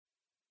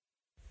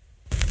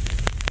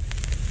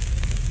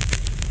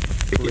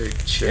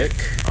Check.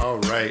 All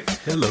right.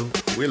 Hello.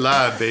 We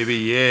live, baby.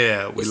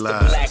 Yeah, we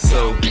live.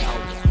 So,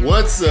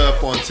 what's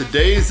up on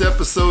today's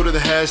episode of the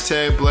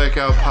Hashtag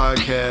Blackout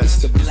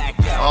Podcast?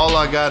 All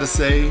I gotta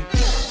say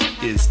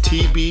is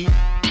TB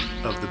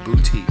of the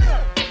Boutique.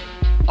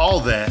 All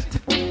that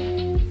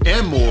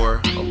and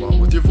more, along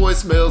with your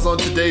voicemails on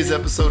today's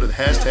episode of the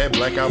Hashtag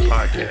Blackout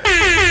Podcast.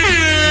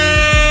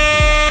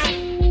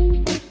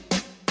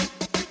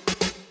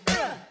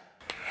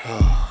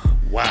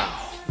 Wow.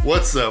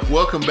 What's up?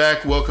 Welcome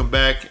back,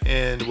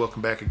 and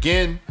welcome back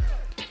again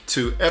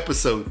to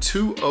episode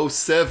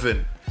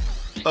 207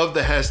 of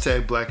the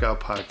Hashtag Blackout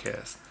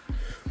Podcast.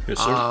 Yes,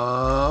 sir.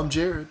 I'm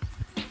Jared.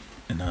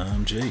 And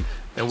I'm Jay.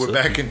 And we're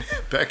back at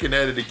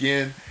it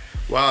again.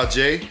 Wow,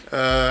 Jay.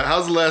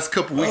 How's the last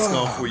couple weeks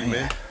gone for you,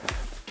 man?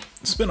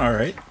 It's been all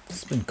right.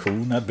 It's been cool,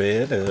 not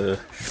bad.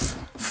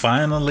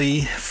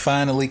 Finally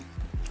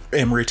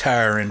am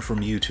retiring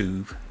from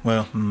YouTube.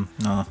 Well,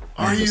 no.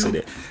 Are you? Say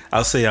that.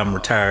 I'll say I'm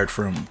retired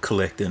from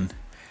collecting.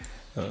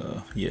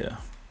 Yeah.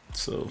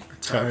 So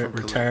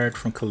retired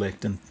from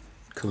collecting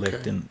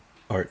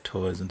art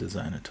toys and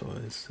designer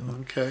toys. So,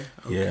 Okay.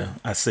 yeah,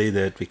 I say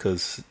that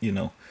because,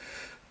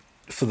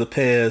 for the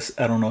past,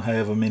 I don't know,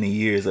 however many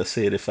years, I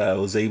said if I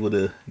was able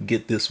to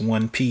get this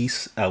one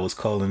piece, I was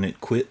calling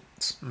it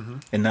quits. Mm-hmm.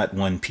 And not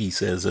One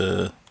Piece as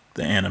the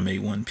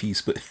anime One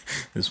Piece, but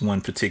this one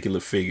particular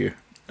figure,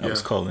 I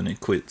was calling it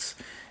quits.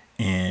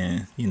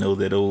 And you know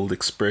that old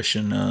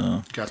expression,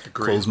 got the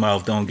closed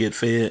mouth don't get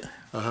fed?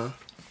 Uh-huh.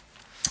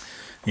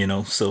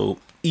 So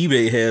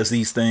eBay has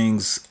these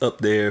things up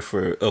there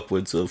for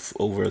upwards of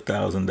over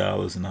 $1,000,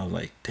 and I was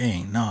like,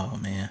 dang, no,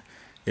 man.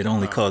 It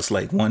only cost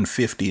like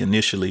 $150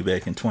 initially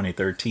back in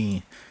 2013,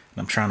 and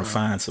I'm trying to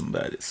find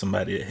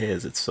somebody that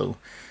has it. So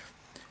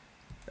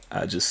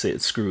I just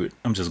said, screw it.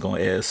 I'm just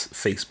gonna ask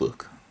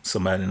Facebook,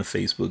 somebody in the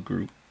Facebook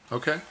group.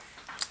 Okay.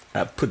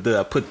 I put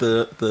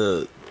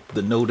the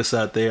notice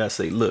out there. I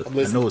say, look,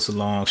 I know it's a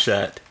long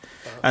shot.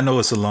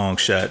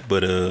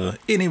 But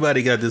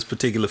anybody got this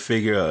particular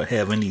figure or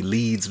have any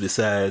leads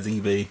besides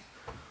eBay?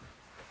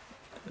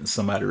 And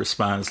somebody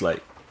responds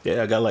like,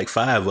 yeah, I got like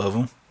 5 of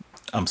them.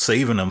 I'm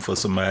saving them for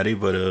somebody,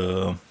 but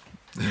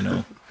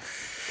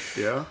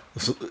Yeah.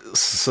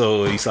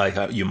 So he's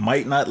like, you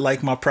might not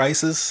like my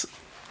prices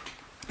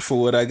for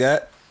what I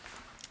got.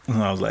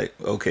 And I was like,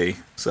 okay.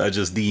 So I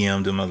just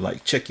DM'd him. I was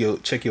like, check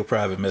your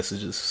private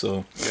messages.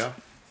 So Yeah.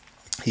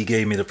 he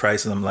gave me the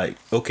price, and I'm like,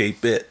 okay,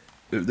 bet.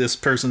 If this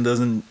person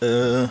doesn't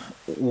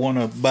want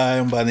to buy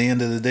them by the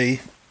end of the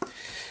day,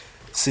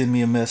 send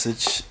me a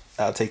message.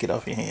 I'll take it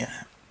off your hand.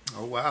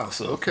 Oh, wow.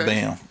 So, okay.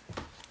 Bam.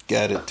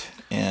 Got it.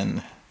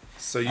 And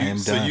So I am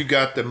you done.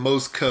 got the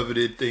most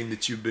coveted thing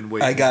that you've been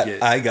waiting to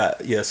get. I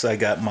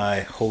got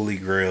my holy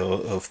grail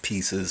of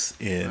pieces,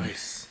 and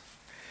Nice.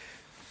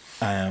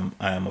 I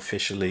am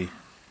officially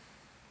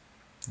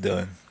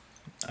done,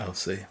 I'll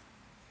say.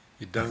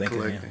 You're done I think I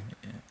am. collecting.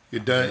 Yeah.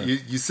 You're done.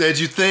 You said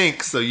you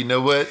think, so you know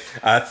what?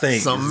 I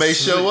think Something may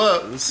show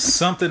up.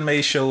 Something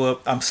may show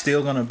up. I'm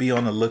still gonna be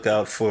on the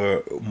lookout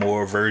for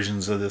more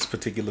versions of this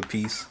particular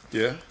piece.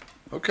 Yeah.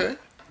 Okay.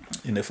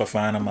 And if I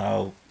find them,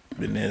 and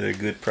they're at a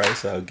good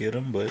price, I'll get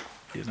them. But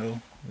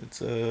it's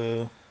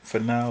for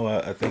now.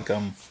 I think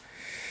I'm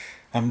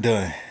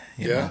done.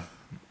 You know?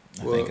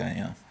 I think I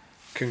am.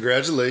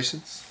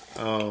 Congratulations.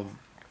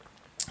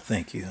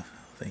 Thank you.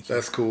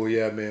 That's cool.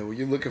 Yeah, man. When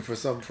you're looking for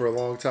something for a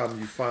long time and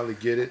you finally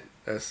get it,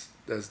 that's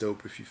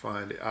dope if you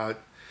find it.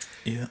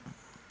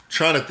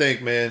 Trying to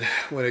think, man,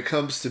 when it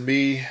comes to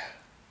me,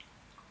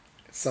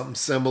 something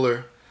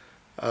similar.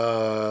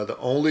 The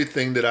only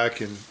thing that I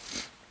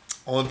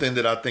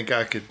think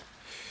I could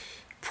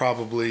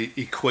probably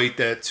equate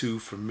that to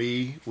for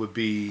me would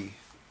be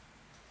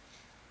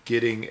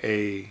getting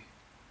a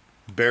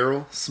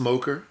barrel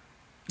smoker.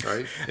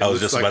 Right? I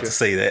was just about to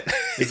say that.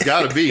 It's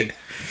got to be.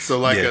 So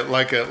like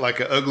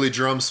a ugly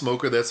drum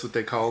smoker, that's what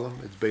they call them.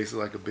 It's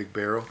basically like a big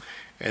barrel.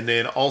 And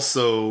then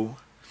also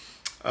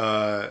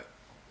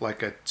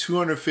like a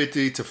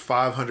 250 to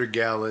 500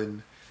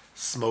 gallon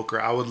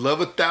smoker. I would love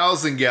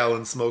 1,000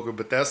 gallon smoker,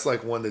 but that's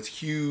like one that's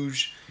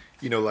huge,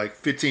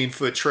 like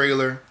 15-foot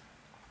trailer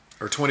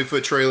or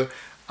 20-foot trailer.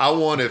 I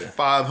wanted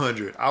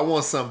 500. I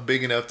want something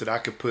big enough that I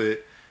could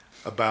put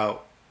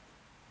about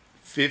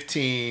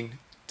 15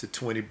 to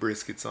 20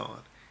 briskets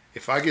on.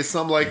 If I get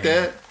something like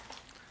that,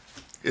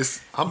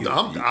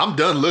 I'm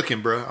done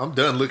looking, bro. I'm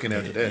done looking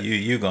after that.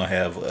 You're gonna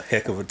have a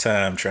heck of a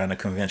time trying to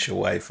convince your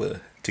wife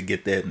to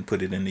get that and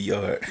put it in the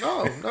yard.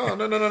 No.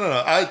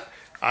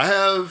 I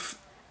have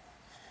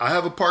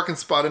a parking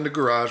spot in the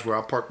garage where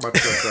I park my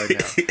truck right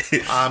now.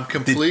 I'm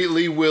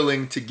completely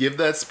willing to give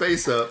that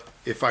space up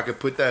if I could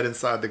put that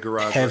inside the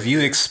garage. Have you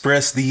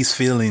expressed these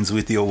feelings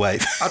with your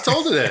wife? I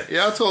told her that.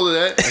 Yeah, I told her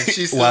that. And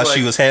she's while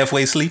she was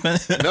halfway sleeping?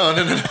 No.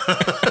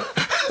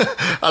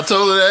 I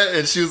told her that,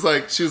 and she was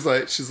like,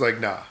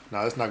 nah,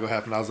 that's not gonna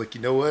happen. I was like,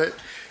 you know what?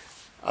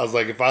 I was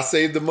like, if I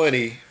save the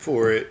money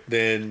for it,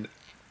 then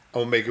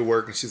I'm gonna make it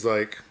work. And she's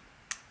like,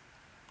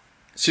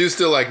 She was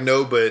still like,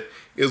 no, but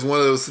it was one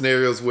of those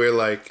scenarios where,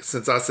 like,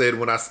 since I said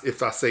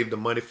if I save the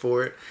money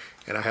for it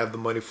and I have the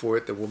money for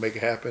it, then we'll make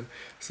it happen.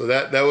 So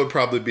that would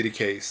probably be the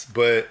case.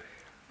 But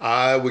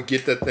I would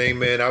get that thing,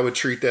 man. I would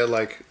treat that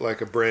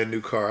like a brand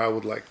new car. I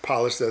would like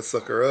polish that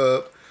sucker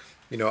up,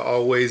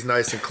 always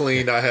nice and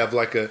clean. I'd have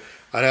like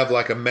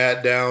a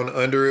mat down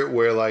under it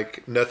where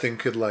like nothing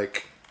could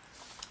like,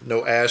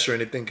 no ash or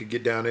anything could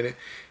get down in it.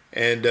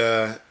 And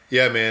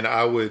yeah, man,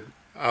 I would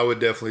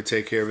definitely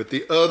take care of it.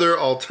 The other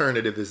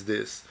alternative is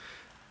this.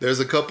 There's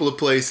a couple of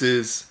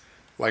places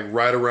like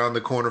right around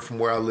the corner from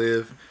where I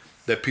live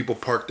that people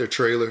park their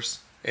trailers,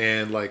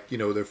 and like,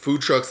 there are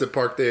food trucks that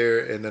park there,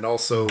 and then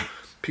also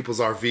people's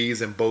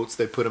RVs and boats,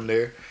 they put them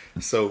there.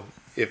 So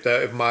if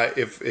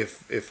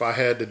I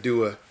had to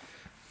do a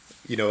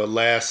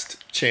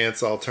last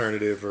chance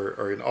alternative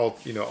or an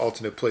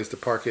alternate place to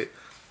park it,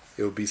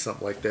 it would be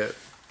something like that,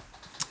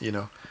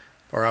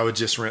 or I would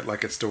just rent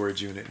like a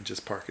storage unit and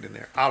just park it in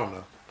there. I don't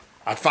know.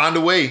 I'd find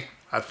a way.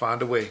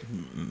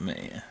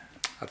 Man,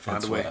 I'd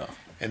find a way. Wild.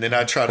 And then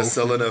I'd try to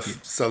sell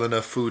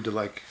enough food to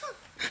like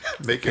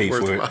make it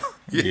worthwhile.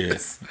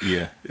 Yes.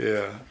 Yeah.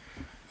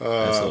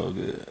 That's all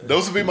good.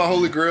 Those would be my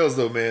holy grails,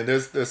 though, man.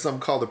 There's something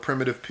called a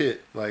primitive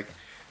pit. Like,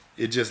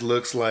 it just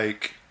looks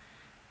like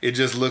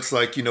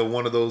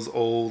one of those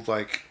old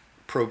like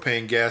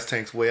propane gas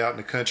tanks way out in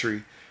the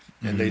country,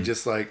 and they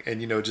just like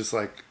just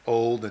like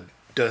old and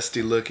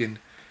dusty looking,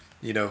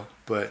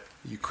 but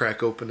you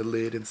crack open the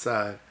lid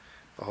inside,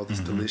 all this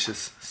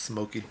delicious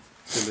smoky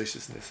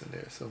deliciousness in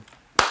there. So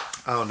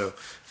I don't know,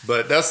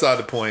 but that's beside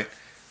the point.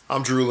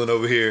 I'm drooling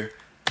over here.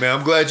 Man,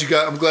 I'm glad you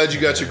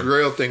got your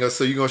grail thing.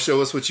 So you gonna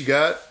show us what you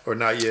got or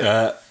not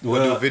yet?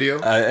 Well, do a video.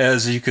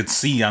 As you could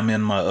see, I'm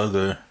in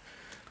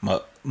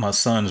my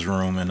son's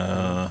room,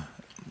 and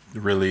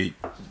really,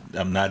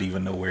 I'm not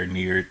even nowhere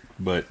near it.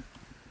 But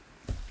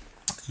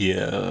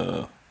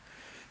yeah,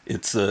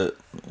 it's I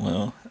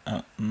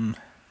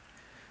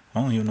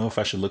don't even know if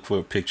I should look for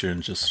a picture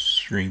and just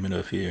stream it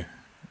up here.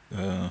 You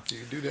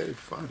can do that if you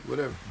find it,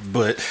 whatever.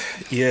 But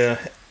yeah,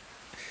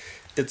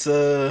 it's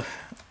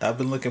I've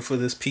been looking for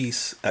this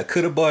piece. I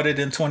could have bought it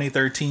in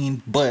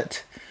 2013,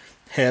 but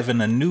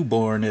having a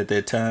newborn at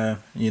that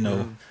time,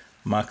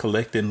 my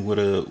collecting would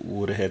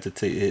have had to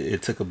take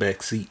it. Took a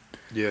back seat.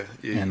 Yeah.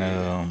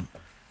 And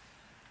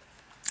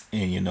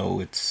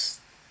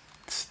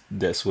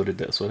that's what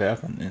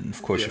happened. And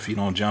of course, if you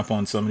don't jump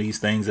on some of these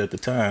things at the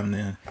time,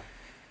 then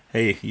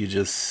hey, you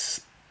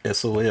just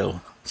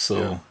SOL.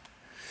 So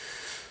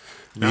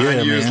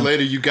 9 years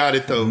later, you got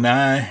it though.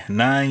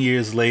 9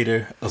 years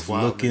later of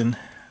looking. Man.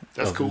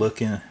 That's cool.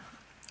 Looking,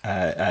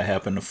 I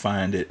happen to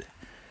find it.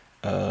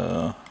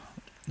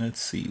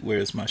 Let's see,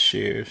 where's my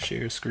share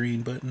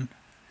screen button?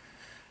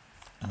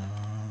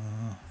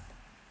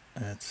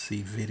 Let's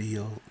see,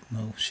 video.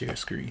 No, share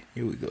screen.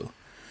 Here we go.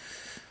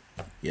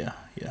 Yeah.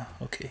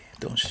 Okay,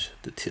 don't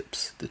the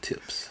tips.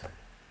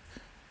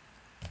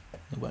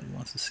 Nobody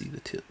wants to see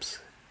the tips.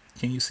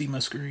 Can you see my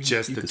screen?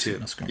 Just the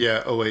tip.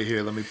 Yeah. Oh wait,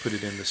 here. Let me put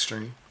it in the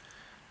stream.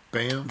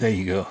 Bam. There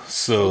you go.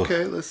 So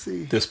okay, let's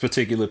see. This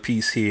particular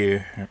piece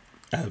here,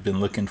 I've been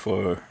looking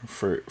for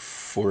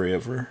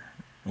forever.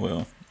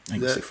 Well, I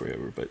can say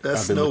forever, but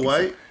that's Snow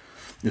White.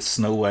 It's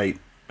Snow White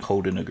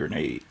holding a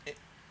grenade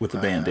with a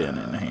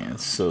bandana in the hand.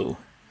 So,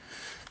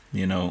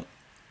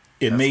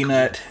 it may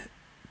not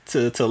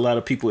to a lot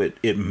of people.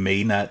 It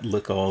may not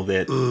look all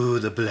that. Ooh,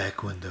 the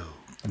black window.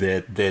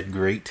 That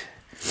great.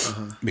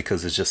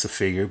 Because it's just a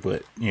figure,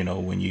 but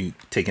when you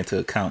take into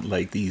account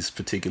like these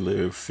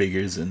particular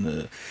figures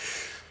and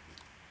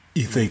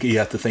you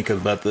have to think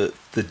about the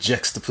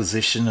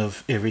juxtaposition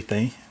of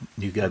everything.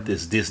 You got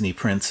this Disney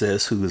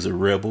princess who is a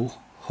rebel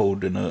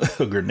holding a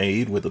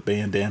grenade with a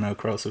bandana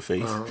across her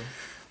face.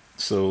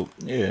 So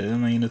yeah, I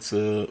mean it's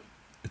a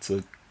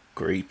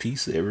great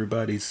piece that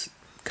everybody's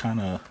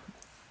kind of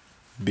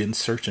been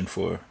searching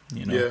for.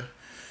 Yeah,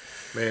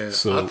 man.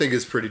 So I think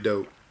it's pretty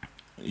dope.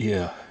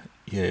 Yeah.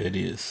 Yeah, it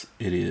is,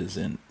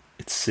 and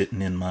it's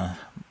sitting in my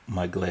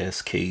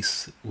glass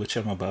case, which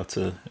I'm about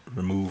to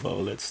remove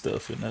all that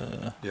stuff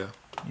and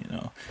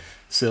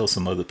sell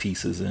some other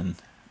pieces and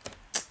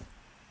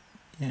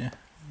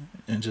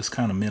just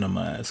kind of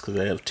minimize because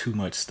I have too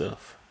much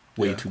stuff,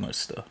 way too much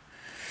stuff.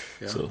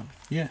 Yeah. So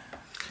yeah,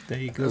 there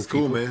you go. That's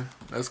cool, man.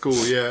 That's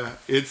cool. Yeah,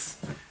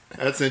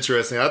 that's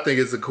interesting. I think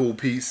it's a cool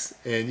piece,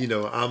 and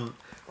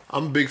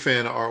I'm a big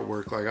fan of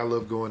artwork. Like I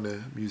love going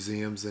to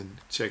museums and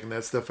checking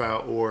that stuff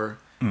out, or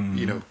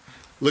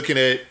looking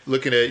at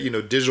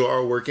digital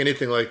artwork,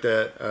 anything like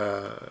that.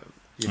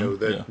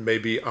 That may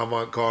be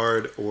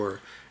avant-garde or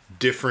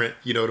different.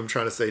 You know what I'm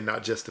trying to say?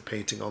 Not just a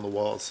painting on the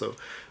wall. So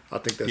I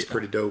think that's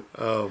pretty dope.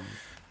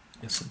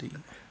 Yes, indeed.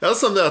 That was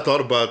something that I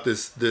thought about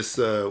this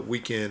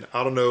weekend.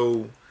 I don't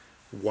know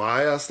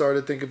why I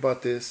started thinking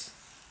about this.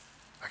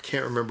 I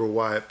can't remember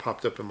why it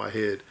popped up in my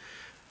head.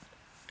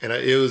 And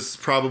it was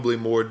probably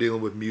more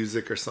dealing with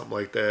music or something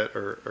like that,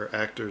 or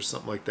actors,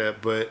 something like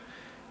that. But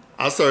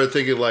I started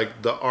thinking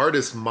like the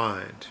artist's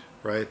mind,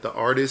 right? The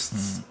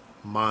artist's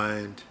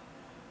mind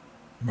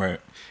Right.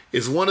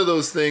 It's one of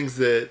those things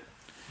that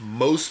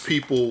most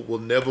people will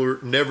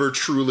never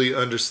truly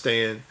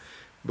understand,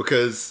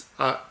 because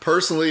I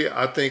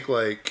think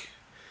like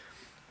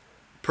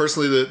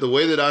the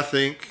way that I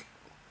think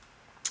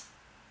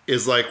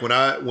is like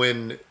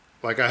when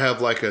like I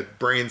have like a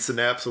brain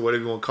synapse or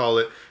whatever you want to call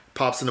it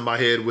pops into my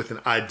head with an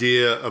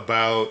idea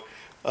about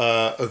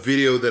a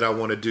video that I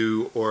want to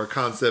do, or a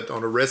concept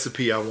on a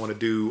recipe I want to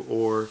do,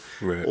 or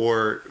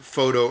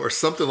photo or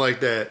something like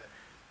that.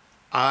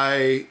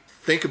 I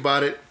think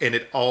about it and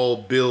it all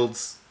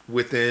builds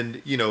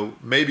within,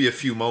 maybe a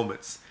few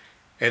moments.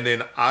 And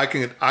then I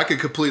can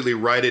completely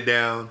write it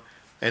down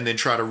and then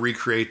try to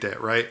recreate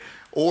that, right?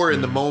 Or in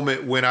the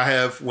moment when I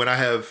have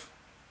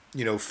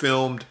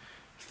filmed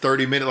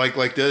 30 minutes,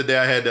 like the other day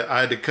I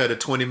had to cut a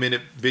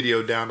 20-minute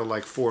video down to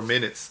like 4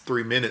 minutes,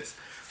 3 minutes.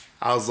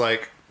 I was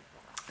like,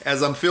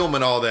 as I'm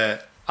filming all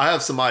that, I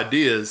have some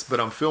ideas, but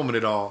I'm filming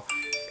it all.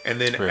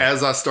 And then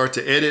as I start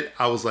to edit,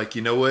 I was like,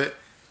 you know what?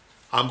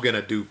 I'm going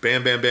to do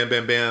bam, bam, bam,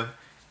 bam, bam.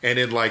 And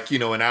in like,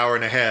 an hour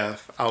and a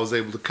half, I was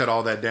able to cut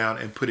all that down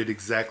and put it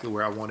exactly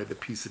where I wanted to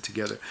piece it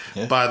together.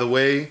 Yeah. By the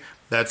way,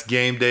 that's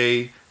Game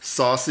Day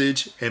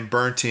sausage and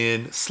burnt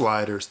in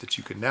sliders that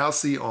you can now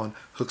see on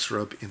Hooks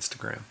Rub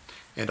Instagram,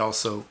 and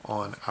also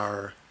on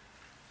our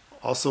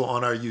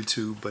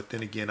YouTube. But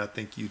then again, I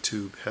think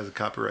YouTube has a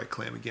copyright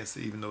claim against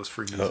it, even though it's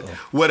free music.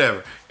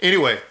 Whatever.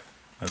 Anyway,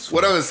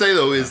 what I'm gonna say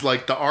though is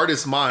like the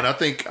artist's mind. I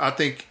think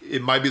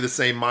it might be the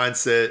same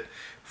mindset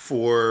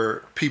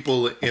for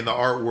people in the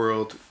art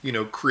world.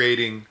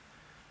 Creating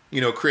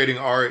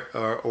art,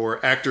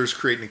 or actors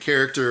creating a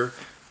character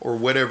or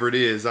whatever it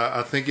is.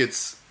 I think it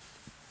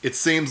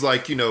seems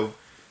like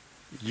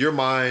your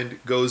mind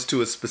goes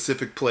to a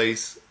specific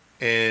place,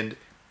 and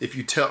if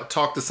you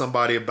talk to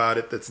somebody about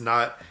it that's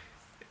not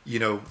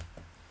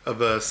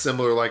of a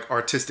similar like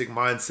artistic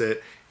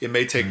mindset, it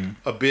may take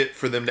a bit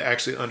for them to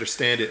actually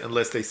understand it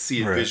unless they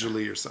see it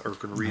visually or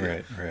can read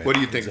it. Right. What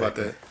do you think about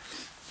that?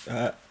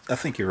 I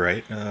think you're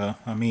right.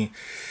 I mean,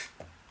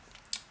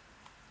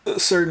 a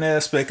certain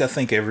aspect, I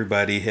think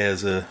everybody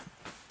has a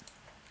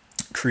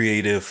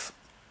creative,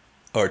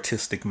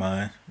 artistic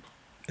mind.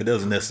 It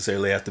doesn't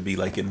necessarily have to be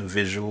like in the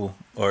visual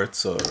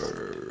arts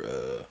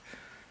or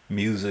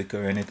music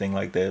or anything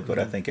like that, but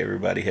I think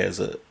everybody has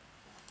a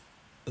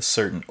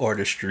certain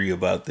artistry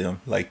about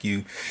them. Like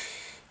you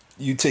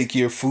take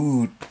your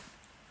food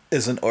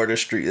as an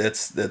artistry.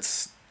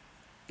 That's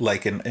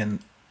like an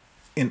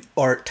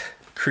art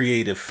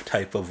creative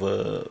type of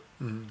a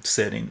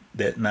setting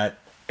that not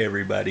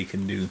everybody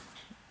can do.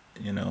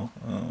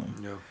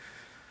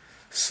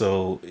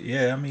 So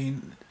yeah, I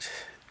mean,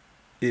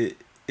 it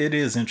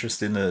is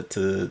interesting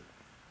to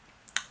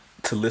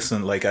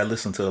listen. Like I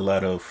listen to a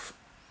lot of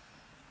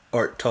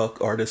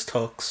artist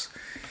talks,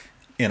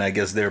 and I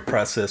guess their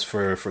process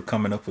for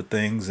coming up with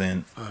things,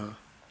 and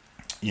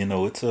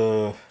it's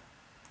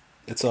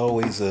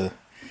always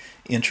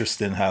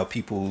interesting how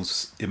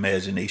people's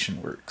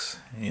imagination works.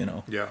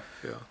 Yeah.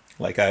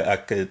 Like I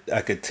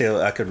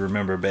could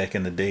remember back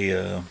in the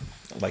day,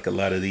 like a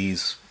lot of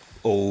these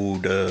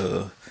old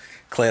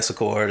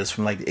classical artists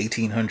from like the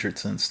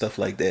 1800s and stuff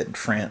like that in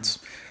France.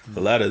 A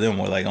lot of them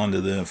were like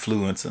under the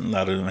influence, and a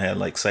lot of them had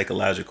like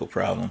psychological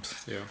problems.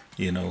 Yeah.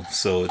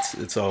 So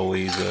it's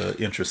always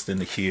interesting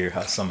to hear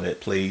how some of that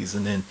plays,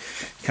 and then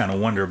kind of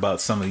wonder about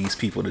some of these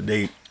people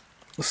today,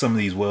 some of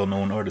these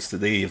well-known artists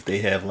today, if they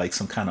have like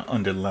some kind of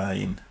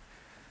underlying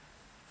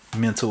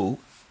mental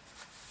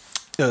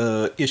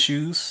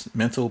issues,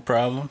 mental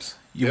problems.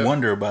 You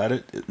wonder about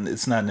it.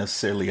 It's not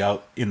necessarily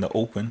out in the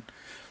open.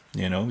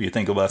 You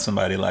think about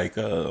somebody like,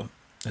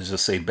 let's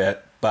just say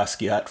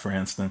Basquiat, for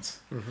instance.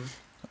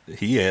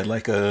 He had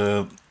like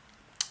a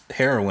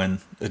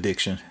heroin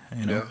addiction,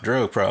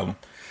 drug problem.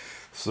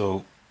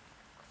 So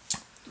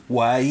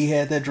why he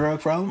had that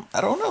drug problem,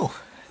 I don't know.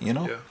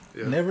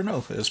 Never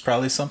know. It's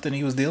probably something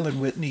he was dealing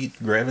with, and he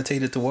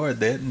gravitated toward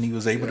that, and he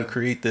was able to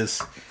create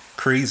this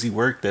crazy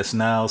work that's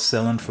now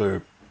selling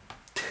for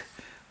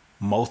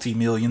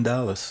multi-million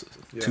dollars.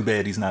 Too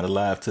bad he's not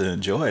alive to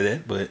enjoy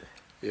that, but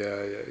yeah,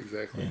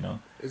 exactly.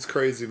 It's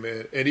crazy,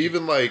 man. And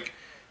even like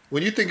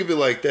when you think of it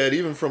like that,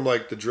 even from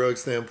like the drug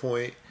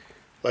standpoint,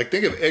 like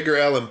think of Edgar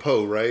Allan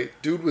Poe, right?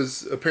 Dude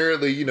was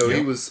apparently, he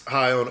was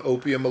high on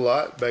opium a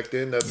lot back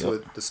then. That's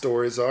what the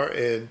stories are,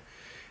 and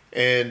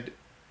I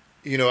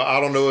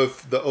don't know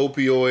if the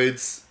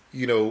opioids,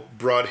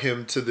 brought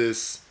him to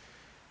this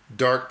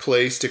dark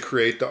place to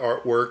create the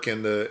artwork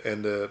and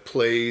the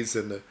plays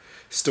and the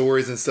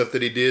stories and stuff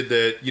that he did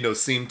that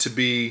seemed to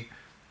be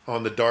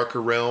on the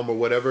darker realm or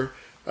whatever,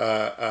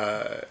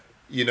 but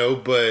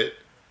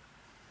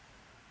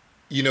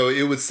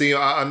it would seem,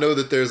 I know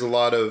that there's a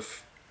lot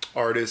of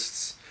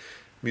artists,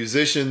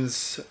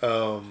 musicians,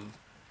 I'll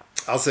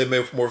say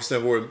maybe more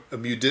from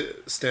a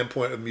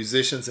standpoint of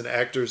musicians and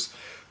actors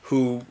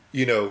who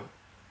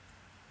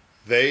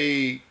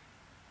they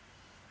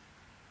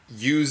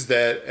use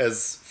that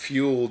as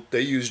fuel.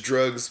 They use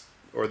drugs,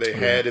 or they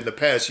had in the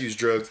past used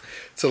drugs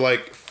to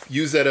like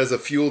use that as a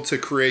fuel to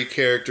create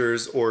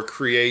characters or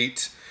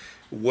create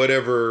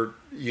whatever,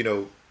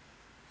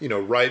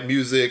 write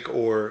music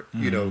or,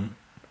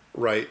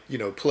 write,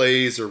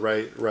 plays or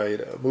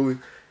write movies.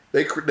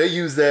 They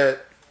use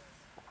that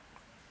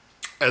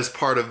as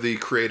part of the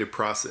creative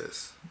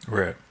process.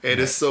 Right. And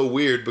it's so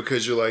weird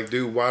because you're like,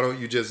 dude, why don't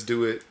you just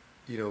do it,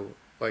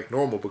 like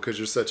normal? Because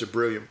you're such a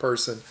brilliant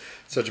person,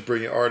 such a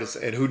brilliant artist.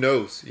 And who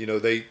knows,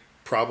 they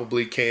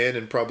probably can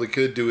and probably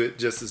could do it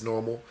just as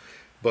normal.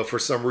 But for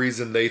some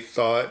reason they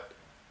thought,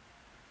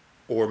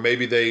 or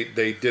maybe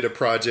they did a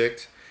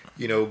project,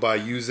 by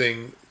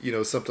using,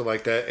 something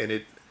like that, and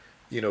it,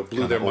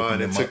 blew their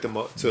mind and took them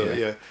up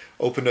to,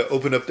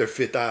 open up their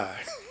fifth eye.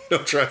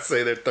 I'm trying to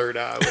say their third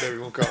eye, whatever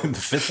you want to call it. The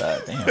fifth eye.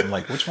 Damn, I'm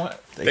like, which one?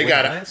 They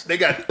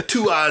got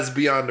 2 eyes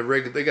beyond the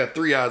regular. They got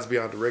 3 eyes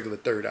beyond the regular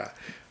third eye.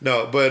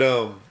 No, but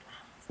I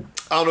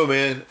don't know,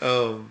 man.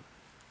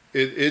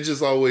 It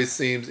just always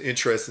seems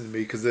interesting to me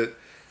because I'm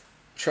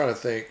trying to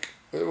think.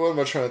 What am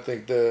I trying to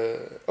think?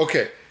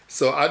 Okay,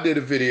 so I did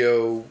a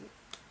video a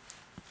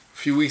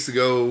few weeks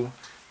ago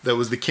that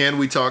was the Can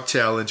We Talk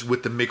challenge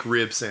with the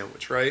McRib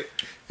sandwich, right?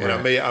 And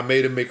right. I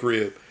made a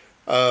McRib,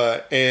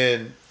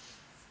 and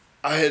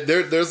I had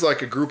there's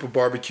like a group of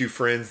barbecue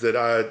friends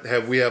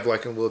that we have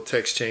like a little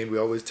text chain. We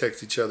always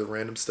text each other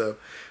random stuff,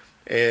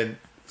 and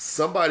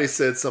somebody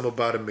said something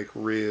about a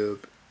McRib,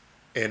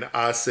 and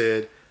I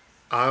said,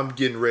 I'm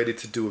getting ready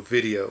to do a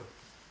video.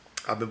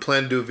 I've been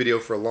planning to do a video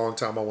for a long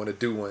time. I want to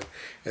do one.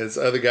 And this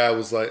other guy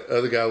was like,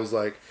 oh,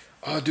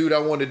 dude, I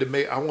want to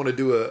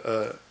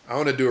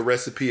do a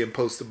recipe and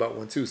post about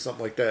one too,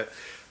 something like that.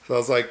 So I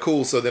was like,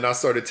 cool. So then I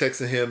started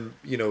texting him,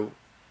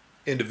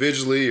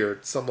 individually or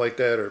something like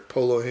that, or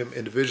polo him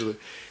individually.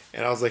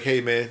 And I was like,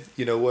 hey man,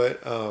 you know what?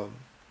 I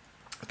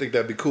think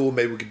that'd be cool.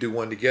 Maybe we could do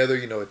one together,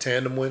 a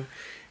tandem one.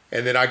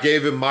 And then I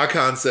gave him my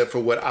concept for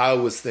what I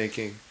was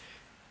thinking.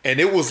 And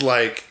it was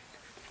like,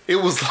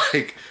 it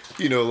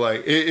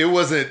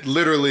wasn't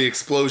literally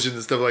explosions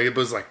and stuff like it,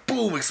 but it was like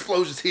boom,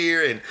 explosions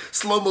here and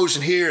slow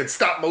motion here and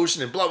stop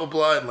motion and blah blah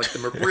blah, and like the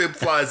McRib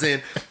flies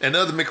in, and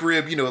another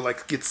McRib,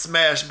 like gets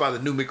smashed by the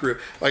new McRib,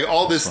 like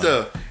all this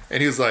stuff. And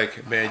he was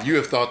like, man, you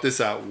have thought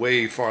this out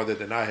way farther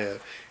than I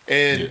have.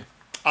 And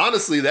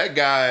honestly, that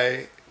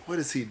guy, what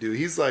does he do?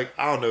 He's like,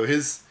 I don't know,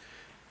 his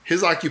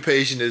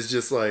occupation is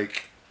just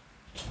like,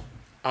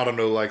 I don't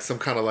know, like some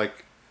kind of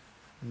like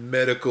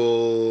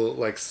medical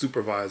like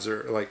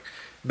supervisor, like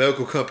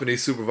medical company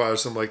supervisor,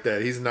 something like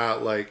that. He's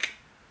not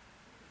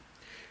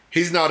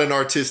an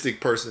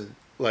artistic person,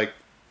 like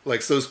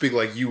so to speak,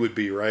 like you would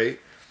be, right?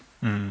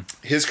 Mm.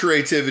 His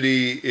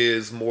creativity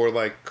is more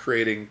like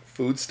creating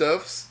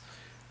foodstuffs,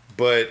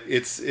 but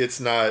it's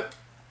not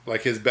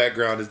like his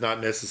background is not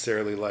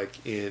necessarily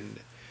like in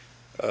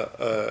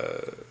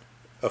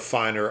a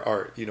finer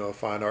art, a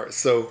fine art.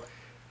 So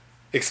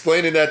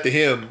explaining that to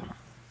him,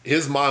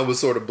 his mind was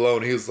sort of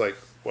blown. He was like,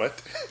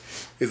 what?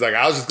 He's like,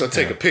 I was just going to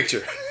take a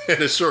picture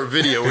in a short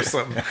video or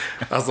something.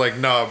 I was like,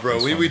 nah,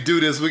 bro, when we do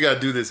this, we got to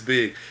do this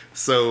big.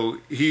 So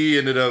he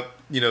ended up,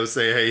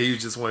 saying, hey, he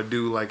just want to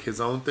do like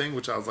his own thing,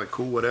 which I was like,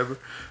 cool, whatever.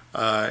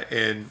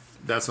 And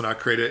that's when I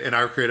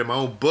created my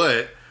own.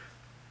 But,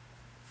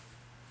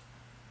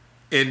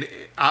 and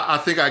I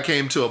think I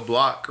came to a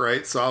block,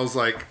 right? So I was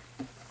like,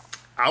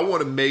 I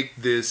want to make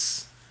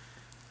this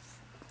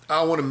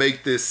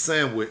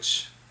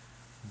sandwich,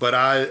 but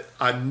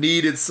I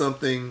needed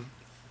something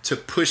to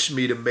push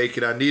me to make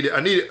it. I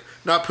needed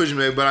not push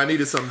me, but I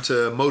needed something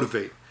to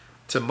motivate,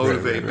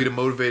 right. Be the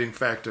motivating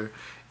factor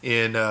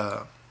in,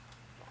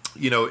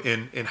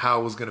 in how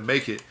I was going to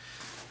make it.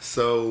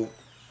 So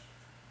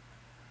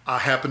I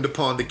happened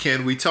upon the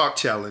Can We Talk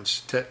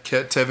challenge,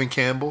 Tevin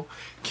Campbell,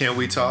 Can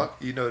We Talk,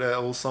 that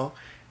old song.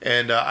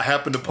 And I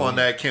happened upon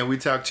that Can We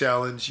Talk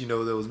challenge,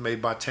 that was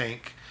made by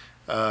Tank,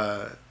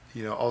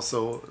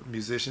 also a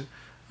musician,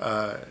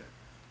 on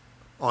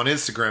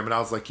Instagram. And I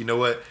was like, you know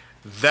what?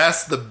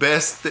 That's the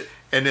best.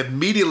 And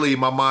immediately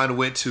my mind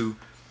went to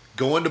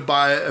going to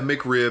buy a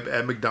McRib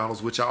at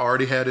McDonald's, which I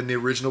already had in the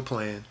original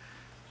plan,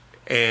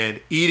 and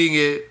eating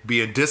it,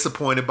 being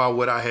disappointed by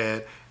what I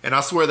had. And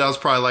I swear that was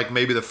probably like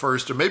maybe the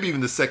first or maybe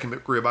even the second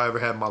McRib I ever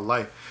had in my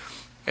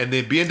life. And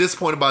then being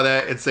disappointed by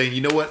that and saying,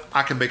 you know what,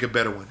 I can make a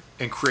better one,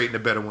 and creating a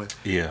better one.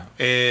 Yeah.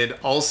 And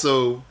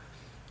also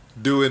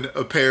doing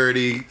a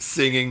parody,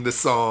 singing the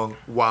song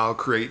while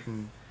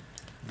creating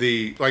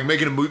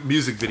making a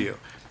music video.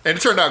 And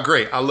it turned out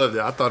great. I loved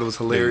it. I thought it was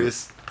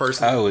hilarious.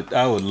 Personally,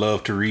 I would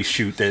love to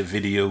reshoot that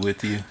video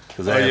with you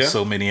because I have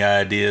so many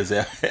ideas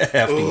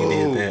after you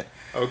did that.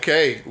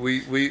 Okay,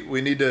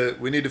 we need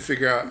to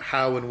figure out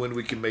how and when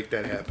we can make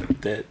that happen.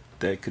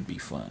 That could be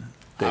fun.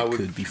 I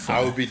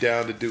would be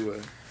down to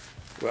do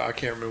I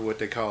can't remember what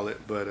they call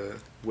it, but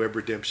web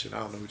redemption. I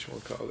don't know what you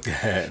want to call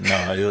it.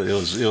 No,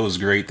 it was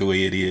great the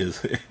way it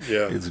is.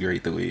 Yeah, it's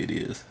great the way it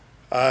is.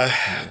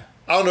 I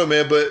don't know,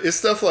 man, but it's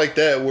stuff like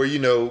that where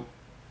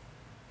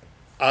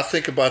I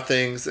think about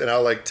things and I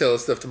like tell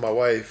stuff to my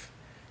wife,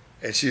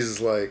 and she's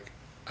just like,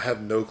 I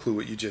have no clue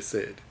what you just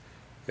said. You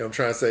know what I'm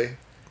trying to say?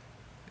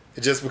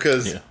 Just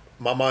because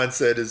my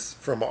mindset is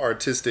from an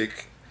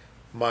artistic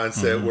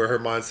mindset, where her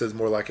mindset is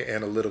more like an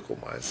analytical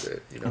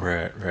mindset.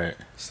 Right.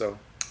 So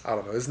I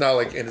don't know. It's not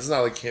like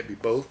it can't be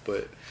both,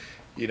 but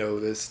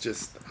it's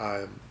just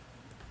I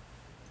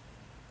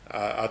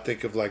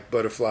think of like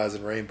butterflies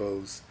and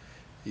rainbows,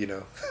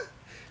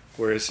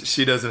 whereas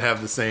she doesn't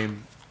have the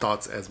same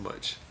thoughts as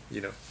much.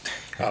 I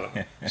don't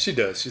know. She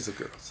does. She's a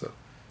girl, so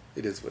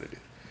it is what it is.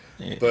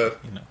 Yeah, but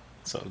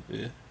it's all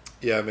good.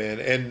 Yeah, man.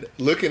 And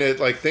looking at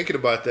thinking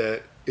about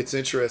that, it's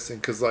interesting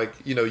because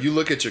you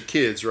look at your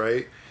kids,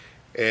 right?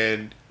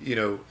 And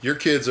your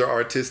kids are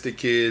artistic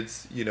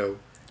kids, in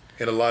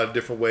a lot of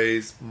different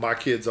ways. My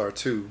kids are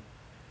too.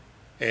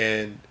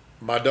 And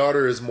my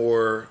daughter is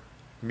more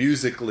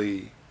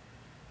musically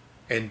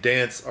and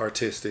dance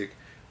artistic,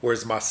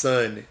 whereas my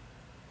son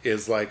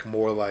is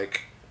more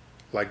like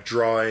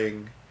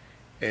drawing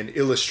and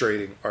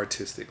illustrating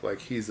artistic.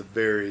 He's a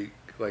very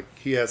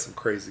he has some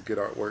crazy good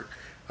artwork.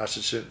 I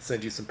should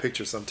send you some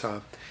pictures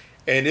sometime.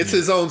 And it's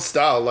his own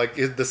style.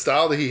 The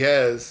style that he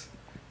has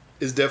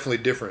is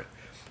definitely different.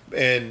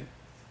 And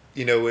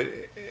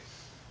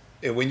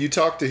and when you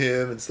talk to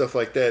him and stuff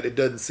like that, it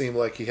doesn't seem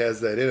like he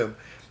has that in him.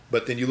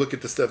 But then you look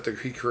at the stuff that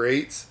he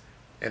creates,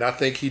 and I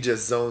think he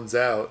just zones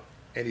out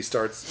and he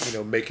starts,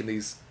 making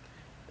these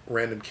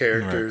random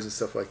characters and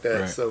stuff like that.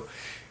 Right. So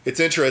it's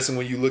interesting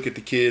when you look at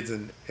the kids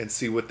and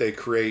see what they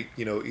create,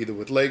 either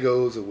with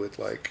Legos or with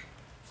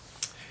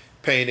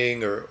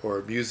painting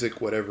or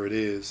music, whatever it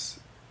is.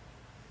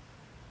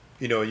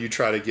 You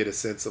try to get a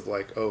sense of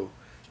do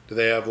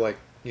they have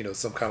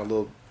some kind of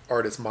little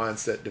artist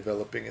mindset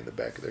developing in the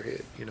back of their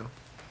head,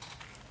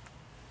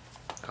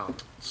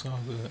 It's all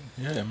good.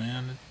 Yeah,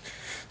 man.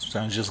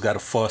 Sometimes you just gotta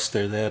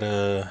foster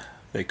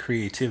that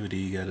creativity.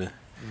 You gotta,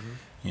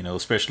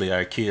 especially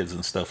our kids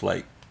and stuff.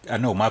 I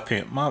know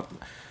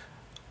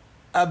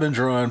I've been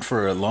drawing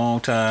for a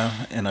long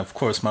time, and of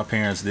course my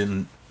parents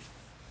didn't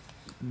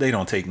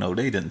take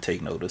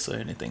notice or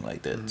anything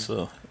like that.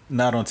 So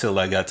not until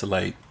I got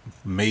to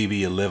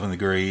maybe 11th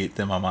grade,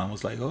 then my mom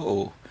was like,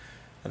 "Oh,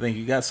 I think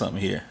you got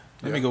something here.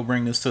 Let me go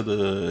bring this to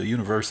the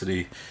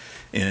university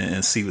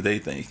and see what they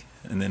think."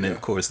 And then of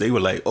course they were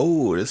like,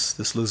 "Oh,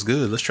 this looks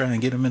good. Let's try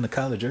and get him into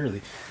college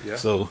early." Yeah.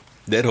 So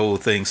that whole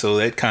thing. So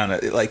that kind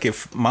of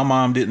if my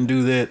mom didn't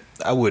do that,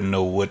 I wouldn't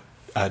know what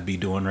I'd be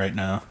doing right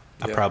now.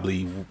 Yeah. I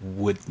probably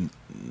wouldn't.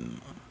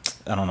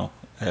 I don't know.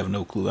 I have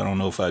no clue. I don't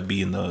know if I'd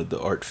be in the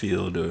art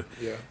field or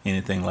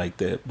anything like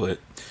that. But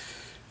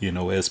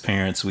as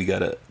parents, we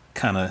gotta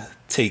kind of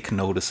take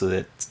notice of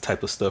that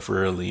type of stuff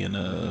early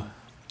and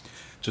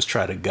just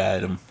try to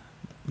guide them.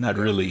 Not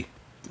really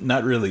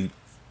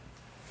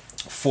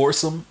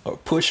force them or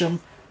push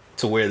them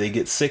to where they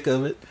get sick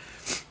of it.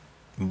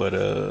 But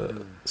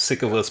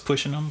sick of us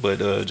pushing them. But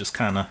just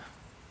kind of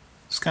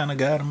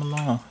guide them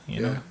along. You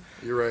know.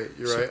 You're right.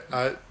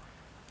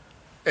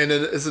 And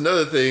then it's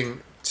another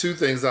thing. Two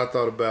things I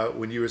thought about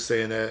when you were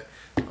saying that.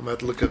 I'm gonna have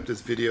to look up this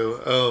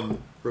video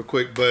real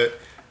quick, but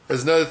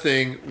there's another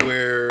thing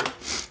where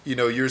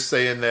you're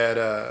saying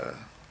that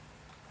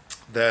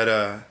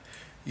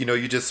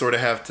you just sort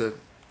of have to.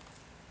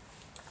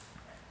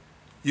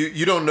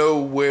 You don't know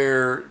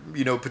where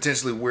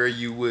potentially where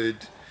you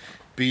would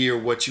be or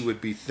what you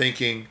would be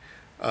thinking,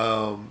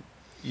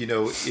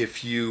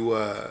 if you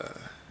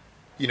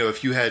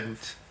if you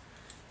hadn't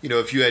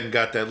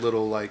got that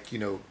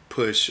little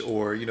push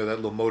or that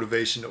little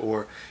motivation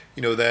or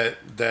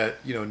that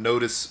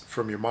notice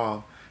from your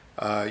mom,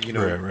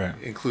 right.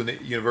 Including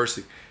at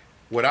university.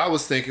 What I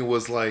was thinking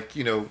was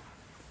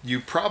you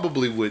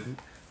probably wouldn't,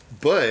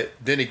 but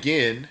then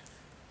again,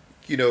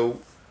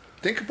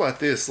 think about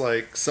this.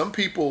 Some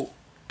people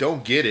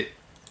don't get it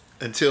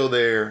until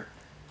they're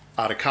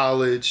out of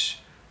college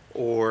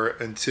or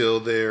until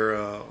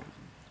they're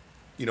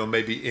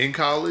maybe in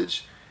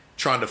college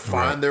trying to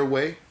find their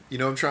way.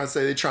 What I'm trying to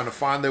say? They're trying to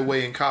find their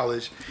way in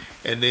college.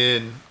 And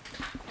then,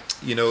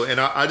 and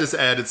I just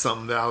added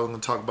something that I was going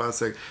to talk about in a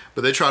second.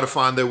 But they try to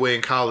find their way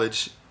in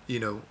college,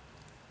 and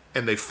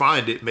they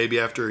find it maybe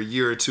after a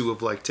year or two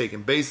of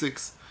taking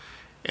basics.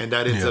 And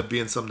that ends up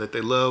being something that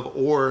they love.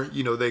 Or,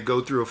 they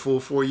go through a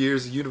full 4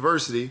 years of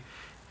university.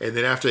 And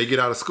then after they get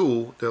out of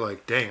school, they're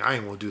like, dang, I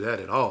ain't want to do that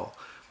at all.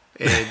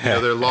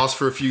 And, they're lost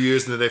for a few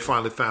years and then they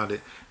finally found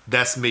it.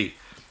 That's me.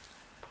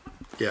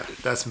 Yeah,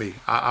 that's me.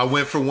 I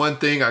went for one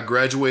thing. I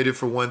graduated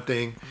for one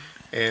thing.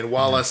 And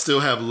while I still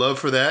have love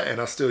for that and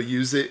I still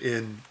use it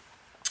in,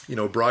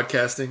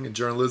 broadcasting and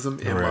journalism,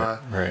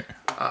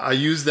 I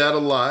use that a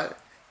lot.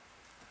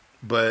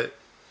 But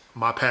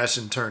my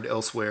passion turned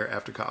elsewhere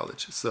after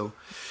college. So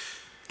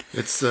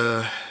it's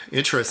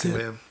interesting,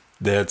 man.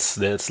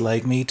 That's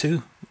like me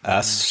too. I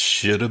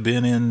should have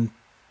been in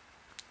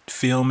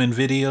film and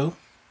video.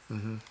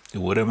 Mm-hmm.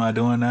 What am I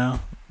doing now?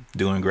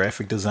 Doing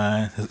graphic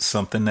design. It's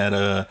something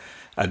that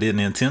I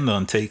didn't intend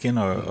on taking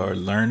or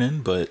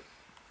learning, but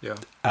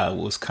I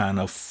was kind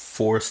of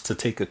forced to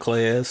take a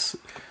class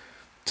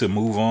to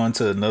move on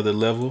to another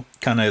level,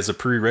 kind of as a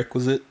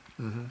prerequisite.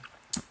 Mm-hmm.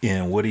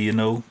 And what do you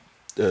know?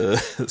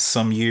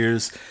 Some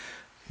years,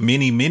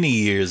 many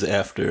years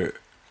after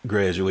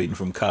graduating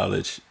from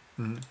college,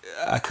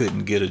 I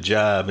couldn't get a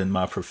job in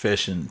my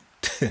profession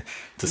to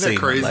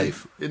save my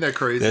life. Isn't that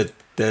crazy?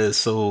 That is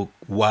so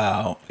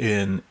wild.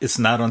 And it's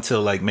not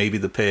until like maybe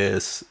the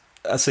past,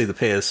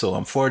 so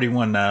I'm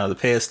 41 now, the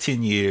past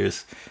 10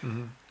 years,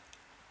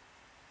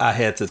 I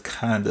had to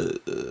kind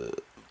of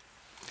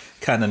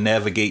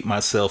navigate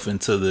myself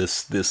into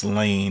this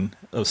lane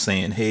of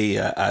saying, hey,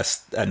 I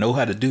know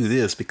how to do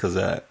this because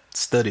I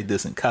studied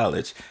this in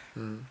college.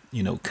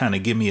 You know, kind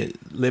of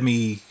let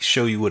me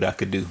show you what I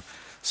could do.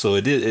 So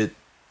it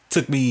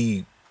took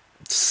me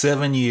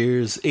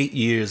 8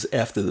 years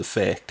after the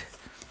fact,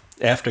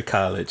 after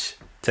college,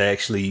 to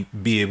actually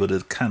be able to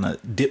kind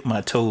of dip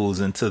my toes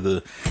into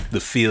the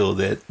field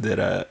that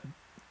I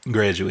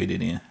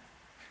graduated in.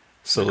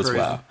 So it's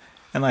wild.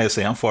 And like I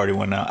say, I'm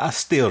 41 now. I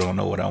still don't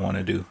know what I want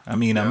to do. I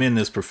mean, I'm in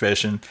this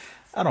profession.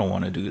 I don't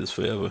want to do this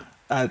forever.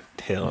 I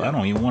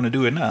don't even want to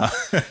do it now.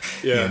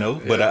 You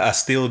know, but I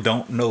still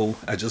don't know.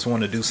 I just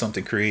want to do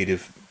something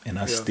creative, and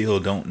I still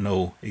don't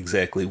know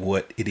exactly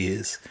what it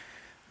is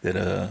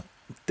that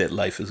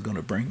life is going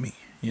to bring me.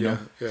 You know?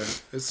 Yeah.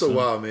 It's so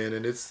wild, man,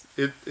 and it's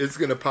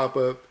going to pop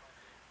up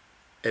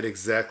at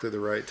exactly the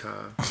right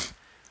time.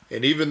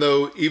 And even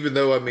though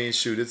I mean,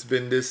 shoot, it's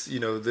been this, you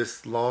know,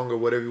 this long or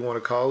whatever you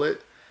want to call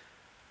it,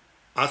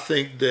 I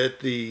think that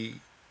the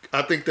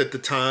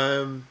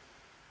time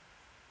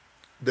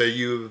that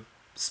you've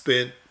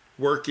spent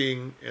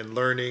working and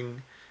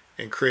learning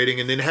and creating,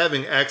 and then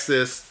having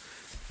access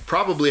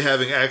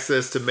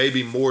to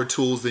maybe more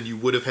tools than you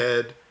would have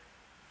had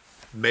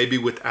maybe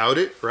without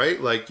it,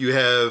 right? Like you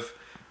have,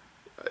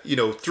 you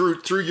know,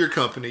 through your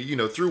company, you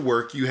know, through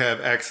work, you have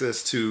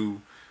access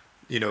to,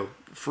 you know,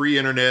 free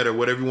internet or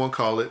whatever you want to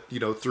call it, you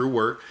know, through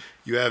work.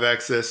 You have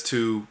access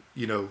to,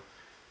 you know,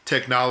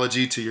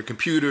 technology, to your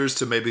computers,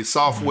 to maybe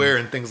software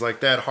and things like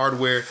that,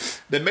 hardware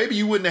that maybe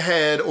you wouldn't have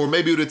had, or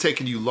maybe it would have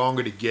taken you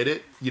longer to get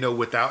it, you know,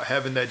 without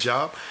having that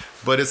job.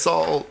 But it's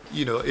all,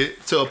 you know,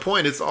 to a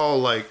point, it's all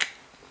like,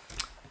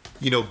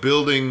 you know,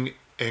 building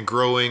and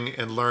growing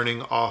and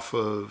learning off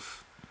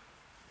of,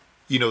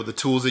 you know, the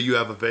tools that you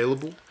have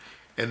available.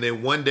 And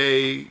then one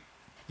day,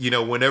 you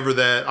know, whenever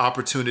that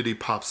opportunity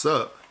pops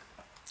up,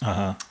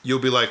 you'll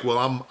be like,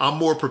 well, I'm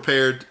more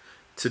prepared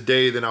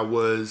today than I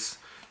was,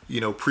 you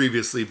know,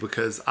 previously,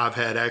 because I've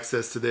had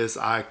access to this.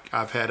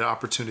 I've had an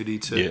opportunity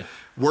to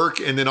work,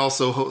 and then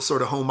also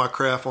sort of hone my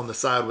craft on the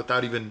side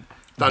without even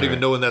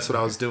knowing that's what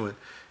I was doing.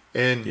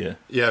 And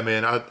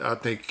man, I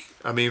think,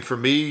 I mean, for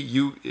me,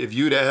 if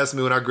you'd asked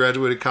me when I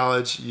graduated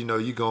college, you know,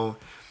 you gonna,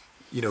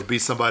 you know, be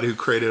somebody who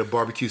created a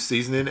barbecue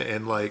seasoning,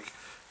 and like,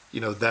 you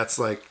know, that's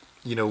like,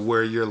 you know,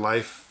 where your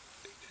life,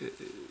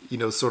 you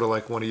know, sort of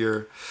like one of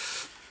your,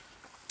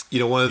 you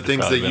know, one of the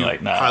things that you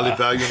like, highly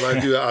value in life.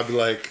 I'd be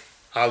like,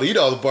 I'll eat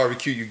all the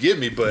barbecue you give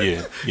me, but you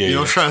know what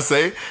I'm trying to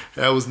say?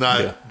 That was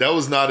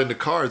not in the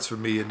cards for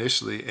me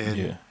initially.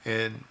 And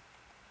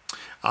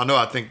I don't know,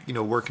 I think, you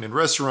know, working in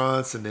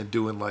restaurants and then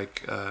doing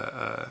like,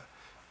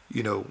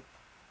 you know,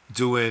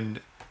 doing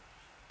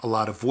a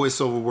lot of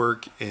voiceover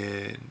work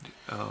and,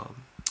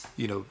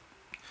 you know,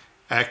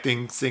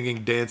 acting,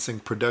 singing, dancing,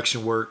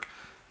 production work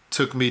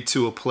took me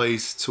to a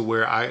place to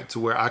where I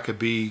could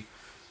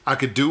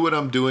do what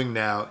I'm doing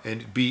now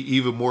and be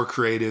even more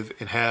creative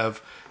and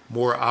have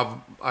more, I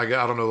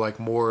don't know, like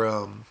more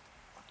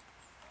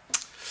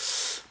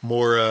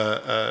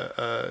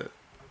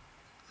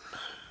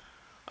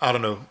I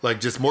don't know, like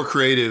just more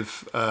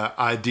creative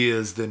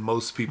ideas than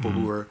most people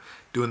who are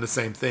doing the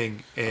same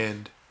thing.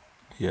 And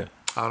I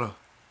don't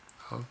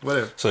know,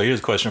 whatever. So here's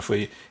a question for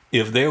you.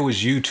 If there was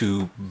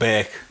YouTube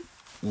back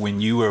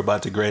when you were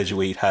about to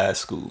graduate high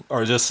school,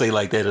 or just say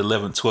like that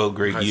 11th, 12th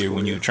grade year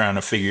when you were trying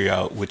to figure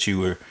out what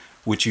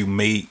you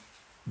may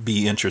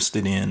be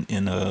interested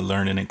in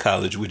learning in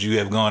college, would you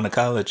have gone to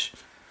college?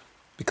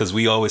 Because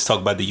we always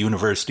talk about the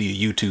University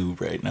of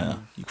YouTube right now.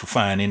 You can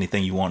find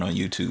anything you want on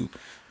YouTube.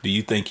 Do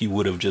you think you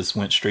would have just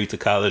went straight to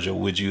college, or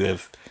would you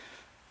have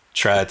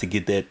tried to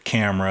get that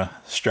camera,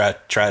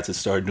 tried to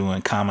start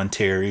doing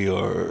commentary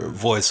or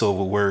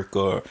voiceover work,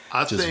 or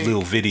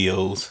little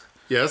videos?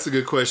 Yeah, that's a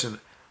good question.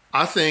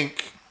 I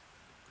think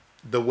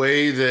the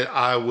way that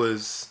I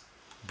was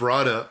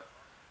brought up,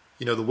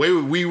 you know, the way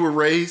we were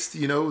raised,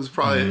 you know, it was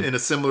probably in a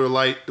similar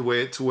light to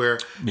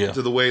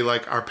the way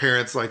like our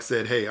parents like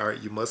said, hey, all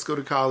right, you must go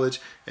to college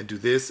and do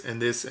this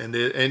and this and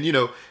this. And, you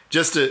know,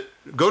 just to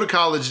go to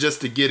college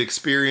just to get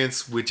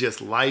experience with just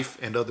life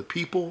and other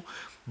people,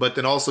 but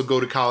then also go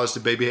to college to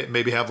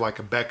maybe have like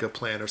a backup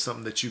plan or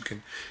something that you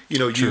can, you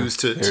know, use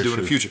to do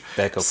in the future.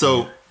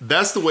 So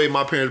that's the way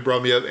my parents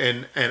brought me up.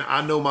 And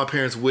I know my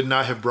parents would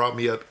not have brought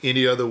me up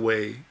any other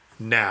way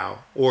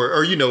now,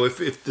 or you know,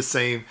 if the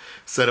same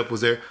setup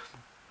was there.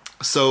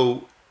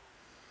 So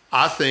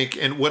I think,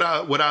 and what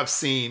I've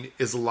seen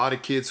is a lot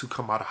of kids who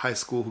come out of high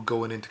school who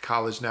going into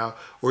college now,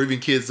 or even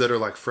kids that are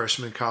like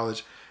freshmen in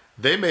college,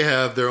 they may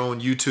have their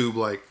own YouTube,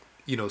 like,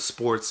 you know,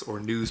 sports or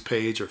news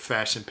page or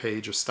fashion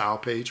page or style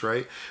page,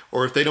 right?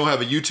 Or if they don't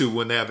have a YouTube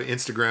one, they have an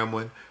Instagram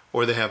one,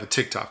 or they have a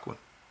TikTok one,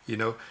 you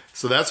know?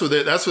 So that's what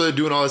they're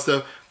doing all this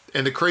stuff.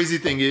 And the crazy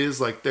thing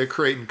is, like, they're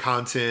creating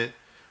content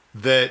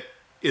that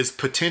is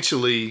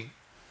potentially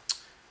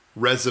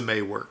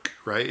resume work,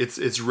 right?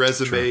 It's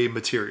resume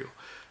material.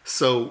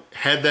 So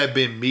had that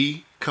been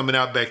me coming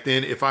out back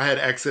then, if I had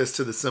access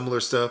to the similar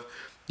stuff,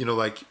 you know,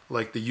 like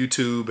the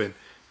YouTube and,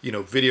 you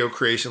know, video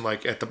creation,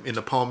 like in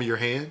the palm of your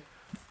hand,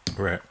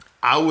 right?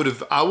 I would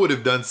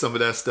have done some of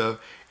that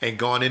stuff and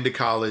gone into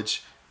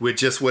college with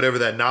just whatever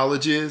that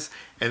knowledge is,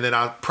 and then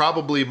I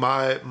probably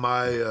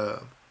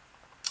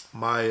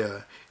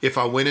if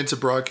I went into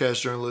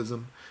broadcast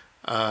journalism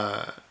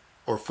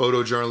or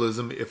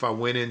photojournalism, if I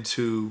went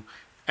into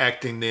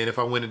acting, then if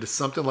I went into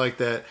something like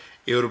that,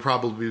 it would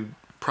have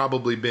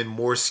probably been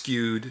more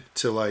skewed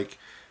to, like,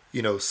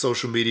 you know,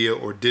 social media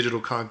or digital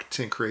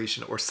content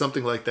creation or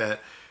something like that,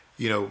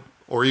 you know,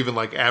 or even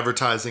like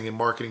advertising and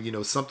marketing, you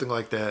know, something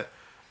like that,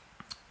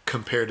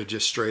 compared to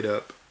just straight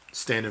up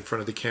stand in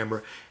front of the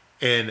camera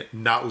and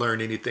not learn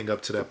anything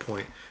up to that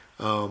point.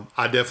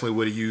 I definitely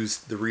would have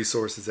used the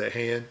resources at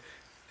hand.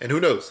 And who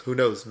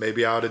knows?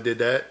 Maybe I would have did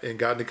that and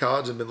gotten to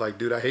college and been like,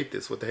 dude, I hate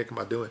this. What the heck am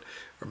I doing?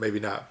 Or maybe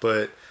not.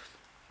 But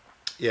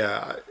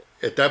yeah,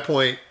 at that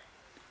point,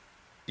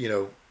 you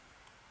know,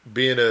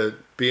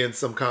 being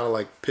some kind of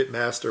like pit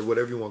master,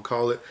 whatever you want to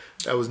call it,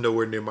 that was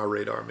nowhere near my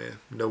radar, man.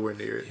 Nowhere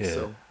near it. Yeah,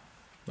 so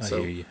I hear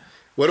you.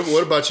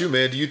 What about you,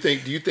 man? Do you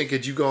think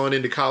had you gone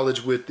into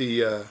college with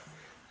the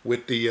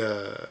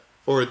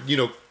or, you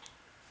know,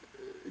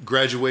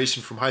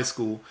 graduation from high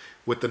school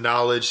with the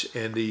knowledge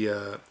and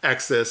the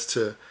access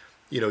to,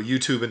 you know,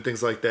 YouTube and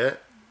things like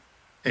that,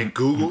 and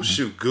Google,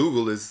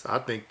 Google is, I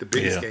think, the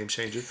biggest game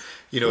changer.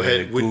 You know,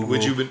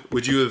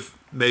 would you have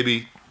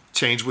maybe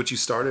changed what you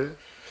started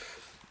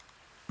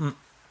at?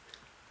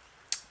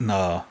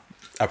 No,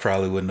 I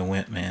probably wouldn't have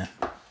went, man.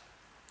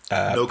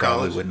 No probably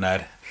college? would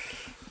not.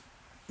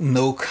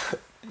 No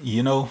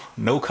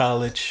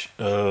college.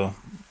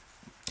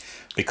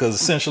 Because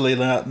essentially,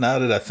 now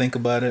that I think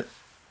about it,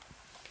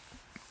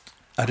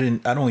 I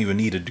don't even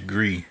need a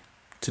degree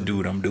to do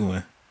what I'm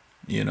doing.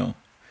 You know,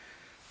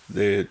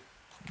 in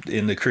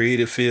the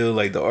creative field,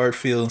 like the art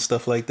field and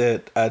stuff like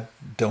that, I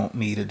don't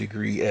need a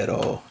degree at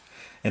all.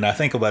 And I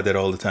think about that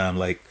all the time.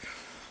 Like,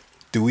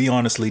 do we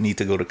honestly need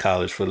to go to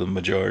college for the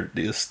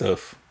majority of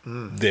stuff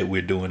that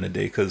we're doing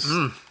today? Because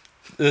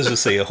let's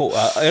just say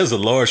there's a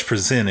large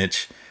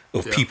percentage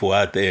of people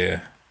out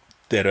there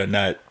that are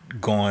not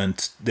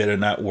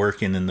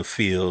working in the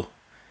field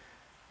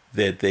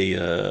that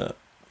they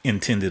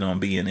intended on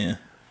being in,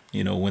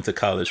 you know, went to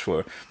college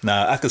for.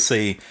 Now, I could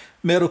say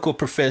medical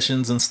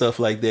professions and stuff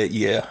like that,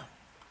 yeah,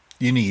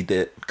 you need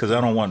that, because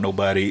I don't want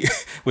nobody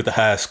with a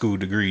high school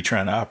degree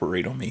trying to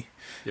operate on me,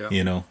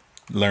 you know,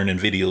 learning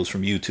videos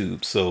from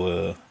YouTube.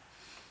 So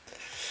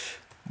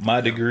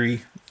my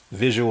degree,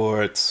 visual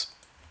arts,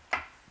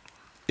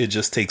 it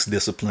just takes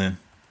discipline,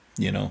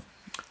 you know.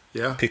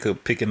 Yeah.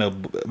 Picking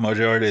up,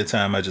 majority of the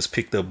time I just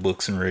picked up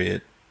books and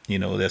read. You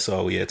know, that's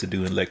all we had to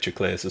do in lecture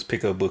classes.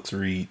 Pick up books,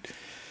 read,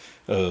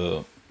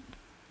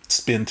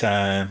 spend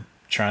time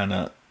trying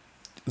to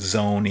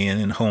zone in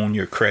and hone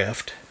your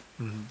craft.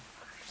 Mm-hmm.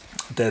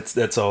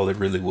 That's all it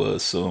really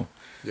was. So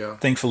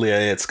thankfully I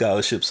had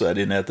scholarships, so I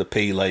didn't have to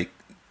pay like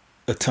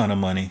a ton of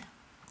money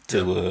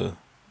to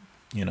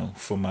you know,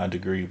 for my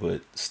degree,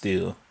 but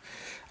still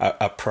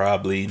I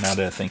probably, now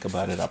that I think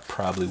about it, I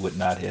probably would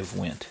not have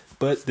went.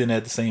 But then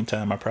at the same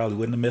time, I probably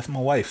wouldn't have met my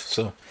wife.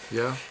 So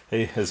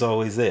hey, there's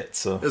always that.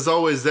 So there's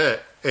always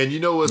that. And you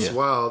know what's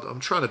wild? I'm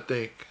trying to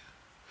think.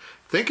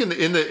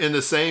 In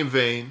the same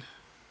vein,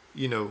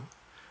 you know,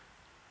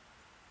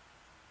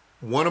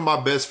 one of my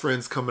best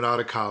friends coming out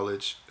of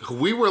college,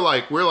 we're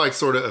like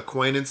sort of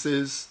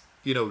acquaintances,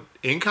 you know,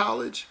 in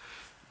college.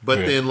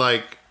 But then,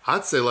 like,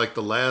 I'd say like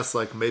the last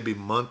like maybe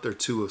month or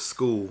two of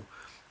school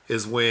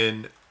is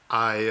when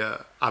I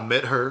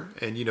met her,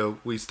 and, you know,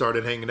 we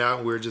started hanging out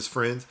and we were just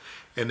friends.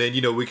 And then,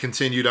 you know, we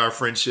continued our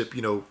friendship,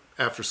 you know,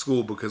 after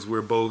school, because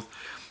we're both,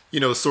 you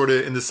know, sort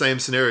of in the same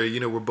scenario. You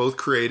know, we're both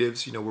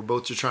creatives, you know, we're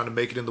both just trying to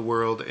make it in the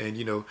world. And,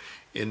 you know,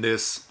 in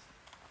this,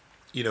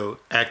 you know,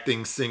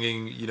 acting,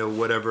 singing, you know,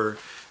 whatever,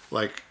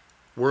 like,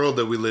 world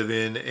that we live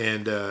in,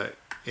 and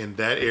in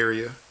that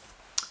area.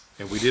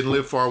 And we didn't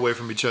live far away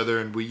from each other,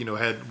 and we, you know,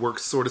 had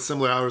worked sort of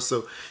similar hours.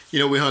 So, you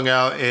know, we hung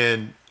out,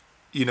 and,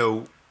 you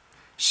know,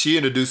 she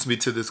introduced me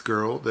to this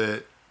girl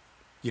that,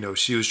 you know,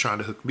 she was trying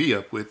to hook me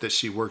up with, that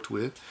she worked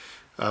with,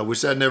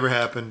 which that never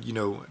happened. You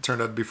know,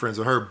 turned out to be friends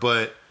with her.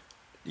 But,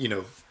 you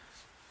know,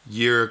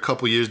 a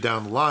couple years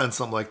down the line,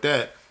 something like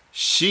that,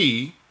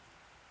 she,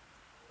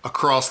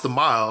 across the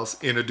miles,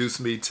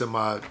 introduced me to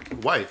my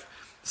wife.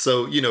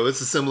 So, you know,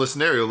 it's a similar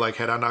scenario. Like,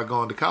 had I not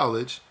gone to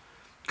college,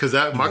 because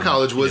my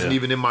college wasn't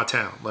even in my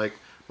town. Like,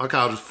 my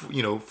college was,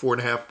 you know, 4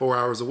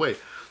 hours away,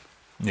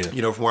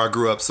 you know, from where I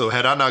grew up. So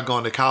had I not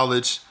gone to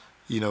college,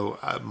 you know,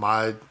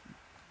 my,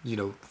 you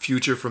know,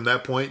 future from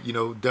that point, you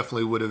know,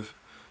 definitely would have,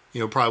 you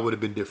know, probably would have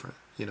been different,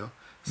 you know.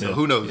 So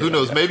who knows? Who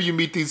knows? Maybe you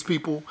meet these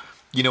people,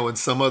 you know, in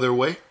some other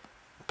way,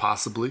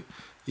 possibly,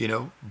 you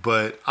know.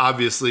 But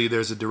obviously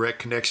there's a direct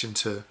connection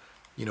to,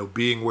 you know,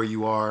 being where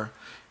you are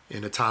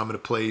in a time and a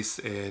place,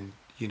 and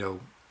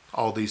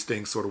all these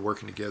things sort of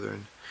working together,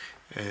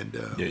 and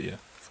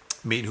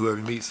meeting whoever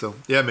you meet. So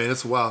yeah, man,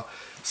 it's wild.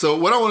 So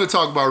what I want to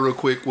talk about real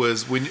quick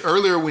was when you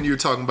were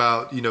talking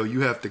about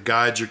you have to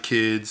guide your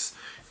kids,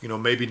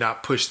 maybe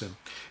not push them.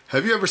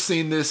 Have you ever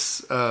seen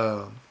this?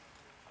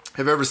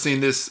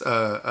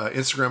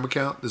 Instagram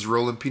account, this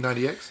Roland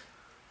P90X?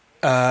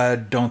 I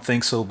don't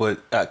think so,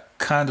 but I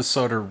kind of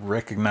sort of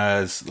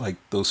recognize like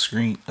those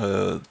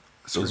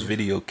those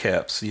video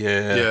caps.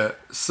 Yeah. Yeah.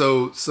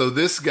 So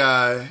this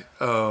guy,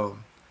 I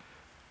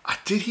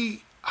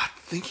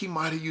think he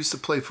might have used to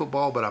play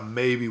football, but I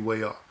may be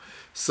way off.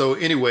 So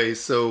anyway,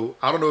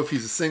 I don't know if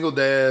he's a single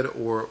dad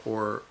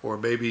or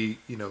maybe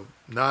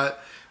not,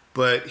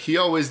 but he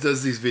always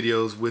does these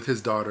videos with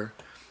his daughter,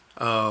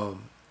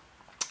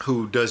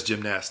 who does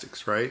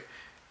gymnastics, right?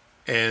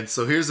 And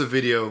so here's a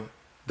video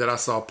that I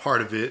saw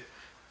part of it.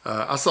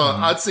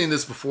 I'd seen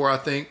this before, I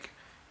think,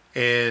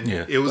 and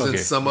it was in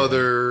some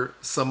other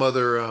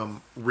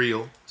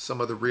reel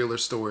or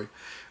story.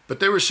 But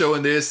they were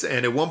showing this,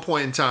 and at one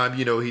point in time,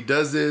 he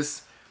does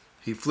this,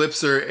 he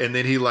flips her, and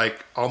then he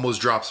like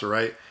almost drops her,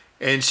 right?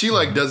 And she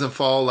like doesn't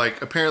fall.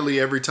 Like apparently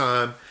every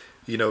time,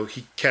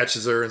 he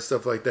catches her and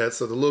stuff like that.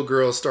 So the little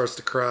girl starts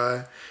to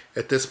cry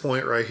at this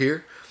point right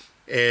here.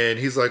 And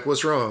he's like,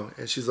 "What's wrong?"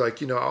 And she's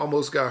like, "I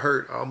almost got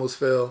hurt. I almost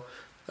fell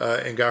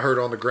and got hurt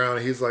on the ground."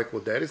 And he's like,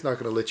 "Well, Daddy's not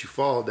going to let you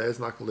fall. Daddy's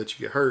not going to let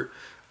you get hurt.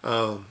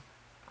 So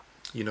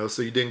you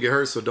didn't get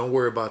hurt. So don't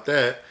worry about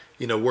that.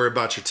 Worry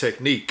about your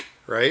technique,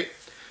 right?"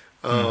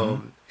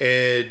 And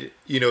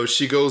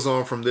she goes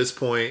on from this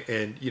point,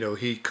 and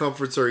he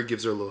comforts her. He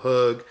gives her a little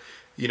hug,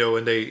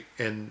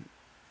 and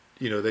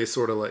they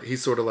sort of like he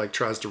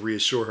tries to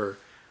reassure her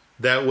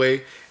that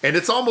way. And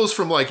it's almost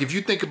from like, if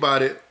you think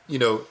about it,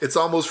 it's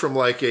almost from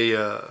like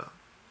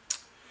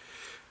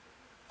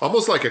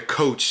almost like a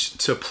coach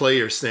to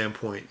player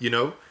standpoint.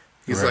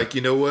 He's like,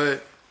 "You know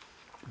what?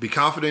 Be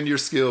confident in your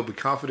skill, be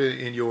confident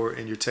in your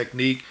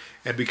technique,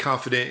 and be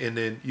confident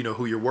in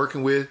who you're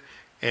working with,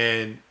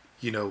 and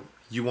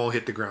you won't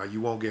hit the ground,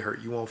 you won't get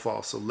hurt, you won't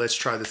fall. So let's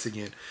try this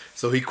again."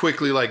 So he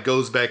quickly like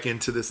goes back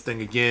into this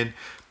thing again.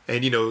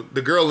 And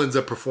the girl ends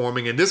up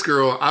performing, and this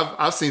girl,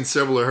 I've seen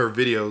several of her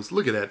videos.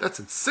 Look at that, that's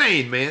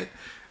insane, man.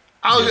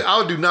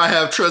 I do not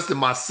have trust in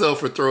myself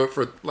for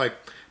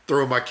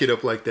throwing my kid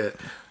up like that.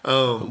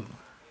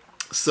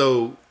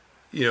 So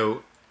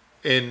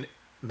and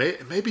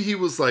maybe he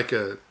was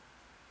a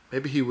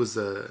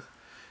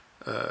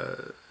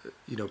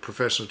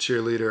professional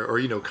cheerleader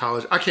or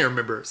college. I can't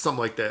remember, something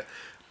like that.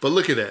 But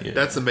look at that,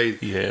 that's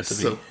amazing. Yeah,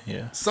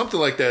 something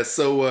like that.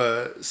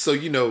 So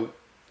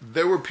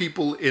there were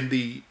people in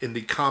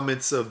the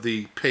comments of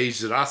the page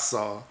that I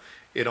saw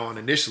it on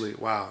initially.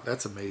 Wow,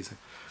 that's amazing.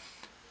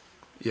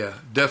 Yeah,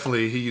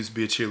 definitely he used to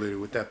be a cheerleader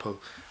with that post.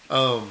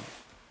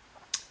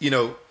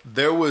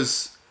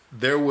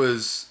 There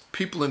was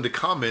people in the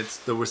comments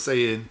that were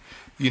saying,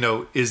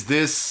 is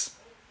this,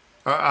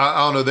 I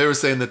don't know, they were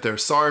saying that they're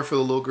sorry for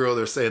the little girl.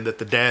 They're saying that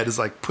the dad is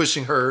like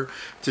pushing her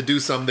to do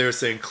something. They're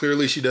saying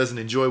clearly she doesn't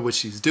enjoy what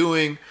she's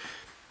doing.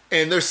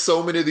 And there's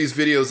so many of these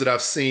videos that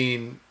I've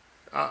seen.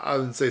 I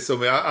wouldn't say so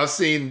many. I've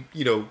seen,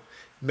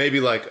 maybe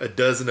like a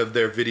dozen of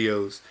their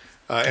videos.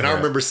 And I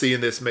remember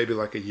seeing this maybe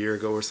like a year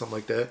ago or something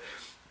like that.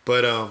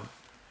 But,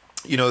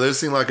 they've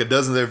seen like a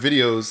dozen of their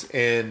videos,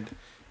 and,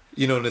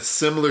 in a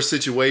similar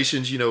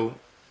situations,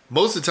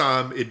 most of the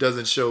time it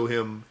doesn't show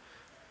him,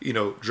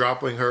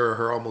 dropping her or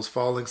her almost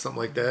falling, something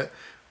like that.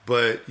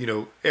 But,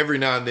 every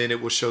now and then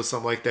it will show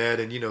something like that.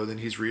 And, then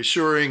he's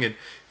reassuring, and,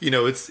 he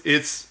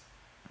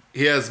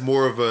has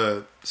more of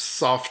a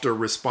softer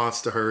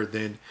response to her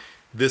than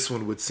this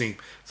one would seem.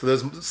 So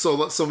there's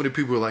so many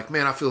people are like,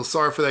 "Man, I feel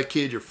sorry for that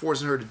kid. You're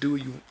forcing her to do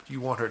what you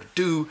want her to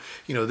do.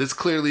 This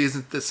clearly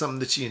isn't something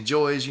that she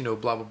enjoys. Blah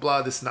blah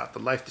blah. This is not the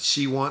life that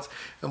she wants."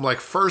 I'm like,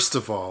 first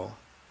of all,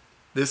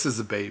 this is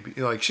a baby.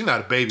 Like, she's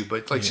not a baby,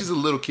 but like she's a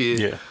little kid.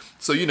 Yeah.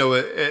 So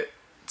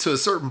to a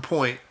certain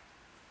point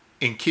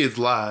in kids'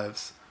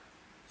 lives,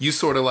 you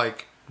sort of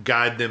like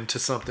guide them to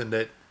something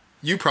that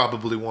you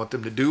probably want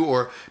them to do,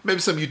 or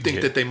maybe something you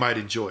think that they might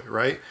enjoy,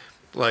 right?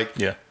 Like,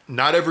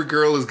 not every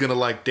girl is gonna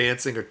like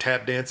dancing or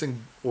tap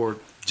dancing or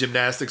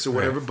gymnastics or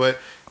whatever, but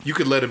you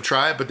could let them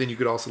try it. But then you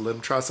could also let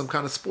them try some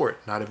kind of sport.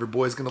 Not every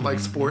boy's gonna like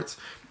sports,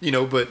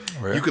 but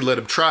you could let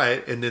them try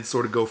it and then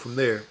sort of go from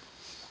there.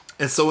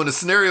 And so in a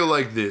scenario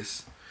like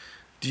this,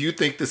 do you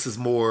think this is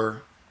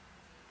more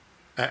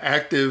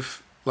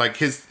active? Like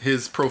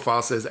his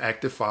profile says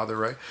active father,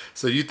 right?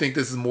 So you think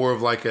this is more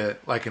of like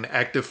an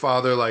active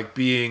father, like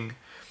being,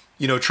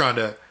 trying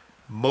to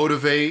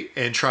motivate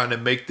and trying to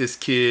make this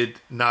kid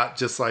not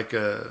just like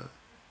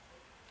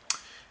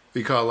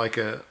we call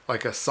it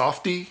like a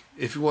softie,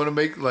 if you want to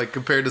make, like,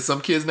 compared to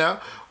some kids now,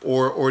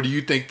 or do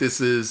you think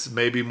this is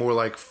maybe more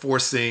like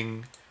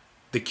forcing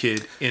the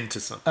kid into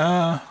something?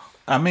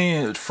 I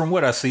mean, from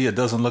what I see, it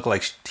doesn't look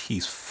like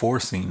he's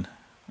forcing.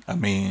 I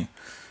mean,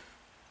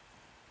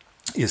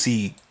 is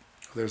he?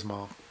 There's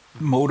Mom.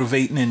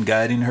 motivating and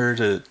guiding her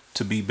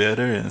to be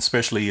better, and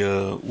especially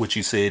what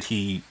you said,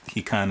 he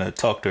kind of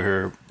talked to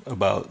her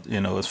about,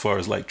 as far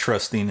as like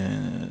trusting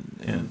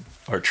and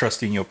or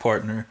trusting your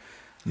partner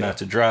not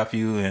to drop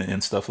you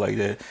and stuff like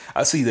that.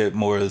 I see that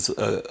more as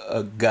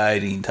a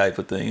guiding type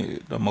of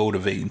thing, a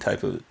motivating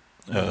type of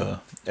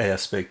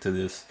aspect to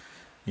this.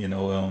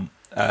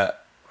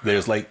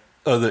 There's like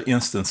other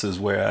instances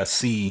where I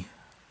see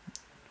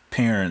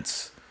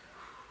parents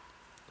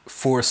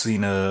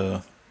forcing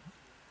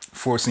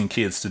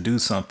kids to do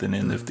something,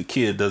 and if the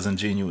kid doesn't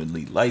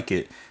genuinely like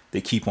it,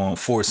 they keep on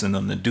forcing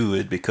them to do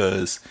it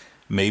because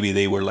maybe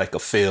they were like a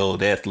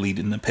failed athlete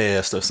in the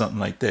past or something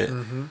like that.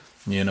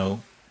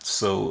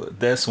 So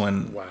that's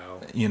when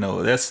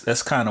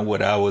that's kind of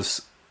what I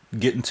was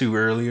getting to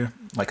earlier.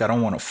 Like, I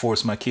don't want to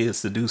force my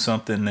kids to do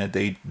something that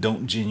they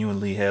don't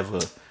genuinely have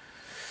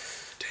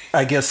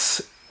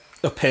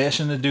a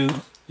passion to do.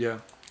 Yeah.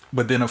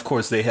 But then of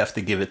course they have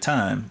to give it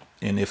time,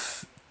 and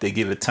if they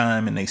give it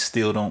time and they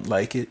still don't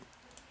like it,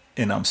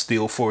 and I'm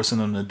still forcing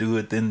them to do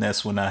it, then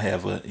that's when I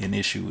have an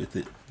issue with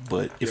it.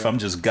 But if I'm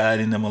just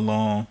guiding them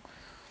along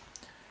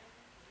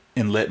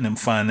and letting them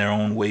find their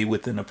own way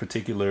within a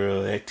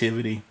particular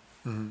activity,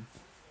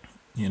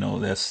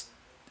 that's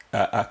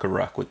I could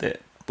rock with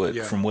that. But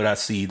from what I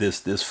see,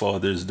 this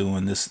father's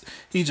doing this,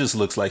 he just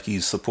looks like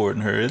he's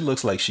supporting her.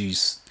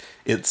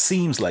 It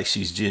seems like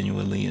she's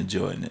genuinely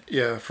enjoying it.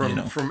 Yeah,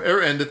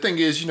 and the thing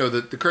is,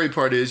 the crazy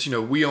part is,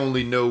 we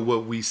only know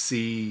what we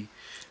see.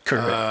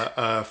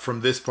 Correct.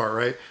 From this part,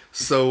 right?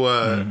 So,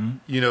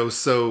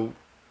 so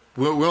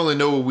we only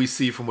know what we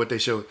see from what they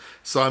show.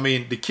 So, I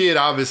mean, the kid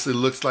obviously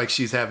looks like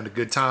she's having a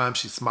good time.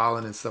 She's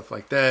smiling and stuff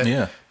like that.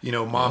 Yeah.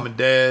 Mom and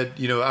dad,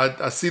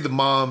 I see the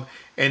mom,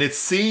 and it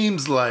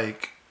seems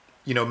like,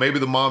 maybe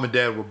the mom and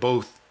dad were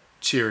both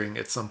cheering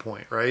at some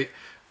point, right?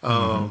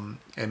 And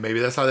maybe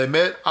that's how they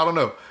met. I don't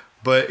know.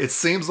 But it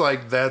seems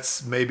like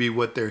that's maybe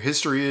what their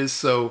history is.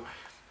 So,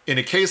 in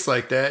a case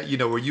like that,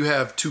 where you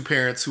have two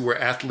parents who were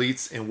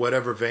athletes in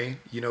whatever vein,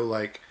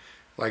 like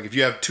if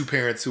you have two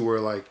parents who were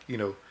like,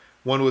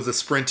 one was a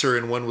sprinter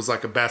and one was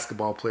like a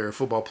basketball player, a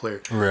football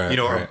player, right?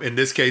 Or in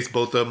this case,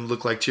 both of them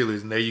look like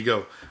cheerleaders, and there you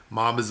go.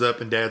 Mom is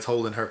up and dad's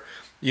holding her,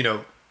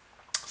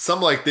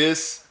 something like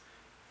this,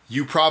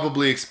 you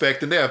probably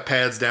expect, and they have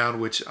pads down,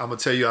 which I'm going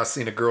to tell you, I've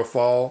seen a girl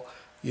fall,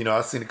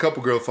 I've seen a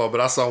couple girls fall, but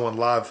I saw one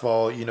live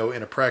fall,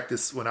 in a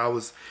practice when I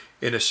was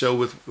in a show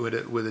with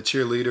a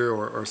cheerleader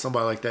or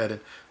somebody like that, and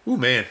ooh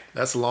man,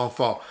 that's a long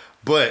fall.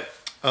 But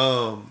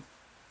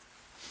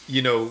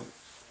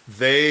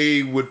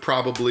they would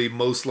probably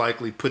most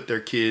likely put their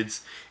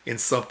kids in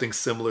something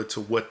similar to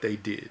what they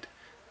did.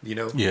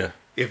 Yeah.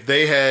 If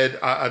they had,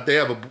 they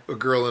have a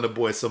girl and a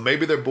boy, so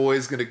maybe their boy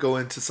is going to go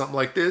into something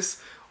like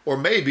this, or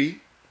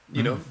maybe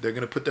they're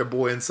going to put their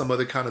boy in some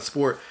other kind of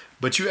sport.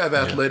 But you have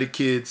athletic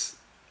kids,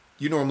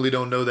 you normally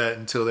don't know that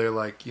until they're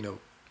like,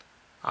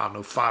 I don't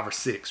know, 5 or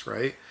 6,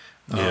 right?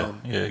 Yeah,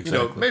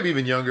 exactly. Maybe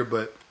even younger,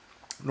 but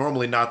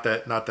normally not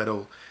that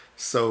old.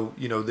 So,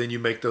 then you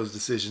make those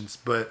decisions.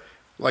 But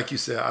like you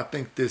said, I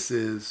think this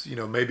is,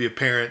 maybe a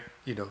parent,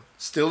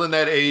 still in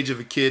that age of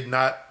a kid,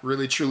 not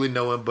really truly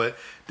knowing, but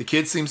the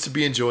kid seems to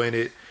be enjoying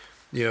it.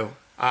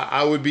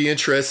 I would be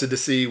interested to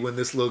see when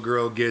this little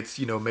girl gets,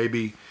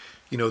 maybe,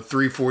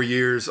 3-4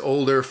 years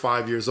older,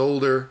 5 years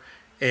older.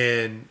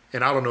 And I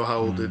don't know how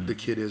old the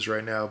kid is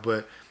right now,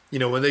 but,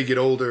 when they get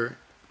older,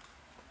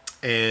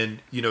 and,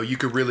 you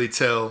could really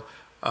tell,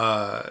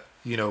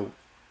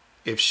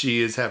 if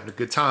she is having a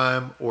good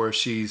time or if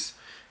she's,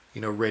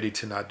 ready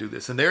to not do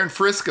this. And they're in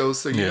Frisco,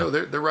 so,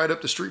 they're right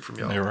up the street from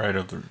y'all. They're right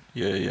up the,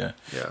 yeah.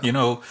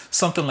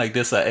 Something like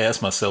this, I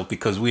asked myself,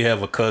 because we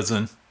have a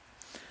cousin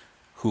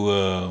who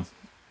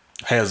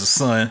has a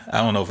son.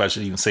 I don't know if I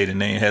should even say the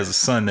name. Has a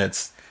son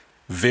that's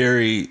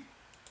very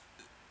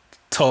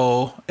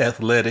tall,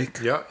 athletic.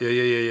 Yeah.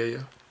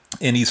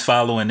 And he's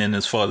following in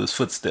his father's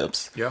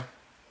footsteps. Yeah.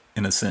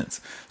 In a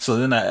sense. So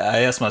then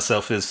I asked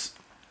myself, is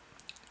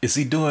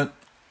he doing?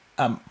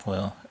 I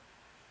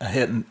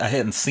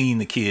hadn't seen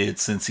the kid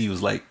since he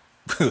was like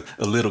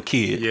a little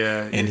kid.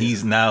 Yeah. And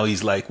he's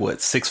like what,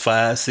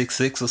 6'5",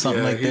 6'6", or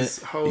something like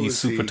that. He's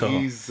super tall.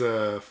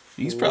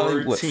 He's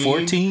probably what,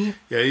 14?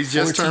 Yeah, he's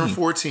just turned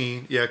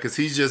 14. Yeah, because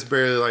he's just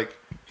barely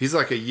he's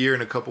like a year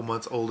and a couple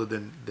months older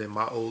than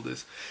my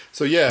oldest.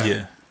 So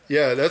yeah.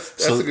 Yeah,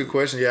 that's a good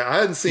question. Yeah, I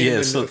hadn't seen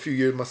him in a few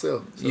years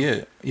myself.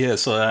 So. Yeah.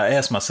 So I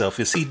asked myself,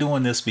 is he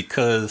doing this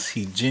because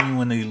he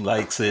genuinely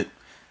likes it?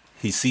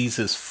 He sees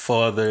his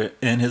father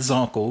and his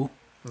uncle,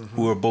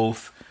 who are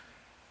both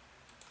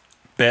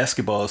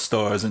basketball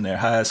stars in their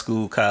high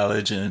school,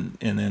 college, and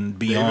then beyond.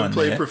 They even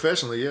played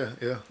professionally.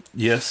 Yeah.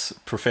 Yes,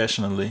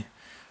 professionally.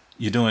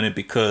 You're doing it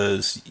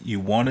because you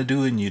want to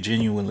do it and you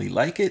genuinely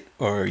like it,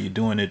 or are you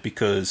doing it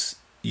because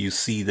you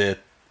see that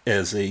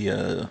as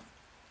a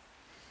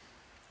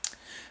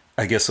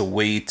a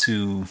way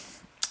to,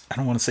 I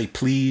don't want to say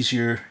please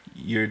your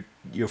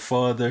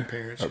father,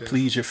 parents, or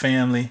please your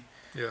family.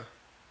 Yeah.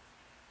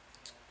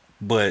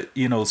 But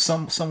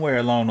somewhere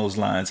along those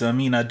lines, I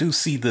mean, I do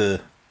see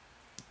the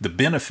the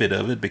benefit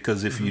of it,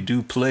 because if you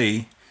do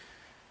play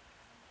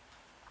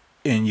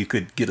and you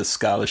could get a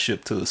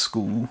scholarship to a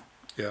school,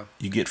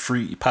 you get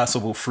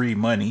possible free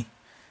money,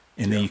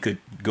 and then you could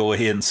go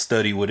ahead and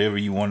study whatever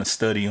you want to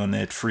study on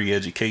that free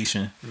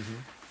education.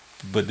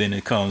 But then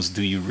it comes,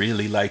 do you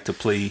really like to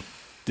play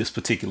this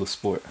particular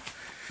sport?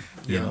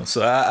 You know,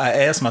 so I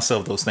ask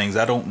myself those things.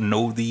 I don't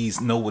know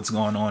what's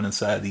going on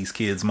inside these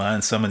kids'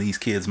 minds, some of these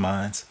kids'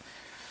 minds.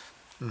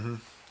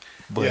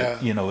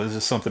 But you know, it's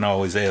just something I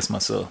always ask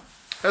myself.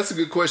 That's a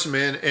good question,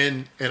 man.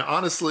 And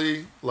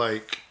honestly,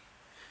 like,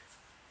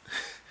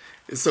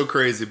 it's so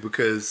crazy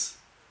because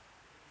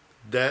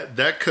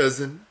that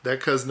cousin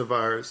of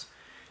ours,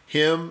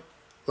 him,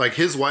 like,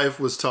 his wife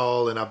was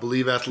tall and I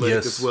believe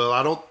athletic as well.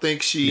 I don't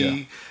think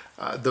she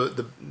our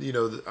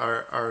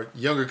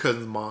younger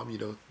cousin's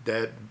mom,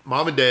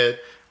 mom and dad,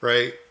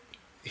 right?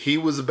 He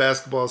was a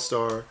basketball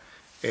star,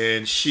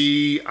 and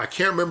I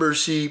can't remember,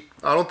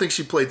 I don't think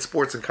she played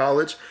sports in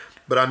college,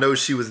 but I know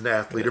she was an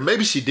athlete, or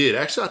maybe she did.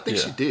 Actually, I think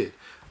she did.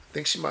 I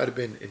think she might have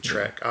been in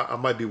track. I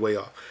might be way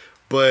off,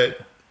 but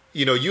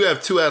you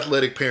have two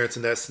athletic parents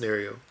in that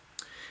scenario,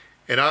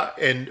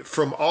 and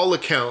from all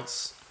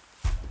accounts,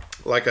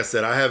 like I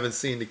said, I haven't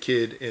seen the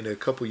kid in a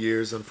couple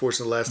years.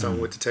 Unfortunately, last time I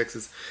went to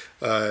Texas,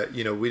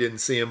 we didn't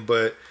see him.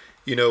 But,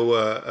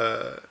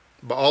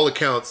 by all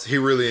accounts, he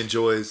really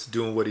enjoys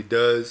doing what he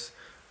does.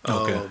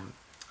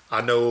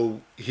 I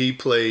know he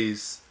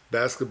plays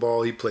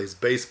basketball, he plays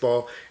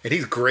baseball, and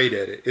he's great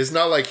at it. It's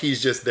not like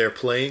he's just there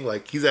playing.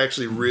 Like, he's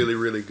actually really,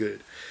 really good,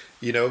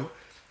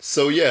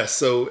 So,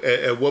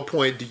 at what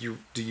point do you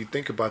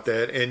think about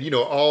that? And,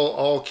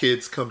 all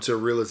kids come to a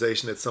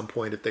realization at some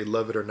point if they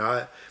love it or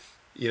not.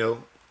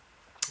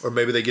 Or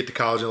maybe they get to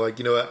college and like,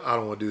 you know what, I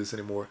don't want to do this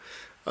anymore.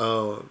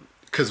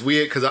 Because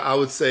I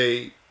would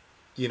say,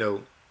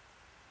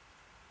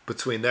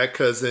 between that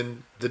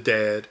cousin, the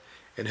dad,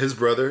 and his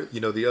brother,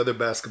 the other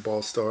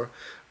basketball star,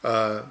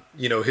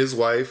 his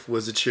wife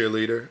was a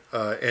cheerleader,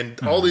 and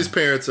all these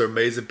parents are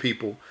amazing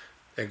people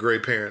and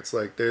great parents.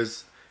 Like,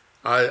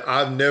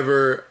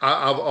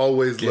 I've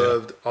always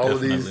loved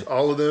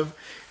all of them.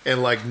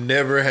 And like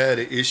never had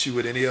an issue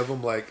with any of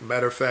them. Like,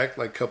 matter of fact,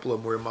 like a couple of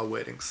them were in my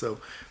wedding.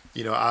 So,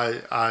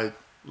 I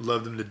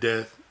love them to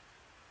death,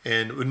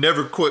 and would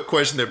never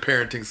question their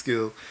parenting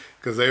skill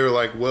because they were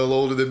like well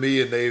older than me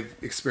and they've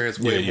experienced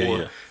way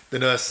more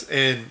than us.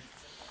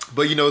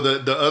 But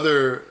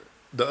the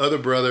other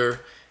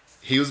brother,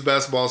 he was a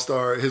basketball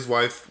star. His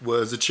wife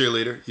was a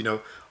cheerleader.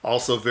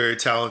 Also very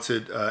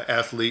talented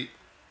athlete,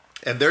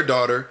 and their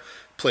daughter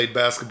played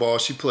basketball.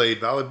 She played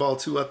volleyball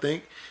too, I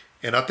think.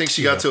 And I think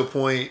she got to a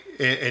point,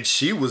 and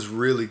she was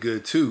really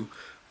good too.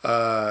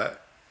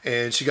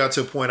 And she got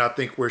to a point, I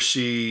think, where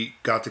she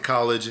got to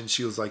college and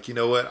she was like, you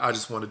know what, I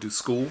just want to do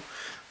school.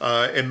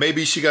 And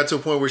maybe she got to a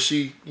point where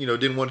she,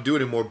 didn't want to do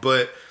it anymore.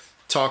 But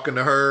talking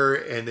to her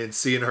and then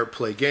seeing her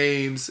play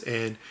games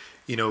and,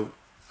 listening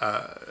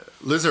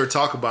to her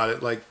talk about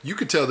it, like, you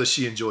could tell that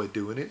she enjoyed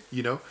doing it,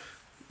 You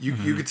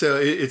could tell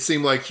it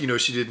seemed like,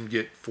 she didn't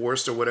get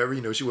forced or whatever.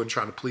 She wasn't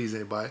trying to please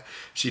anybody.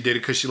 She did it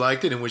because she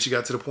liked it. And when she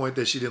got to the point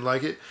that she didn't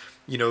like it,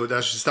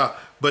 that's she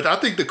stopped. But I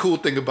think the cool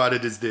thing about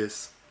it is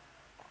this.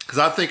 Because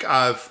I think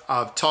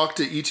I've talked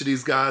to each of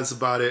these guys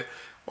about it,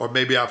 or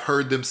maybe I've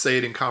heard them say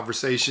it in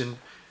conversation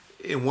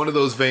in one of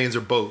those veins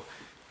or both,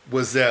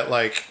 was that,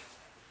 like,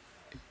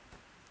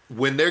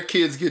 when their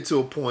kids get to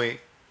a point,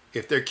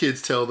 if their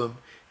kids tell them,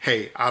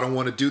 hey, I don't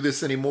want to do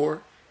this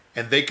anymore,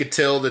 and they could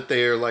tell that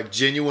they're like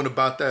genuine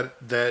about that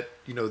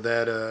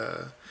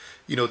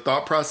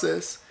thought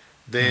process,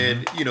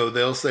 then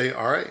they'll say,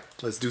 all right,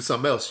 let's do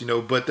something else,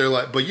 but they're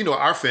like, but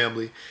our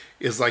family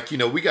is like,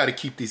 we got to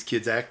keep these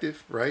kids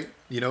active, right?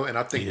 And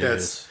I think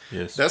that's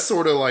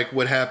sort of like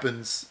what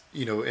happens,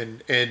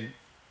 and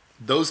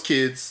those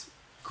kids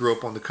grew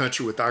up on the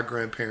country with our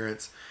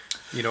grandparents.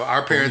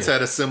 Our parents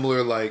had a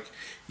similar, like,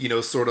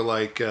 sort of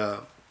like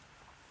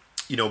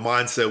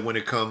mindset when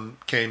it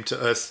came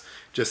to us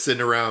just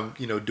sitting around,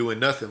 doing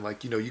nothing.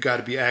 Like, you got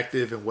to be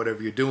active in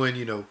whatever you're doing.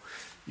 You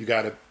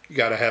got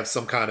to have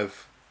some kind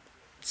of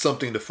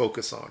something to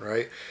focus on,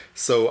 right?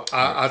 So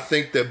I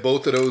think that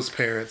both of those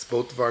parents,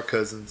 both of our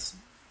cousins,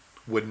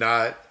 would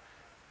not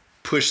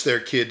push their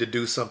kid to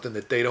do something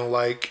that they don't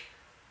like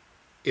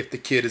if the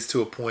kid is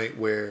to a point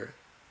where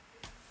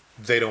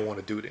they don't want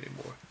to do it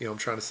anymore. You know what I'm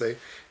trying to say?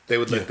 They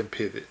would let them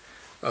pivot.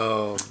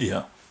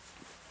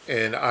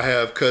 And I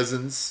have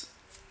cousins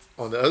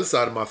on the other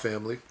side of my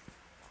family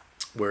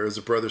where it was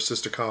a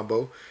brother-sister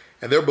combo.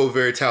 And they're both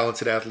very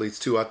talented athletes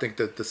too. I think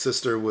that the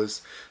sister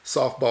was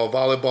softball,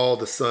 volleyball.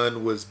 The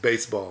son was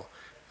baseball.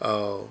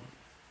 In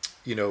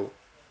the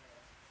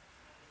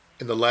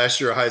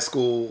last year of high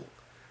school,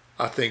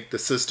 I think the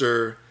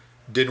sister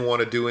didn't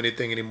want to do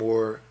anything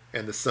anymore.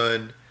 And the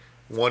son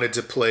wanted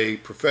to play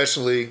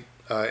professionally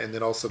and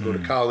then also go to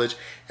college.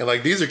 And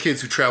like, these are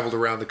kids who traveled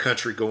around the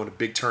country going to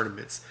big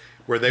tournaments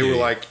where they were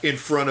like in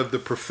front of the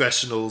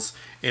professionals,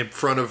 in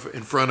front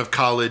of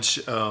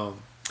college,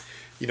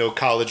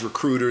 college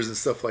recruiters and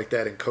stuff like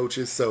that and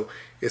coaches. So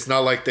it's not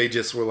like they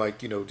just were like,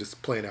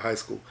 just playing in high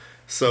school.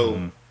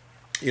 So,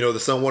 the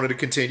son wanted to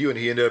continue, and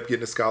he ended up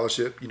getting a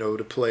scholarship,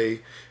 to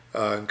play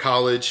in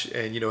college,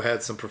 and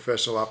had some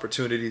professional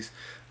opportunities.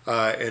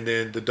 And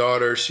then the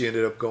daughter, she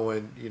ended up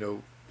going,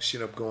 to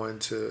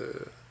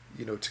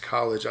to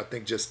college. I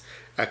think just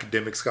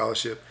academic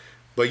scholarship.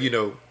 But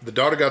the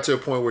daughter got to a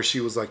point where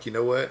she was like, you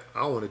know what, I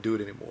don't want to do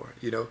it anymore.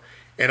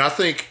 And I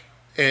think,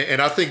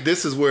 and I think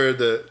this is where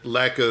the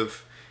lack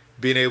of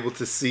being able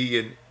to see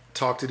and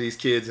talk to these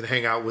kids and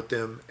hang out with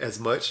them as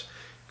much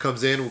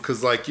comes in,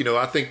 because I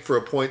think for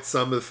a point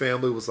some of the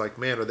family was like,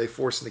 man, are they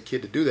forcing the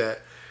kid to do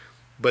that?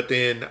 But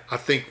then I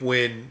think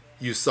when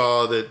you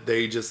saw that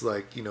they just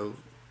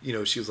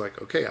she was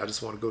like, okay, I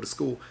just want to go to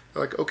school.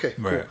 They're like, okay,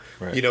 cool.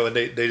 Right. And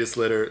they just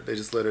let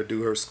her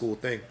do her school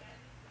thing.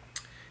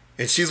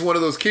 And she's one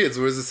of those kids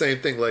where it's the same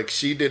thing. Like,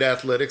 she did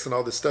athletics and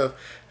all this stuff.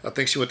 I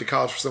think she went to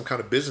college for some kind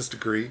of business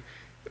degree,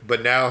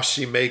 but now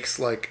she makes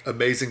like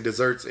amazing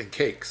desserts and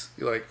cakes.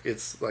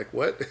 It's like,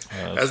 what?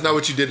 That's not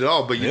what you did at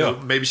all. But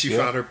maybe she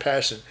found her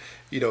passion,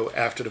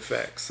 after the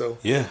fact. So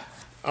yeah,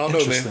 I don't know,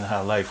 man. Interesting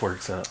how life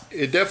works out.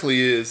 It definitely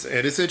is,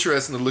 and it's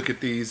interesting to look at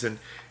these and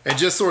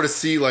just sort of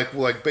see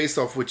like based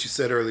off what you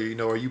said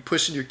earlier. Are you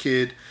pushing your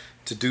kid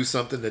to do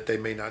something that they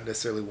may not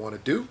necessarily want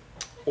to do,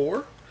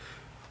 or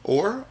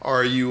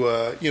are you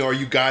are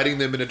you guiding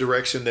them in a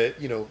direction that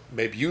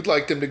maybe you'd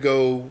like them to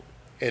go,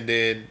 and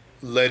then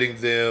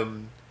letting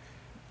them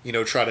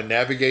try to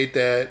navigate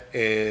that,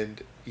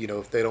 and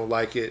if they don't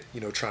like it,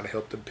 trying to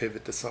help them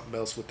pivot to something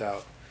else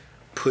without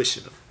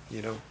pushing them.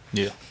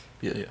 Yeah.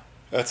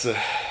 That's an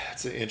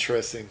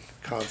interesting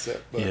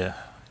concept. But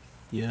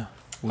yeah.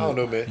 I don't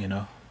know,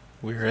 man.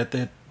 We're at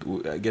that.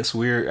 I guess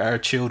our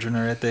children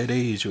are at that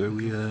age where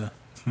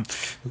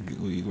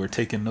we're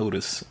taking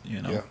notice.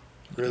 Yeah,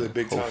 really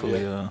big time.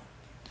 Hopefully,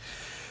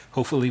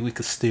 hopefully we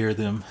could steer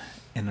them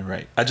in the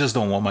right. I just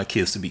don't want my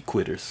kids to be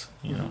quitters.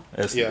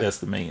 That's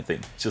the main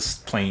thing.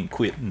 Just plain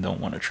quit and don't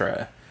want to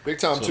try. Big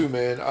time too,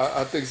 man.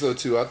 I think so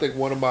too. I think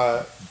one of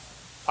my,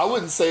 I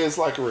wouldn't say it's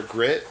like a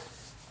regret,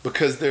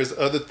 because there's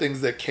other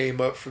things that came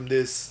up from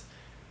this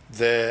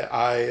that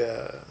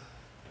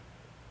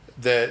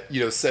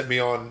set me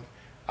on,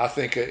 I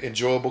think, an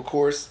enjoyable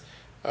course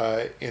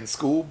in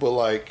school. But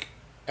like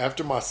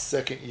after my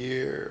second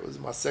year,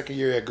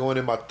 going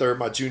in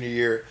my junior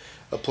year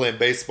of playing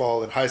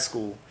baseball in high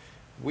school,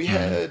 we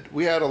had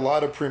a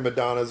lot of prima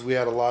donnas. We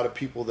had a lot of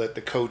people that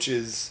the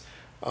coaches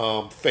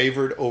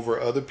favored over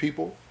other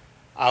people.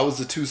 I was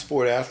a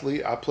two-sport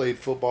athlete. I played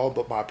football,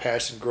 but my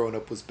passion growing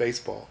up was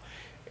baseball.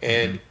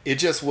 And it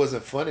just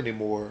wasn't fun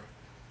anymore,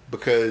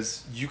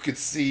 because you could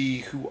see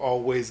who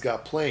always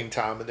got playing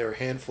time, and there were a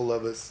handful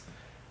of us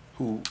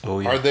who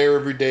are there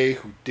every day,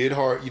 who did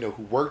hard,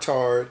 who worked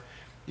hard.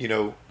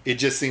 It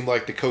just seemed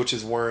like the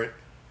coaches weren't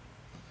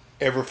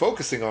ever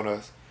focusing on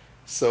us.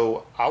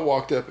 So I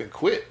walked up and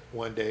quit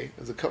one day.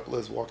 There's a couple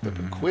of us walked up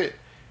and quit.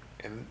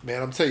 And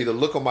man, I'm telling you, the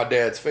look on my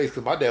dad's face,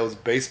 because my dad was a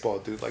baseball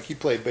dude. Like, he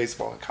played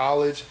baseball in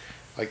college.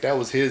 Like, that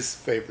was his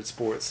favorite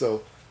sport.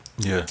 So,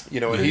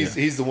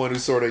 he's the one who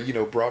sort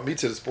of, brought me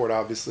to the sport,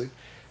 obviously.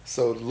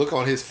 So the look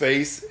on his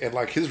face and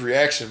like his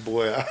reaction,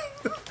 boy,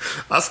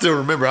 I still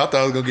remember. I thought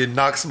I was going to get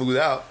knocked smooth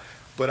out.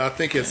 But I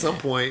think at some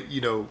point,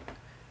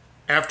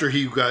 after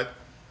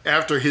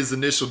his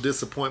initial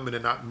disappointment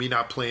and me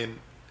not playing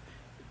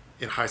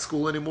in high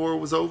school anymore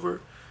was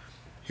over,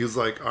 he was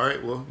like, all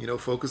right, well,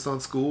 focus on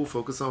school,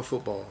 focus on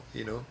football,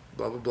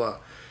 blah, blah, blah.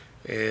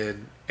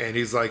 And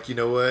he's like, you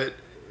know what?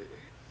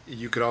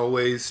 You could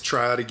always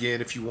try it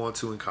again if you want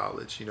to in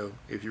college,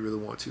 if you really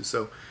want to.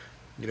 So,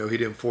 he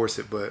didn't force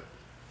it. But,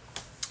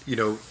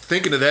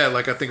 thinking of that,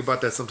 like I think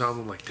about that sometimes,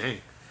 I'm like, dang,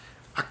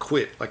 I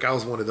quit. Like, I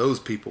was one of those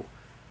people.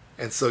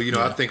 And so,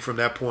 I think from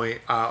that point,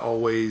 I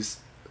always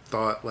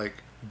thought,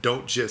 like,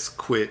 don't just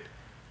quit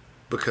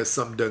because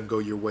something doesn't go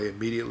your way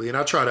immediately. And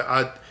I try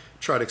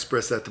to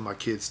express that to my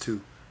kids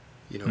too.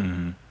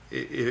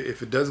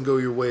 If it doesn't go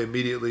your way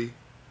immediately,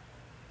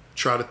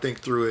 try to think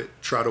through it,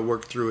 try to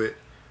work through it.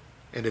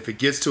 And if it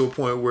gets to a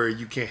point where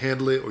you can't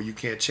handle it or you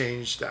can't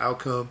change the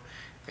outcome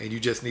and you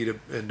just need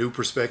a new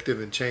perspective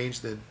and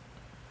change, then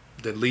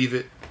leave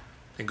it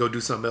and go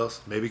do something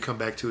else. Maybe come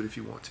back to it if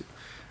you want to.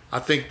 I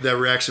think that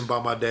reaction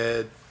by my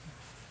dad,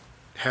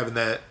 having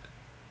that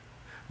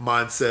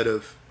mindset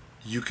of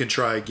you can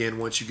try again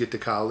once you get to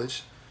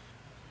college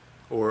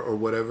or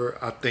whatever,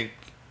 I think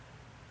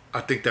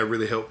that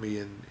really helped me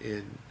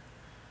in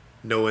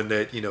knowing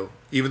that,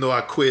 even though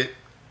I quit,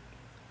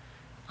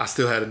 I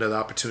still had another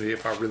opportunity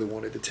if I really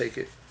wanted to take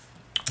it.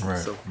 Right.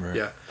 So, right.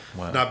 Yeah.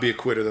 Wow. Not be a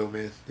quitter though,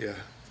 man. Yeah.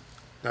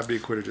 Not be a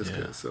quitter just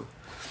because. So,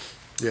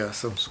 yeah.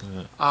 So,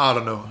 I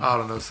don't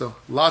know. So,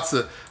 lots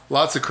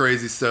of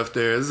crazy stuff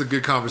there. This is a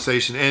good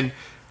conversation. And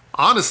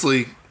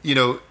honestly,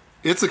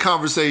 it's a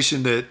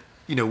conversation that,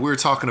 we were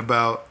talking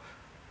about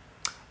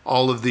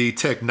all of the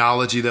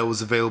technology that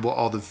was available,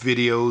 all the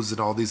videos and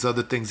all these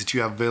other things that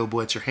you have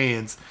available at your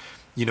hands,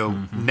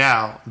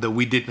 now that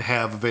we didn't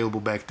have available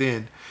back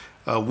then.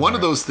 One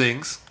of those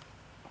things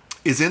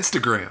is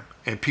Instagram,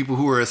 and people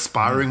who are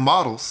aspiring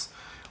models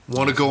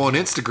want to go on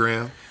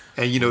Instagram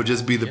and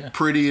just be the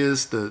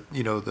prettiest, the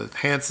the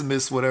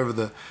handsomest, whatever,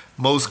 the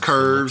most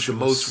curves, the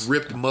most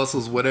ripped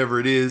muscles, whatever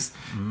it is,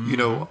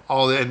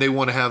 all that, and they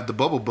want to have the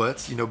bubble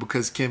butts,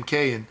 because Kim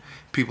K and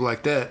people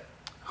like that,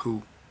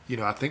 who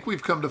I think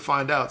we've come to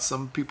find out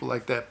some people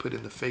like that put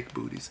in the fake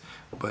booties,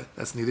 but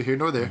that's neither here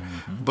nor there.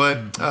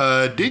 But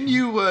didn't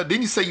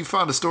you say you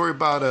found a story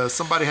about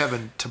somebody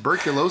having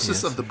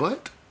tuberculosis of the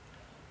butt?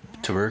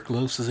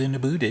 Tuberculosis in the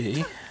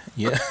booty.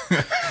 Yeah.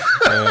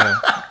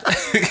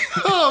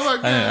 Oh my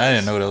god! I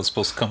didn't know that was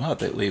supposed to come out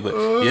that way, but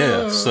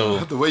yeah. So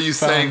the way you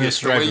sang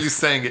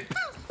it,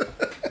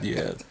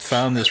 yeah,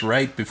 found this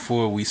right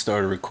before we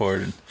started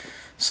recording.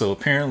 So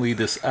apparently,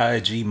 this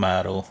IG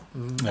model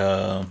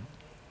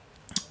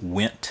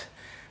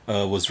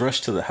was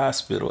rushed to the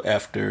hospital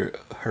after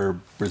her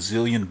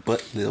Brazilian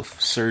butt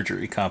lift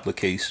surgery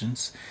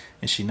complications,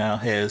 and she now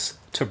has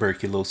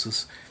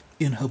tuberculosis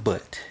in her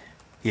butt.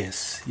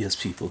 Yes,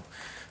 people.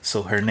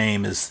 So her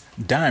name is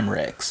Dime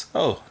Rex.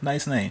 Oh,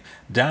 nice name.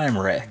 Dime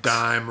Rex.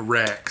 Dime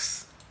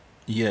Rex.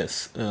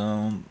 Yes.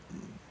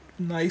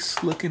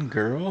 Nice looking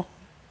girl.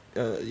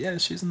 Yeah,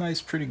 she's a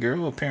nice, pretty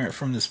girl, apparent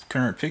from this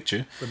current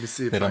picture. Let me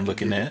see if I'm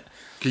looking at.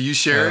 Can you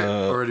share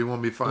it, or do you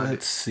want me to find it?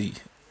 Let's see.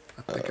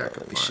 I think I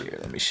can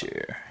Let me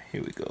share.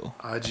 Here we go.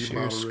 IG share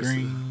model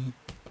screen.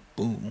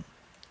 Boom.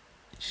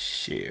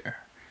 Share.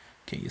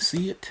 Can you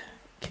see it?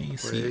 Can you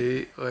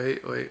see it?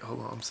 Wait. Hold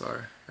on. I'm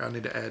sorry. I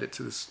need to add it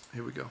to this.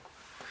 Here we go.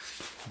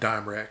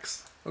 Dime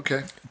Rex.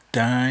 Okay.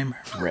 Dime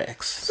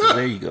Rex. So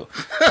there you go.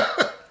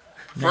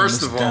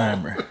 First of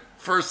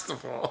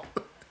all,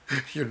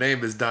 your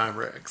name is Dime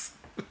Rex.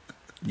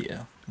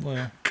 Yeah.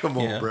 Well. Come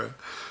on, bro.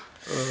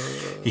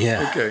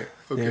 Yeah. Okay.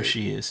 There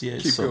she is. Yeah.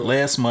 Keep so going.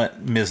 Last month,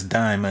 Miss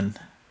Diamond,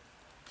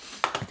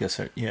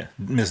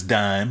 Miss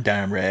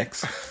Dime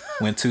Rex,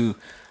 went to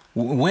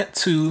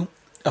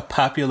a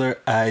popular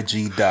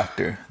IG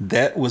doctor.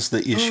 That was the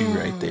issue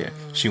right there.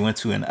 She went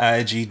to an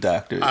IG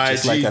doctor.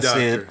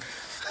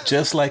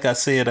 Just like I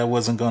said, I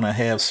wasn't going to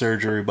have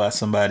surgery by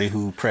somebody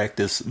who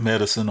practiced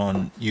medicine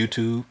on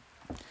YouTube.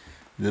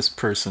 This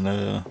person,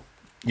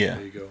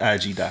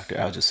 IG doctor,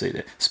 I'll just say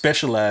that,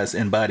 specialized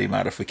in body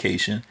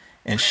modification,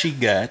 and she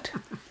got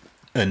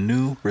a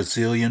new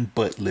Brazilian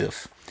butt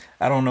lift.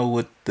 I don't know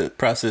what the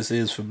process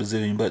is for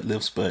Brazilian butt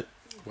lifts, but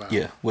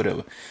yeah,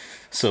 whatever.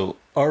 So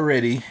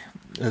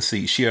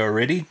she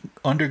already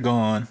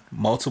undergone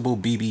multiple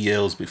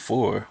BBLs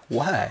before.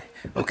 Why?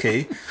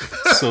 Okay.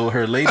 So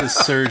her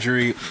latest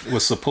surgery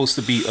was supposed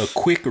to be a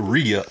quick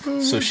re-up.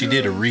 So she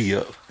did a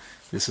re-up.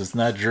 This is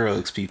not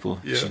drugs, people.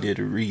 Yeah. She did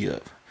a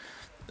re-up.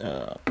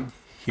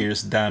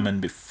 Here's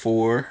Diamond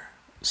before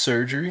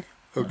surgery.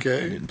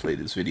 Okay. I didn't play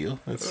this video.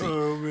 Let's see.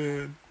 Oh,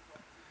 man.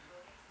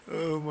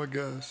 Oh, my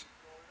gosh.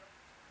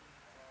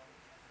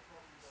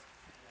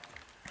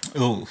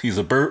 Oh, he's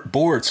a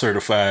board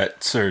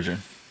certified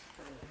surgeon.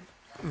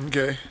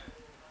 Okay.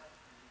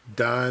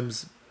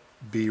 Dimes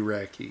be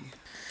racky.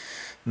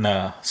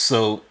 Nah,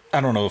 so I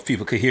don't know if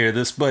people could hear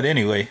this, but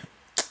anyway,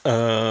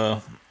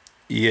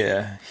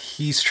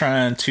 he's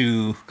trying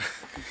to.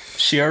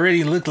 She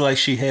already looked like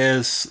she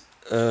has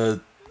a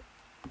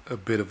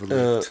bit of a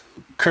lift.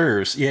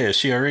 Curves. Yeah,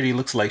 she already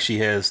looks like she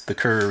has the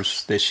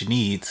curves that she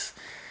needs.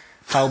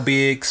 How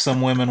big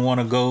some women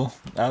want to go?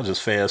 I'll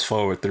just fast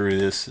forward through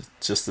this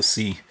just to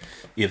see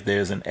if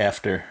there's an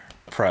after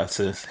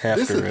process.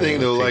 This is the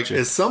thing, though. Picture.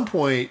 Like at some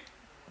point,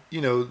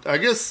 I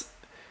guess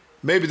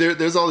maybe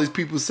there's all these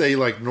people who say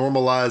like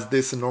normalize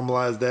this and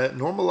normalize that.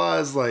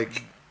 Normalize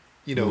like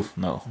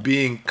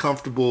being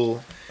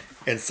comfortable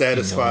and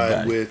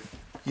satisfied with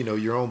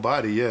your own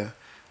body. Yeah,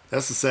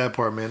 that's the sad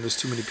part, man. There's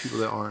too many people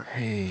that aren't.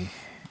 Hey,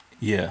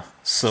 yeah.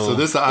 So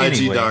this is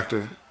the IG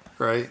doctor,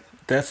 right?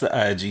 That's the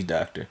IG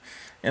doctor.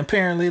 And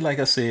apparently, like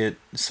I said,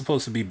 it's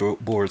supposed to be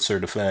board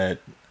certified.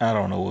 I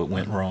don't know what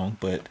went wrong,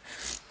 but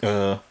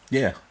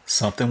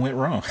something went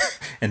wrong.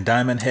 And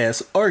Diamond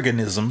has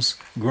organisms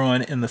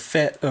growing in the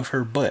fat of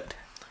her butt.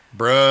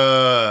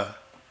 Bruh.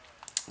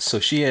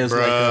 So she has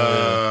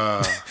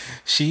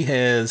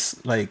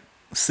like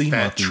sea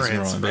monkeys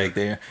growing back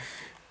there.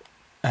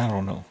 I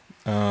don't know.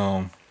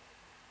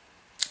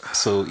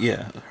 So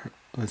yeah.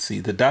 Let's see.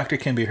 The doctor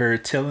can be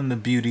heard telling the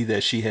beauty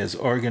that she has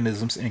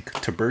organisms and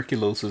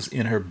tuberculosis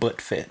in her butt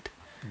fat.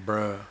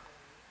 Bruh.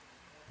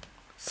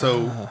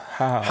 So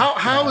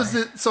how is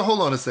it? So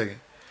hold on a second.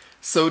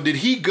 So did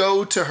he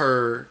go to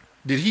her?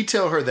 Did he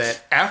tell her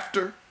that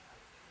after?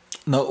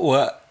 No.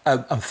 Well,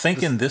 I'm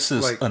thinking this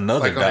is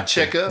another like doctor. On a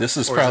checkup, this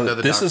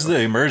is the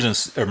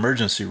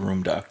emergency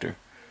room doctor.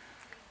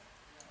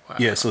 Wow.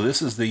 Yeah. So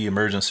this is the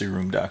emergency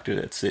room doctor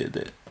that said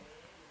that.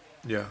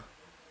 Yeah.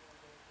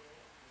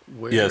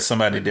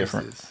 Somebody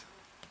different.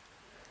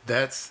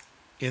 That's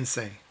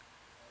insane,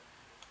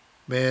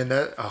 man.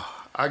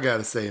 I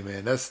gotta say,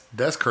 man,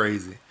 that's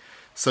crazy.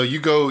 So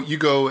you go,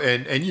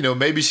 and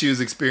maybe she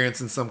was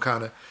experiencing some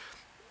kind of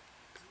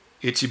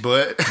itchy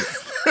butt.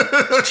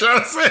 I'm trying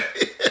to say,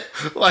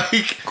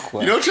 like,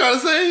 what? I'm trying to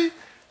say,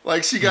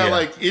 like she got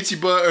like itchy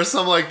butt or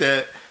something like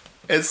that,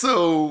 and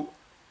so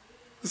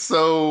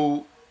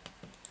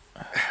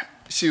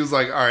she was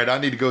like, all right, I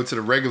need to go to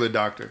the regular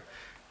doctor.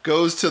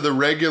 Goes to the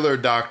regular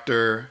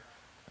doctor.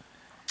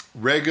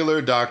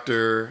 Regular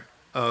doctor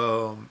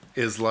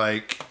is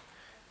like,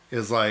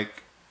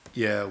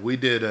 yeah, we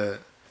did a,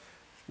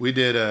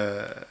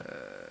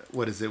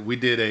 what is it? We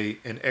did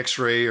an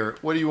X-ray, or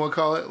what do you want to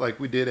call it? Like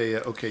we did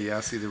okay, yeah,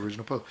 I see the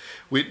original post.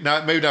 Maybe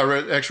not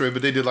X-ray,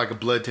 but they did like a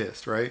blood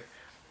test, right?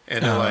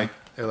 And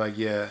they're like,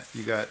 yeah,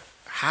 you got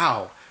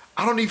how?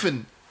 I don't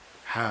even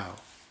how.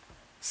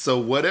 So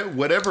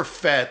whatever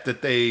fat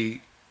that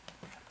they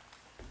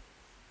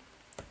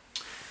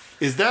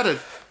is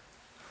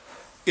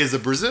a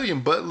Brazilian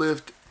butt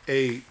lift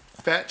a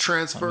fat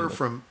transfer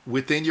from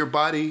within your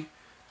body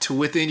to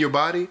within your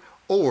body,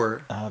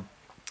 or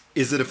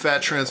is it a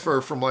fat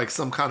transfer from like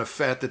some kind of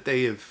fat that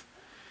they have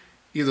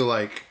either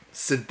like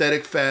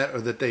synthetic fat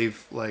or that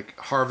they've like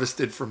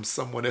harvested from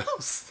someone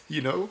else,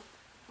 you know?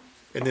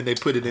 And then they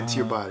put it into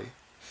your body.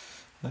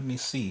 Let me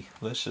see.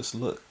 Let's just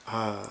look.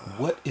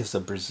 What is a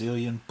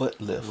Brazilian butt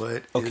lift?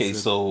 Okay,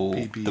 so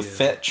BBL? The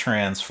fat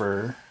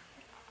transfer.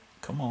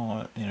 Come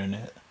on,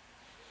 internet.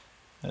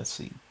 Let's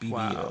see. BBL,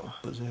 Wow.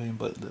 Brazilian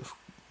butt lift.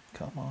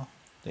 Come on.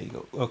 There you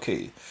go.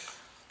 Okay.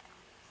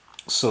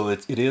 So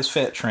it is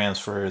fat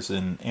transfers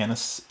and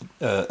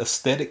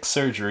aesthetic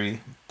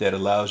surgery that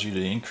allows you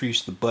to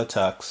increase the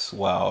buttocks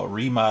while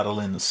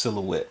remodeling the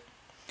silhouette.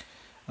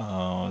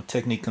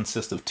 Technique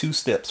consists of 2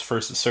 steps.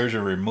 First, the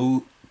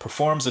surgeon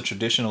performs a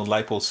traditional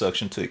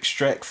liposuction to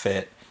extract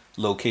fat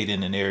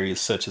located in areas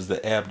such as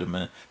the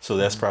abdomen. So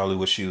that's probably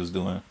what she was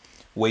doing.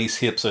 Waist,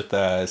 hips, or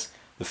thighs.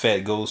 The fat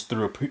goes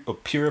through a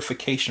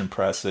purification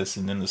process,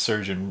 and then the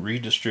surgeon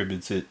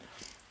redistributes it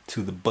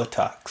to the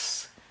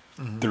buttocks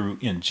through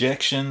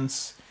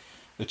injections,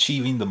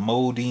 achieving the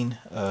molding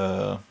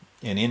and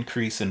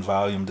increase in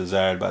volume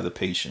desired by the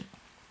patient.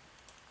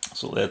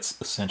 So that's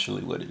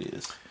essentially what it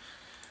is.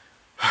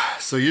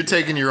 So you're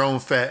taking your own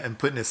fat and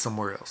putting it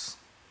somewhere else.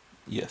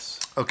 Yes.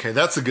 Okay,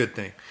 that's a good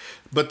thing.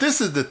 But this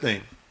is the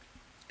thing.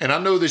 And I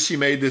know that she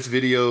made this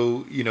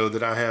video, you know,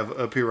 that I have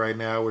up here right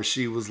now where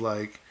she was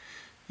like,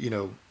 you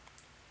know,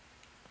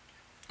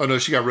 oh no,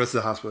 she got rushed to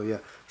the hospital, yeah.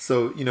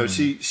 So, you know,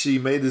 she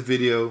made this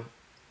video.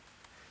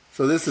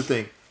 So this is the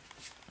thing.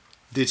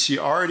 Did she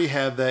already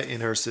have that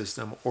in her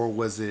system, or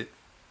was it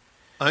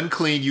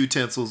unclean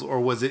utensils, or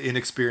was it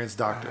inexperienced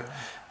doctor?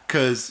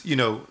 Because, you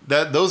know,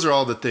 those are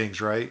all the things,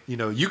 right? You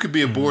know, you could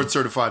be a board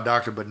certified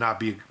doctor but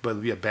be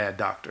a bad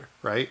doctor,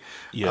 right?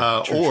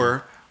 Yeah.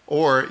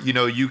 Or you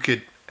know, you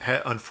could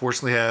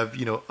unfortunately have,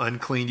 you know,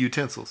 unclean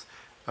utensils.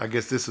 I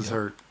guess this is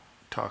her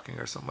talking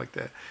or something like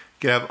that. You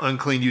could have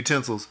unclean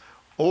utensils,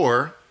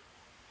 or,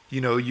 you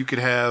know, you could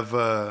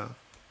have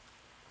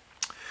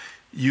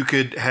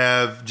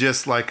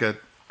just like a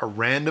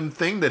random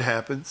thing that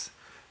happens,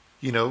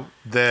 you know,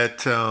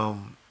 that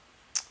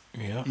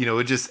you know,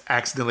 it just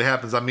accidentally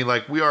happens. I mean,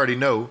 like we already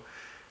know,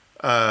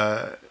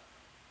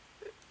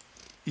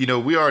 you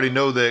know,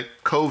 that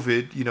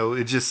COVID, you know,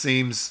 it just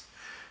seems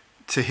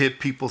to hit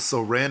people so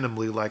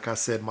randomly. Like I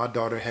said, my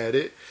daughter had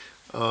it,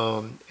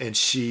 and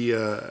she,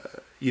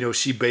 you know,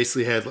 she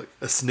basically had like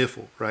a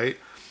sniffle, right?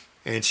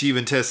 And she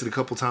even tested a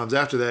couple times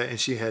after that, and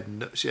she had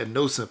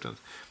no symptoms.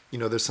 You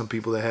know, there's some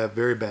people that have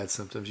very bad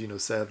symptoms, you know,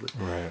 sadly.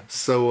 Right.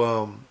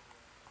 So,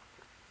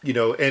 you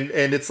know,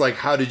 and it's like,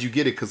 how did you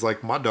get it? Because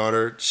like my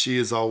daughter, she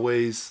is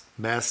always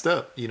masked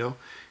up, you know,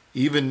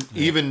 even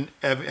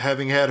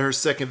having had her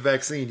second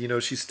vaccine, you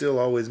know, she's still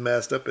always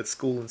masked up at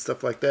school and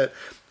stuff like that,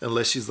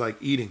 unless she's like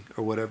eating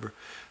or whatever.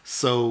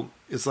 So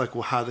it's like,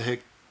 well, how the heck,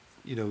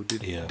 you know,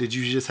 did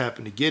you just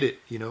happen to get it,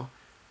 you know?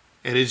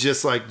 And it's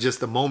just like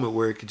just a moment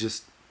where it could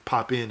just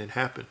pop in and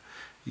happen.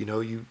 You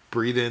know, you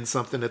breathe in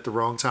something at the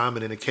wrong time.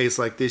 And in a case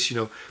like this, you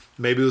know,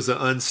 maybe it was an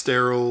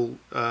unsterile,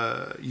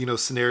 you know,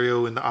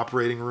 scenario in the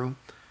operating room.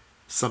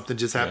 Something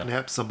just happened to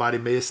happen. Somebody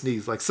may have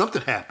sneezed. Like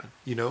something happened,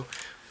 you know.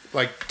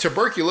 Like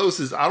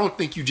tuberculosis, I don't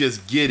think you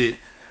just get it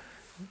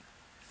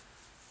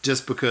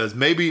just because.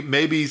 Maybe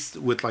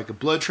with like a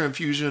blood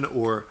transfusion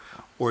or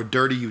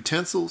dirty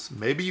utensils,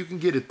 maybe you can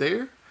get it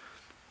there.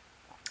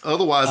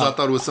 Otherwise, I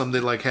thought it was something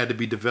that like had to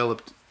be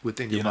developed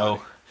within your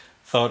body.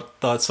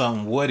 Thought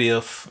something. What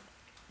if,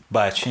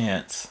 by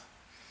chance,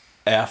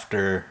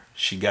 after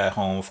she got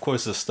home, of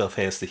course this stuff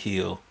has to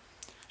heal,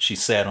 she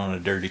sat on a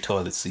dirty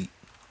toilet seat,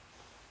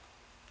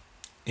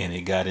 and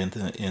it got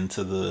into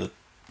the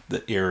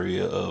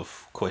area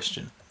of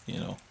question, you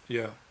know.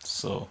 Yeah.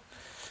 So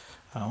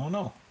I don't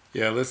know.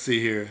 Yeah. Let's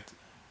see here.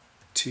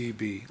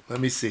 TB. Let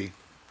me see.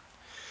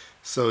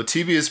 So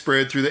TB is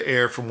spread through the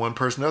air from one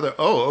person to another.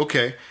 Oh,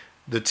 okay.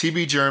 The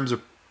TB germs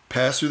are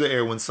passed through the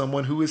air when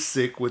someone who is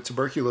sick with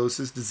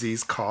tuberculosis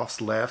disease coughs,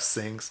 laughs,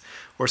 sings,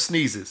 or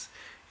sneezes.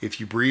 If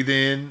you breathe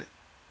air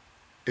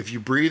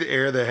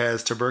that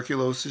has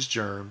tuberculosis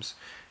germs,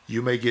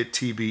 you may get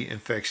TB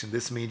infection.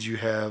 This means you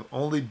have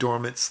only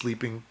dormant,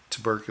 sleeping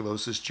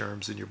tuberculosis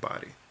germs in your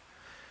body.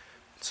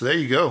 So there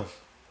you go.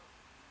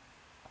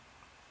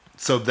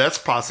 So that's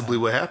possibly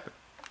what happened.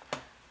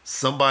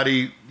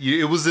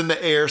 It was in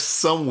the air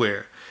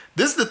somewhere.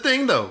 This is the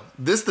thing, though.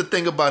 This is the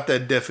thing about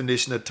that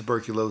definition of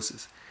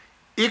tuberculosis.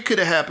 it could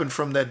have happened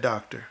from that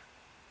doctor.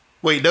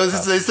 Wait, they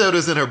said it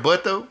was in her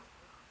butt though?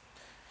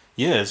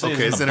 Yeah, it's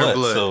in her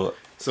blood.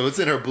 So it's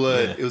in her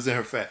blood. Yeah. It was in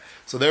her fat.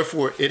 So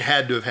therefore, it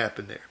had to have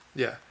happened there.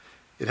 Yeah,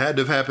 it had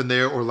to have happened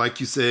there. Or like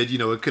you said,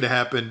 it could have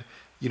happened.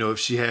 If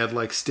she had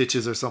like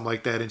stitches or something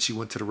like that, and she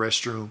went to the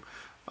restroom.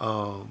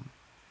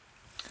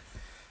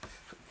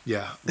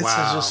 Yeah.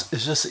 Wow.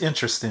 It's just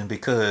interesting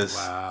because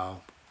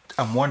wow.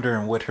 I'm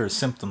wondering what her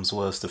symptoms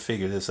was to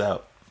figure this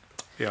out.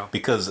 Yeah.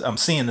 Because I'm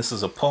seeing this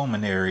as a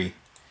pulmonary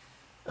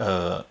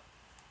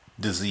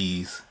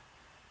disease.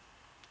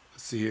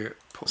 Let's see here.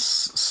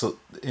 So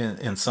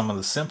in some of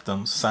the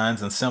symptoms,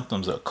 signs and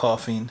symptoms are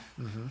coughing,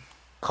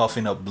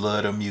 coughing up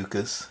blood or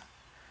mucus,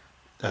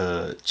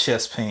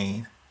 chest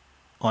pain,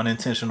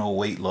 unintentional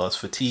weight loss,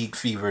 fatigue,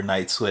 fever,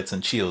 night sweats,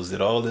 and chills.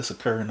 Did all this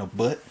occur in the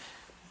butt?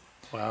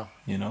 Wow.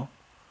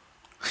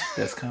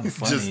 That's kind of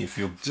funny if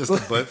you're just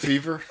a butt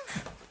fever.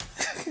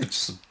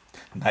 Just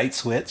night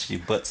sweats,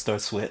 your butt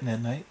starts sweating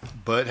at night.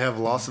 Butt have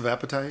loss of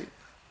appetite?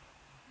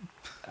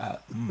 I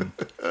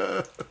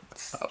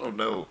don't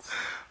know.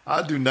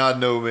 I do not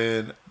know,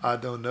 man. I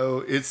don't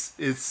know. It's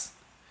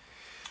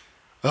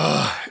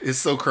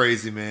so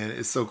crazy, man.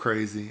 It's so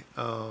crazy.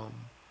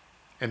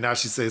 And now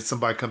she says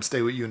somebody come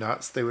stay with you and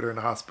not stay with her in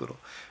the hospital.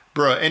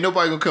 Bruh, ain't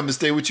nobody gonna come and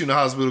stay with you in the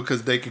hospital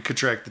because they can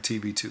contract the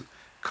TB too.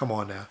 Come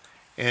on now.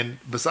 And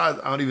besides,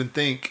 I don't even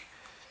think,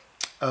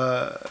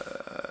 what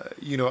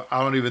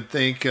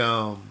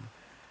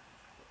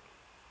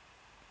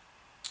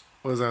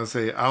was I gonna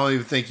say? I don't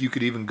even think you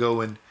could even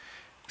go and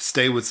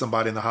stay with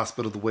somebody in the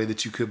hospital the way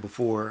that you could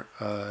before,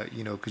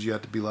 because you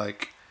have to be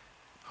like,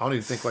 I don't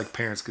even think like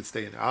parents could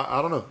stay in there. I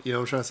don't know. You know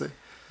what I'm trying to say?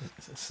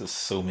 It's just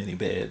so many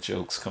bad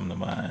jokes come to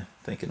mind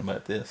thinking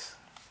about this.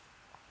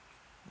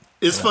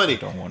 It's funny. I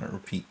don't want to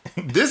repeat.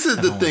 This is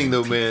the thing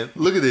though, man.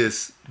 Look at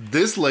this.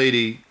 This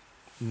lady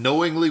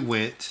knowingly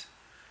went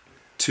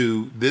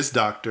to this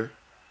doctor.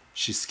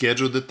 She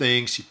scheduled the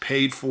thing. She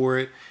paid for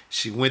it.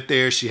 She went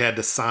there. She had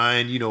to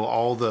sign,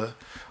 all the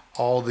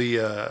what do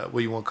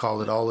you want to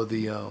call it? All of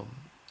the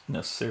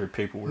necessary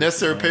paperwork.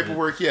 Necessary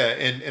paperwork, yeah,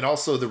 and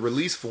also the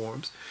release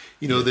forms,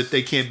 yes. That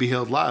they can't be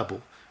held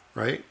liable,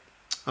 right?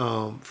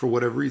 For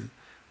whatever reason.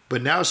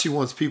 But now she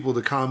wants people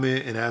to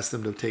comment and ask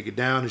them to take it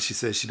down, and she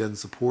says she doesn't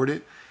support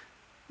it.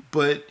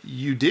 But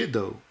you did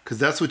though, because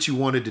that's what you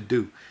wanted to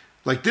do.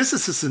 Like this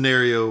is a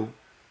scenario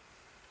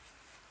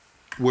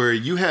where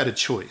you had a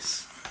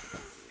choice,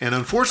 and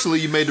unfortunately,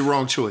 you made the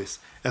wrong choice.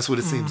 That's what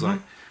it seems like.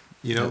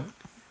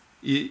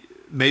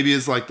 Maybe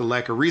it's like the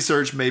lack of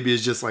research. Maybe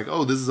it's just like,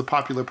 oh, this is a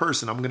popular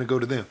person. I'm going to go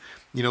to them.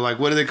 Like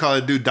what do they call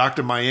it? Dude,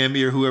 Dr.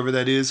 Miami or whoever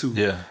that is who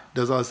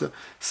does all this stuff.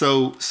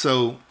 So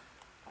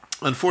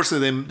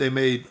unfortunately, they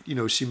made,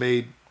 she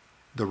made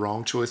the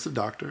wrong choice of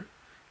doctor.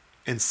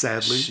 And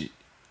sadly,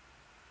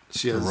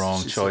 she has the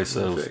wrong choice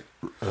of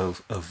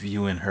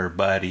viewing her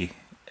body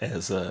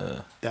as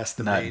that's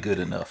the not good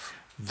enough.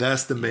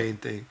 That's the main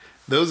thing.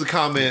 There was a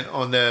comment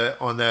on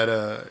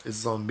that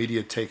it's on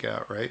Media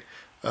Takeout, right?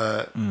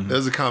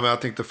 There's a comment, I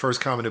think the first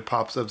comment that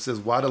pops up says,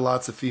 why do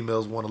lots of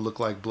females want to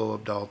look like Blow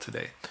Up Doll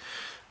today?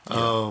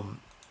 Yeah.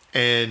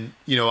 And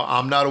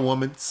I'm not a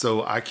woman,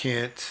 so I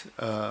can't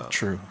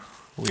true,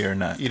 we are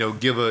not,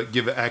 give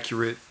an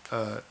accurate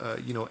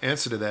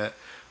answer to that.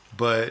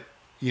 But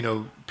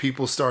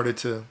people started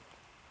to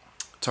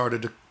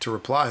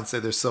reply and say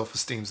their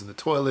self-esteem's in the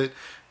toilet.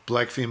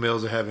 Black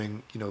females are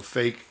having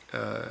fake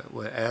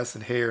ass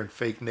and hair and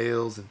fake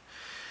nails and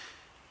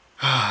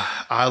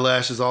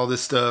eyelashes, all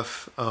this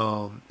stuff,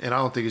 and I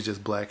don't think it's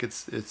just black.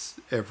 It's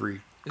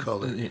every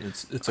color.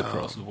 It's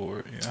across the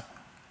board,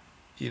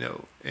 yeah.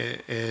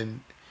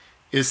 And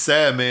it's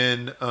sad,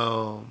 man.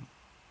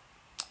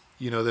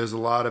 There's a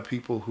lot of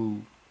people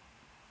who,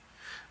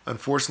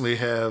 unfortunately,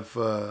 have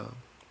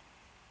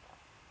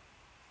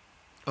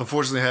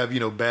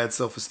bad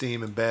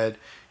self-esteem and bad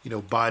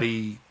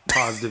body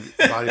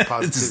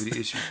positivity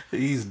issues.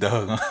 These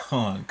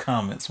doggone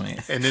comments,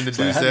 man. And then the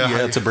dude said, "You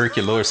have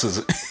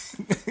tuberculosis."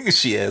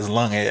 She has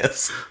lung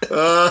ass.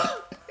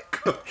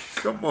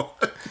 Come on.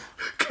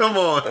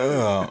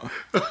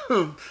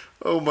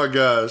 Oh my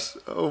gosh.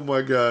 And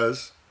then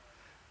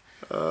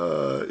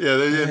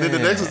the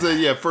next one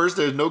said, first,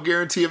 there's no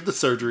guarantee of the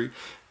surgery.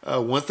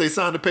 Once they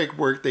sign the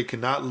paperwork, they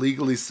cannot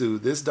legally sue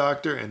this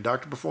doctor and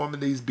doctor performing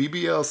these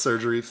BBL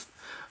surgeries,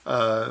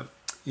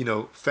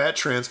 fat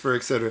transfer,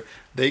 etc.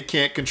 They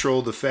can't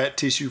control the fat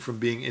tissue from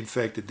being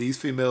infected. These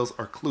females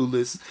are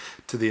clueless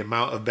to the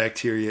amount of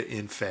bacteria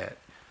in fat.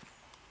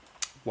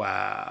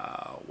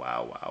 Wow.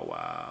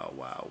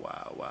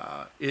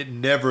 It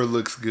never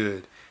looks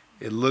good.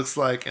 It looks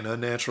like an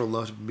unnatural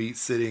lump of meat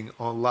sitting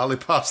on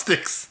lollipop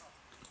sticks.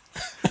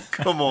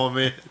 Come on,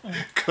 man.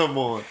 Come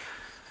on.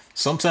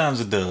 Sometimes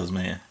it does,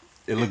 man.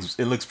 It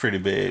looks pretty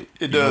bad.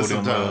 It does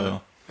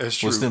sometimes. That's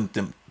true. What's them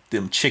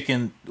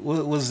chicken?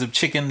 What was the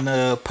chicken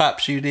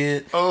pops you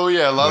did? Oh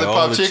yeah,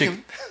 lollipop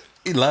chicken.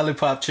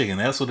 Lollipop chicken.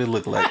 That's what it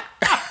looked like.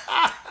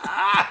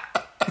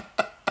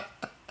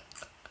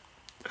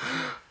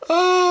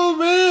 Oh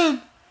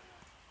man,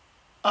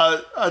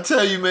 I I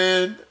tell you,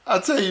 man.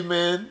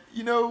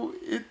 You know,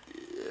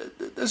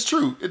 that's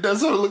true. It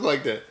does sort of look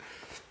like that.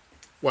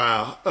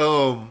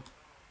 Wow.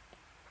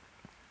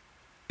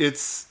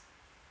 It's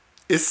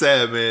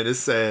sad, man. It's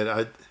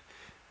sad.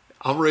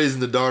 I'm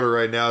raising a daughter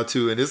right now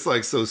too, and it's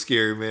like so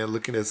scary, man.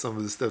 Looking at some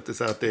of the stuff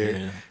that's out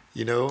there,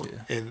 you know,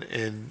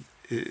 and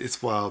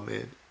it's wild,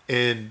 man.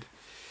 And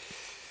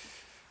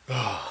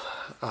I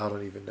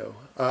don't even know.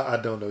 I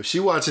don't know. She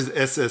watches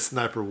SS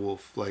Sniper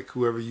Wolf, like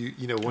whoever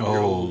you know, 1 year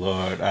old. Oh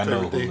Lord, I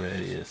know who that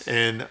is.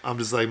 And I'm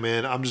just like,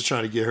 man, I'm just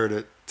trying to get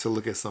her to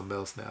look at something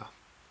else now.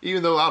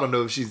 Even though I don't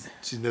know if she's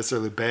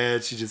necessarily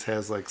bad, she just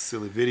has like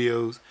silly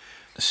videos.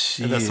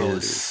 She and that's all it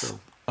is. So.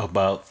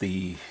 About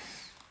the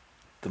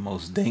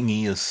most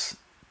dingiest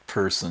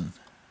person.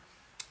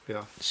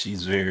 Yeah.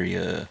 She's very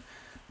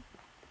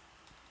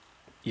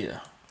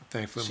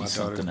Thankfully my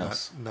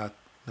daughter's not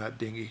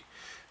dingy.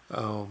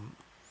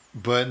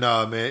 But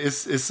nah, man,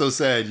 it's so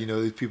sad. You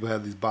know, these people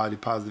have these body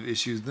positive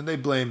issues. Then they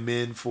blame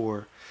men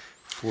for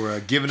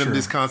giving them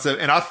this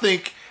concept. And I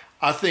think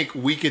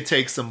we could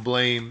take some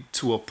blame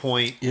to a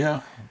point.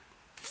 Yeah.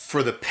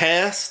 For the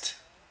past,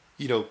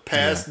 you know,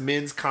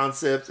 men's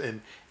concepts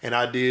and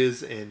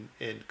ideas and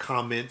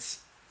comments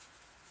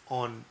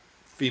on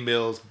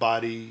females'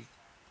 body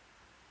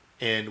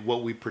and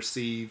what we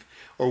perceive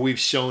or we've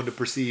shown to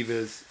perceive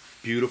as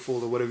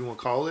beautiful or whatever you want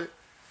to call it.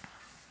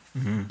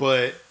 Mm-hmm.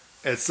 But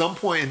at some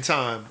point in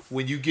time,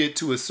 when you get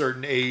to a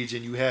certain age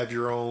and you have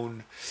your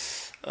own,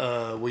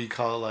 what you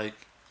call it, like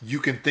you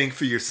can think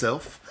for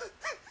yourself.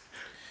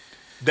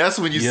 That's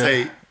when you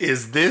say,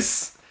 is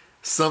this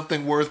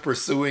something worth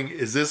pursuing?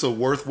 Is this a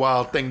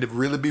worthwhile thing to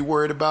really be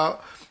worried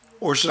about?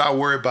 Or should I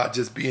worry about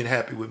just being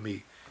happy with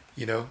me?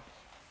 You know?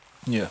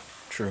 Yeah,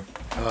 true.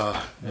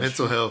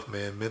 Mental health,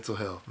 man. Mental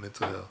health.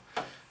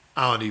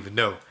 I don't even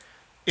know.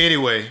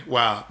 Anyway,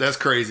 wow, that's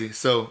crazy.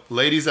 So,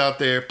 ladies out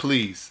there,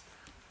 please,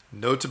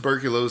 no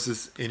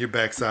tuberculosis in your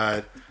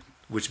backside,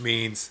 which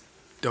means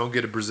don't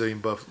get a Brazilian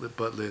butt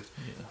lift.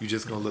 Yeah. You're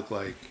just going to look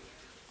like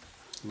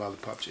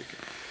lollipop chicken.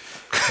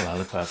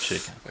 Lollipop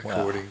chicken.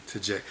 According to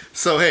Jay.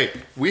 So, hey,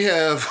 we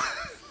have...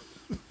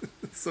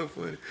 It's so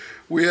funny.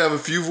 We have a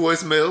few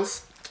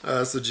voicemails.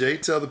 So, Jay,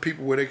 tell the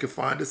people where they can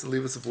find us and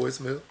leave us a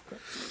voicemail.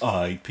 All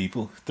right,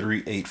 people.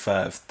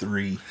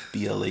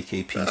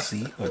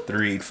 3853-BLAKPC or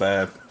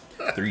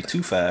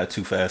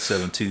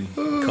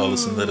 385-325-2572. Call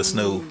us and let us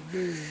know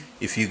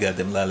if you got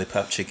them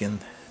lollipop chicken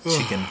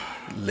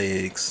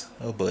legs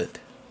or butt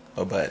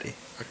or body.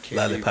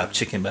 Lollipop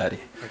chicken body.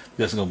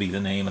 That's going to be the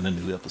name of the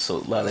new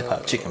episode.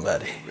 Lollipop chicken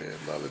body. Man,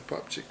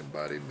 lollipop chicken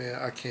body. Man,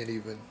 I can't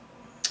even.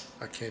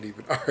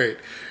 All right,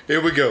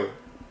 here we go.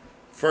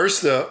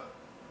 First up.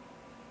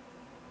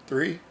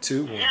 3,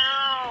 2, 1. Yo,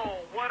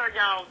 what are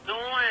y'all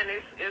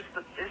doing? It's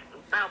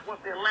about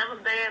the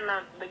 11th day in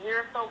the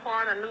year so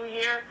far, the new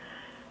year.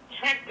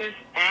 Check this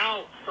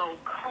out. So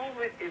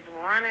COVID is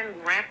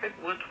running rapid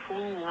with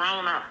flu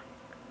Rona.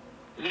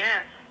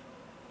 Yes,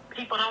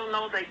 people don't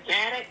know they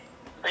get it.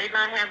 They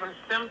not having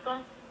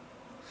symptoms.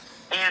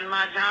 And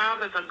my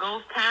job is a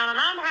ghost town, and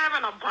I'm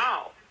having a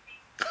ball.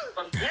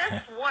 But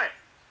guess what?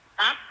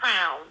 I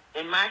found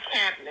in my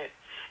cabinet,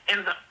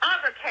 in the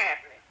other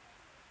cabinet,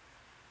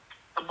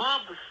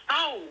 above the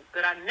stove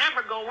that I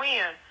never go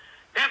in,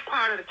 that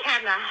part of the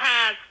cabinet I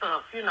hide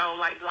stuff, you know,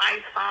 like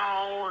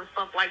Lysol and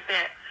stuff like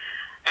that.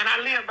 And I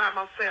live by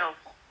myself.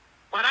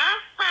 But I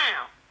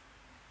found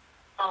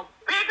a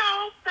big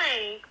old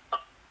thing.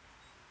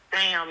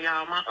 Damn,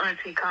 y'all, my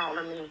auntie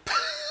calling me.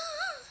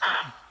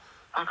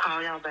 I'll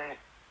call y'all back.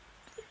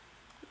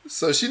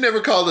 So she never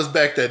called us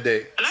back that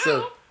day.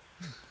 Hello?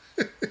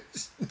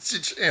 So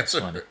she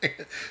answered.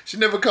 She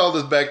never called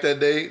us back that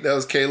day. That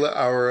was Kayla,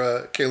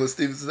 Kayla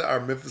Stevenson, our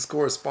Memphis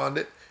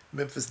correspondent,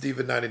 Memphis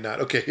Diva 99.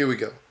 Okay, here we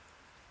go.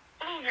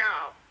 Oh,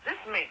 y'all, this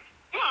is me.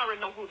 You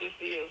already know who this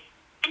is.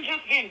 I'm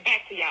just getting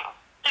back to y'all.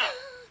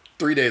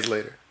 3 days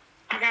later.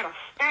 I got a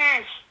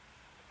stash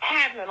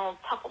cabinet on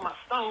top of my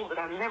stove that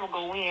I never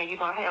go in. You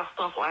know, I have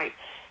stuff like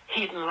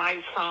hidden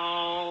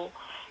Lysol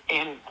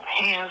and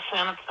hand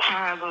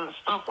sanitizer and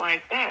stuff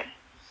like that.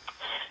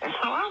 And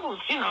so I was,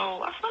 you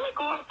know, I said, let me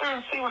go up there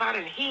and see what I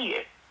done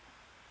hid.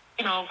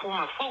 You know, for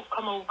my folks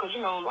come over, because,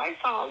 you know,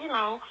 Lysol, you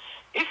know,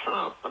 it's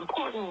an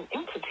important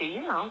entity,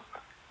 you know.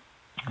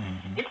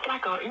 Mm-hmm. It's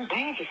like an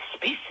endangered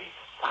species.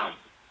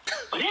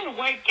 But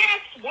anyway,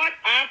 guess what?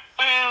 I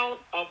found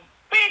a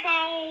big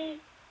old,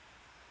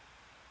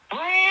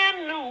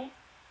 brand new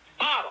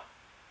bottle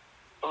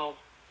of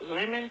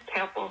lemon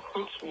pepper,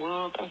 roots,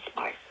 rub, and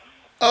spices.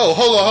 Oh,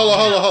 hold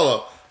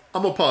on.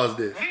 I'm going to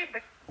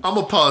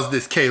pause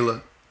this.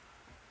 Kayla.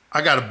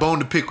 I got a bone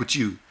to pick with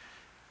you.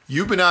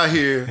 You've been out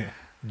here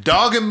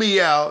dogging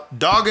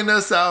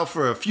us out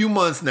for a few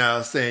months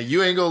now, saying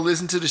you ain't going to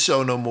listen to the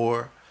show no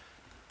more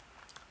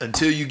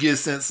until you get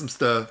sent some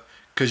stuff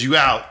because you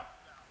out.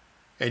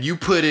 And you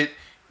put it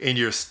in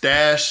your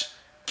stash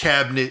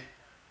cabinet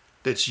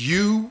that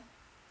you,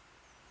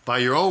 by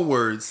your own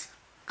words,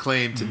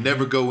 claim to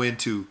never go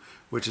into,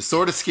 which is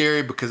sort of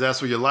scary because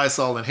that's where your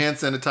Lysol and hand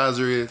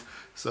sanitizer is.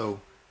 So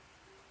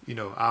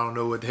I don't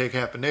know what the heck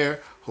happened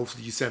there.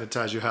 Hopefully you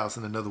sanitize your house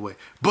in another way.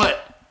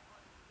 But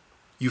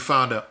you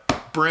found a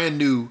brand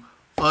new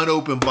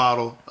unopened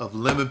bottle of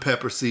lemon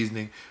pepper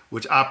seasoning,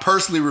 which I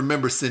personally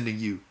remember sending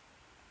you,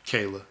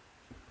 Kayla.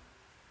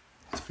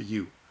 It's for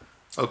you.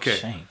 Okay.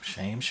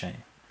 Shame.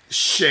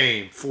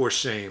 Shame. For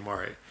shame. All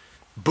right.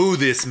 Boo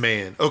this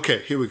man.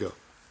 Okay, here we go.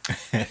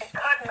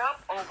 Cutting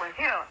up over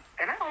here,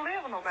 and I don't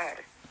live with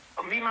nobody.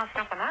 But me,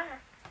 myself, and I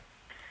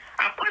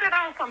put it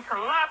on some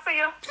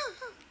tilapia.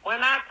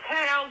 When I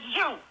tell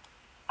you,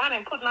 I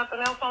didn't put nothing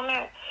else on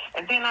that.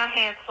 And then I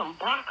had some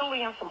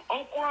broccoli and some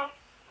okra.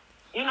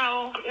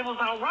 It was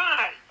all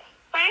right.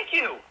 Thank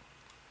you.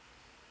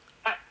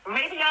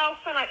 Maybe y'all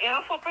sent an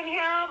elf up in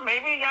here.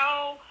 Maybe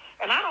y'all,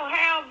 and I don't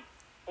have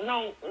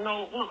no,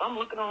 look, I'm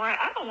looking around.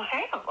 I don't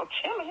have a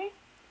chimney.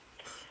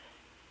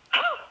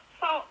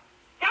 So,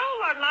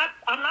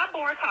 I'm not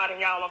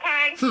boycotting y'all,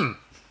 okay?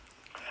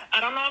 I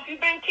don't know if you've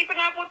been keeping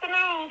up with the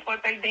news,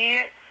 but they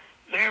did.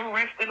 They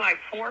arrested like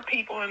 4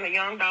 people in the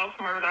Young Dolph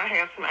murder. I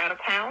had some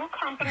out-of-town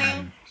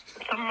company.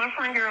 Some of my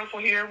friend girls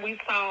were here. We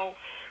saw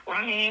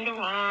Raheem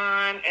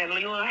Devon and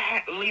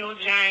Leela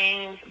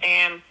James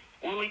and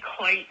Willie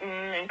Clayton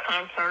in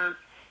concert,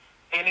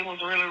 and it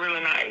was really,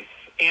 really nice.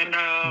 And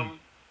there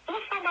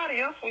was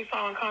somebody else we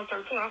saw in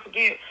concert too. I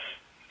forget.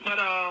 But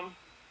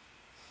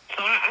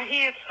so I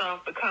hid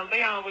stuff because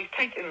they always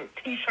taking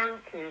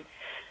T-shirts, and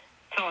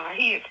so I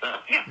hid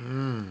stuff. Yeah.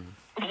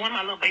 But one of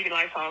my little baby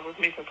Lysol was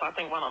missing, so I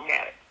think one of them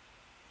got it.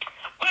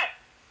 But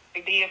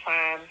they did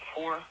find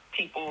 4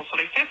 people, so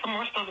they said some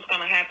more stuff was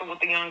going to happen with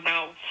the Young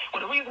Dolph.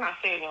 Well, the reason I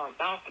said Young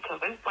Dolph because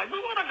they was like, we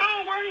want to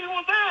go where he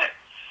was at.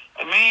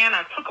 And man,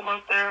 I took him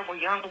up there where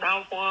Young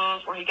Dolph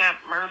was, where he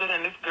got murdered,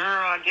 and this girl,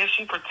 I guess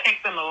she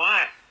protected him a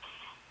lot.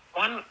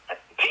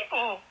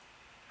 People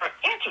are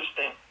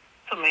interesting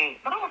to me,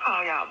 but I'm going to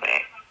call y'all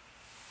back.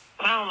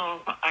 But I don't know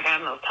if I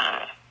got enough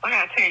time. I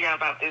got to tell y'all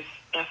about this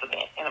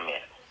incident in a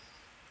minute.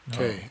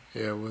 Okay,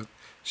 yeah, well,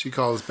 she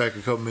called us back a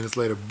couple minutes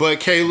later. But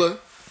Kayla,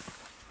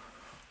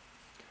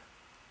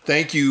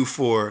 thank you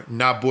for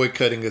not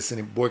boycotting us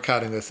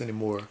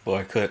anymore.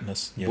 Boycotting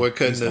us. Yeah,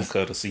 boycotting us. Don't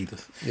cut us either.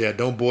 Yeah,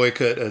 don't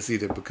boycott us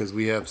either because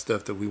we have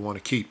stuff that we want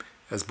to keep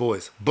as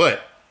boys.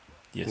 But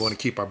we want to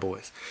keep our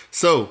boys.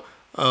 So,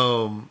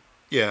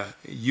 yeah,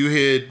 you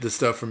hid the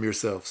stuff from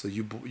yourself. So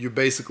you're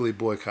basically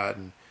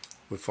boycotting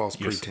with false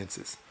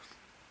pretenses.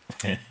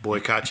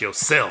 Boycott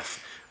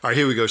yourself. All right,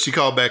 here we go. She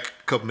called back a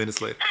couple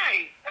minutes later.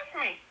 Hey, that's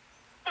me.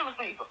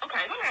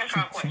 Okay, let me ask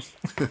y'all a question.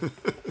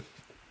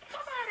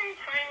 Somebody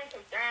famous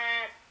has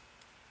died,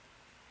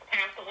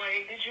 passed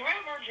away. Did you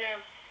ever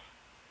just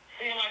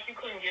feel like you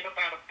couldn't get up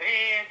out of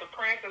bed,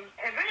 depressed? Has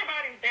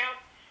anybody's death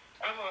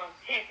ever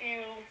hit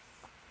you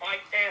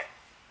like that?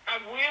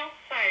 I will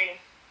say,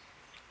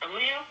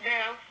 Aaliyah's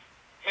death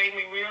made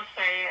me real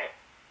sad.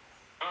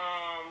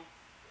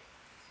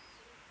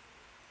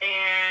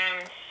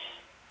 And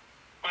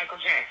Michael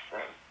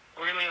Jackson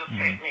really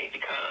upset me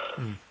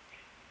because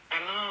I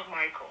love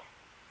Michael.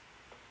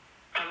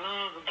 I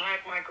love the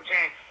black Michael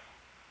Jackson,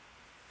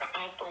 the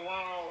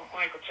off-the-wall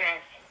Michael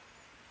Jackson,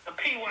 the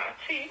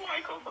PYT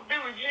Michael, the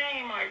Billie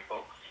Jean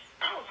Michael.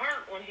 I was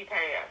hurt when he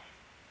passed.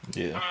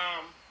 Yeah.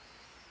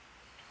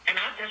 And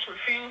I just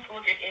refused to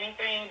look at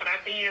anything, but I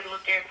did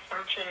look at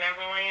Searching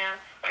Neverland,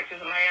 like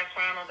his last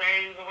final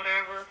days or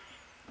whatever.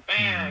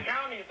 Man,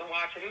 y'all need to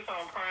watch it. It's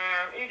on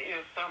Prime. It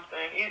is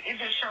something. It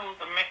just shows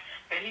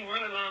that he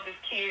really loved his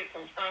kids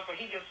and stuff, but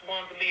he just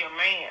wanted to be a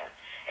man.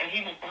 And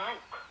he was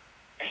broke.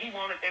 And he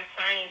wanted that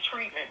same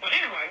treatment. But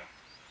anyway,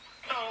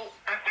 so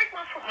I take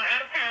my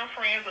out-of-town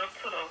friends up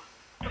to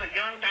the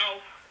Young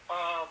Dolph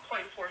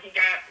place where he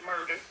got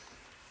murdered.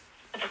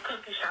 It's a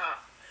cookie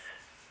shop.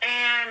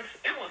 And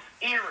it was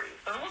eerie.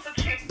 So there was a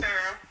chick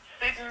there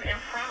sitting in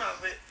front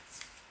of it,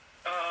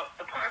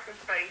 the parking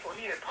space where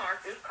he had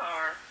parked his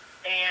car.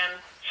 And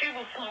she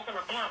was smoking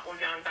a blunt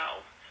with Young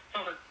Dolph.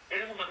 So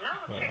it was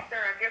another chick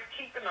there, I guess,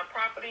 keeping the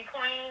property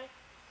clean.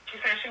 She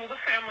said she was a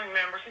family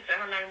member. She said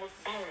her name was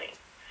Booney.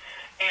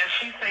 And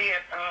she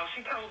said,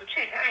 she told the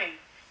chick, hey,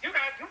 you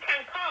can't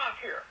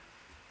park here.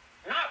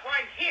 Not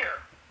right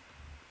here.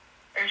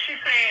 And she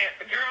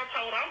said, the girl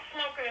told her,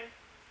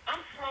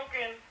 I'm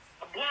smoking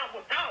a blunt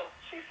with Dolph.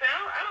 She said,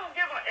 I don't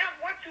give a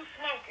F what you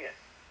smoking.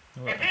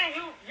 And then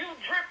you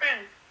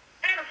dripping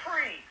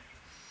antifreeze.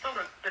 So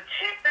the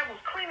chick that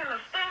was cleaning the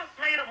stuff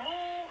made a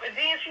move, and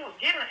then she was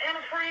getting the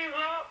antifreeze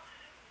up.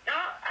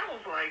 I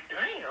was like,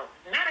 damn.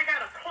 Now they got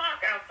a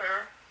clock out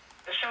there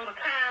to show the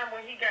time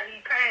when he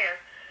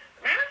passed.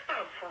 Man, this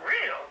stuff's for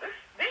real.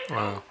 These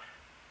folks.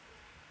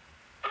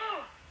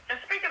 Oh, and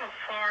speaking of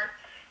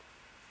farts.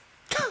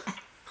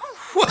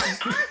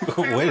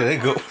 Where did they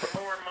go?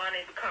 More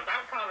money because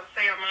I'll probably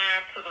sell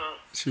mine to the.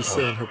 She's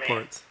selling her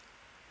parts.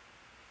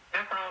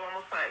 That's all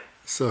I'm gonna say.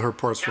 Sell her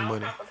parts for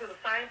money. I was talking to the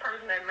same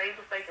person that made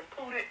the mistake and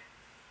put it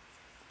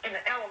in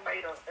the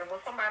elevator. And when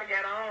somebody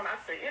got on, I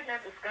said, isn't that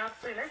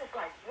disgusting? They was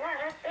like,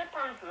 yeah, that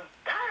person's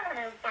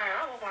dying inside.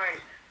 I was like,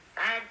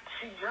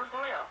 she just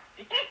left.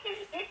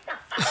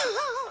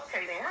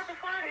 Okay, then, happy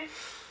Friday.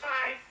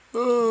 Bye.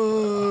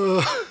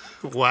 Wow,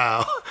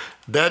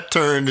 that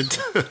turned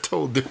into a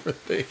total different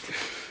thing.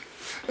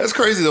 That's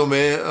crazy though,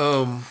 man.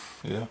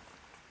 Yeah.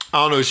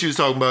 I don't know. She was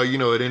talking about,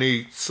 at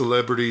any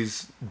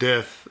celebrity's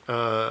death,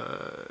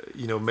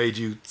 made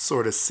you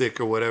sort of sick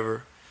or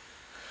whatever.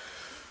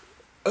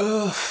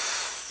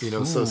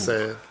 So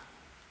sad. I'm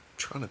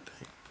trying to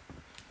think.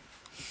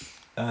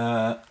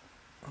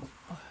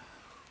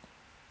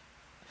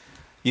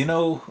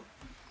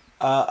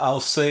 I'll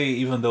say,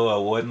 even though I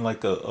wasn't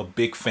like a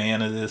big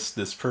fan of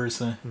this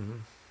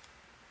person,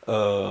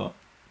 XXX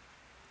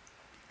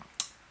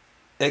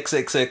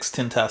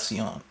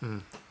Tentacion.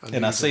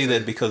 And I say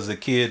that because the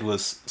kid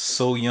was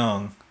so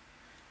young,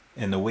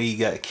 and the way he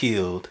got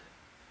killed,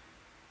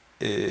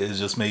 it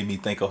just made me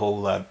think a whole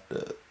lot,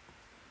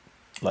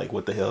 like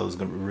what the hell is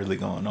really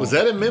going on. Was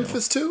that in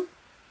Memphis too?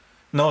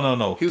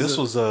 No. This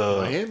was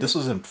Miami? This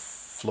was in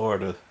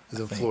Florida. It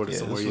was in Florida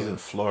somewhere. This was in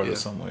Florida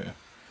somewhere,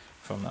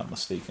 if I'm not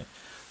mistaken.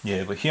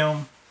 Yeah, but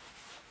him,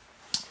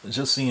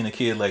 just seeing a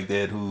kid like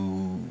that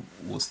who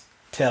was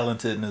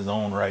talented in his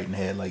own right and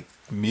had like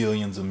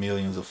millions and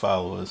millions of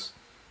followers,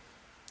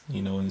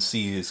 and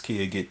see his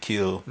kid get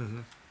killed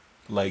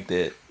like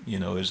that,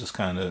 it's just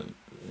kind of,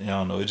 I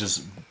don't know, it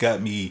just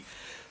got me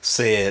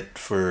sad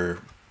for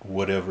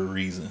whatever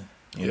reason.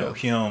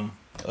 Him,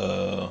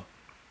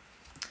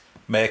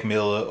 Mac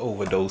Miller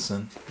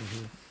overdosing.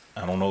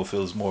 I don't know if it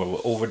was more of an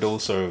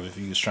overdose or if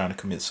he was trying to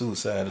commit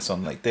suicide or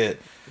something like that.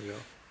 Yeah.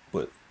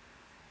 But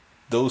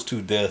those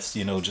two deaths,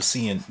 just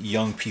seeing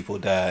young people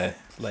die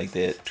like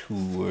that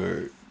who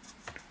were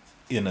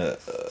in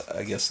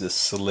I guess this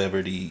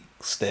celebrity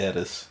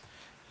status,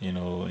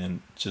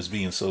 and just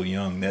being so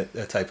young,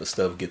 that type of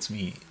stuff gets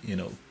me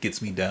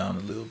down a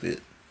little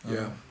bit.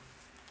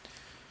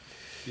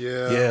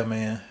 Yeah,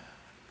 man. I'm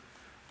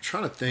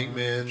trying to think,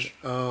 man.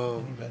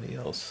 Anybody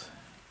else?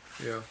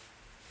 Yeah.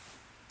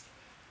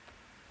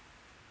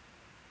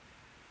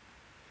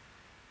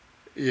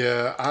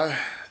 Yeah,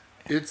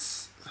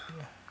 this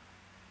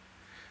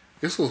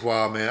was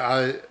wild,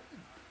 man.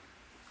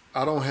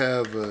 I don't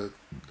have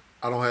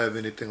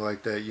anything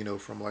like that,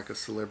 from like a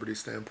celebrity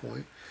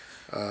standpoint.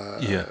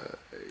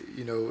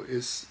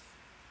 It's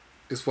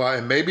wild,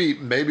 and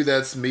maybe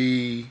that's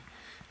me,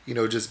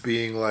 just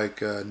being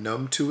like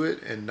numb to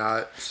it and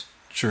not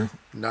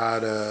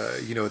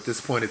at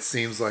this point it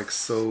seems like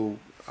so,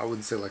 I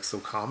wouldn't say like so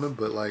common,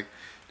 but like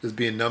just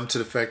being numb to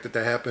the fact that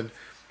happened,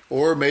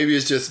 or maybe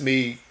it's just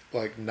me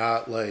like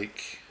not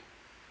like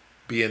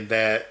being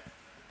that,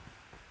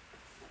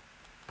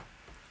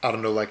 I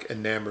don't know, like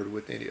enamored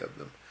with any of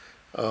them,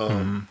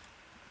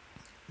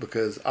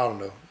 because I don't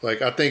know,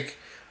 like I think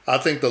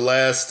the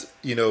last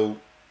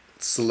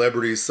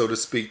celebrities, so to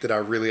speak, that I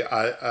really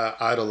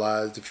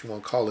idolized, if you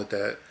want to call it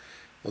that,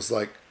 was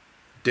like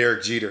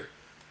Derek Jeter,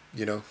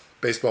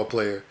 baseball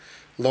player,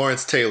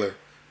 Lawrence Taylor,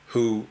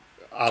 who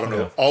I don't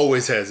know,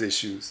 always has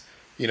issues,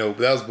 but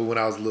that was when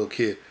I was a little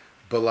kid.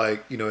 But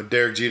like,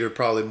 Derek Jeter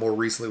probably more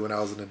recently when I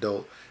was an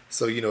adult.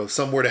 So, if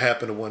something were to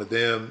happen to one of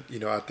them,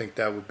 I think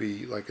that would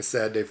be like a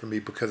sad day for me,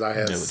 because I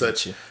have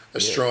such a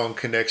strong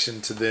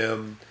connection to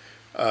them,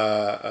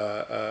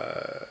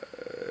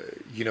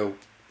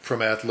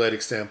 from an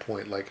athletic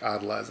standpoint, like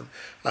idolize them.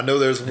 I know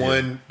there's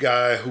one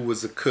guy who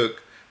was a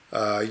cook,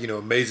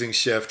 amazing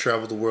chef,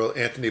 traveled the world,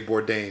 Anthony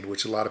Bourdain,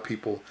 which a lot of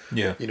people,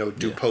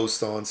 do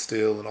posts on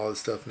still and all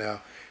this stuff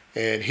now.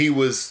 And he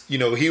was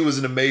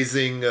an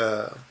amazing,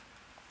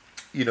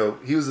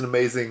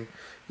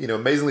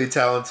 amazingly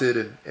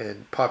talented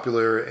and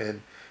popular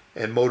and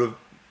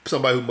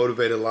somebody who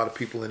motivated a lot of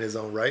people in his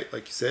own right,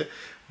 like you said.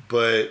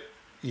 But,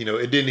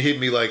 it didn't hit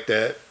me like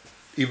that,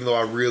 even though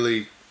I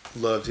really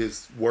loved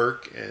his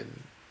work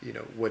and,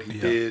 what he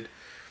did.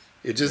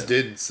 It just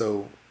didn't.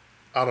 So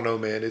I don't know,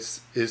 man.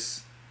 It's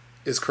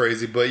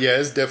crazy. But yeah,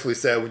 it's definitely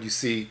sad when you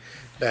see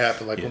that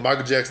happen. Like when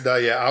Michael Jackson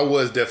died, I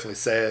was definitely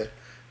sad.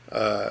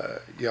 I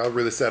was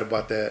really sad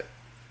about that.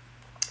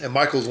 And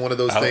Michael's one of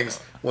those things,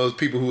 one of those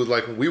people who was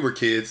like, when we were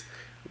kids,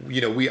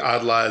 we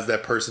idolized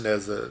that person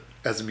as a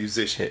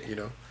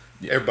musician,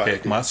 Everybody.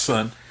 Heck, my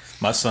son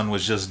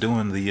was just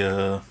doing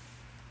the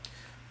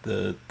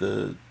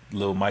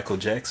little Michael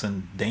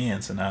Jackson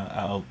dance, and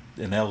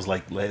that was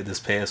like this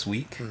past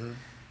week,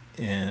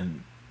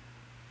 and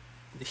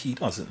he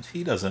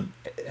doesn't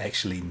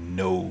actually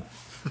know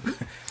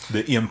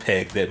the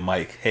impact that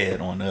Mike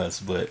had on us,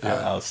 but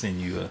I'll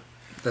send you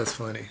that's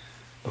funny,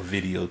 a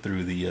video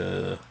through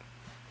the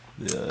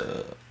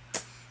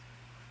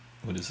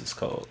what is this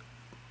called?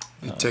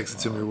 You text it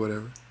to me or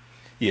whatever.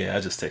 Yeah,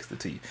 I just texted it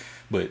to you.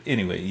 But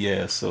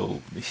anyway,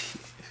 so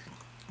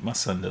my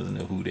son doesn't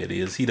know who that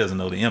is. He doesn't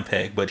know the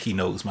impact, but he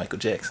knows Michael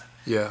Jackson.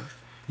 Yeah.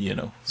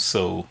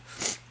 So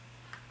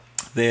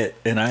that,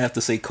 and I have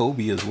to say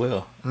Kobe as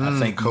well. I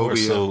think Kobe, more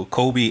so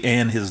Kobe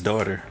and his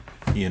daughter,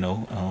 that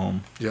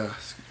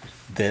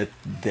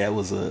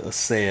was a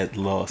sad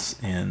loss.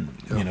 And,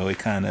 it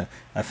kind of,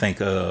 I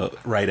think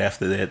right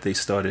after that, they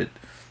started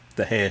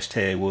the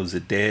hashtag, what was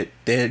it,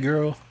 dad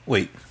girl?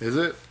 Wait. Is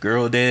it?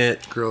 Girl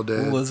dad? Girl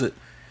dad. What was it?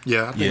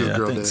 Yeah, I think it was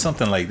Girl Dad.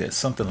 Something like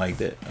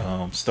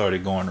that.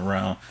 Started going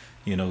around,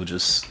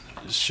 just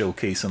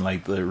showcasing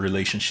like the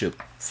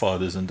relationship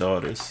fathers and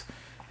daughters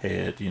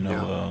had,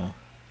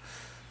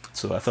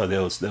 so I thought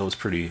that was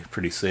pretty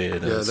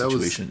sad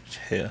situation.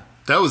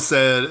 That was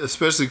sad,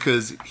 especially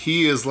because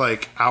he is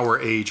like our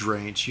age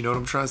range. You know what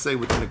I'm trying to say?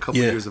 Within a couple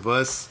years of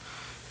us,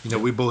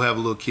 we both have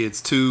little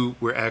kids too.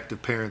 We're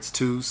active parents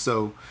too,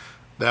 so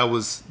that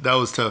was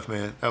tough,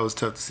 man. That was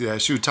tough to see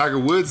that. Shoot, Tiger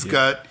Woods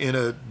got in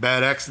a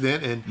bad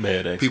accident, and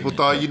people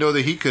thought,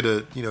 that he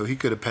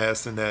could have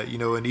passed in that,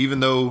 and even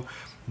though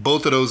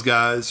both of those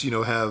guys,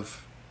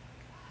 have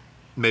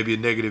maybe a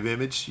negative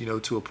image,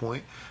 to a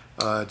point,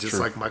 just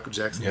like Michael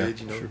Jackson did,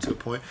 to a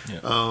point,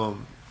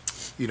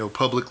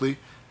 publicly.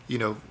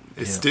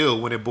 It's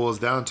still, when it boils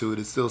down to it,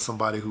 it's still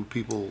somebody who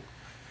people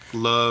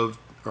love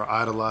or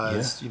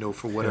idolize,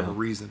 for whatever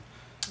reason.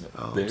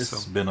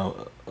 There's been a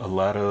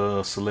lot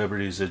of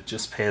celebrities that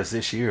just passed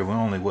this year. We're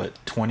only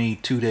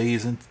 23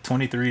 days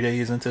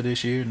into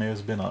this year, and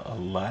there's been a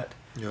lot.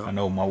 Yeah. I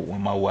know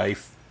when my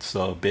wife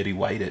saw Betty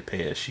White had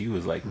passed, she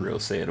was like real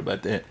sad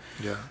about that.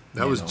 Yeah,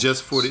 that was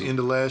just for the end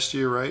of last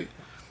year, right?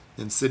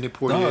 And Sidney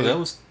Poitier. No, that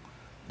was.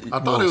 I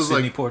thought it was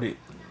Sidney like Poitier.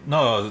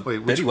 No,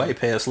 Betty White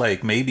passed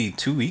like maybe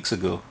 2 weeks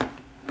ago,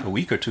 a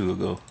week or two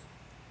ago.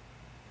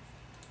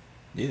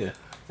 Yeah,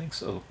 I think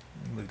so.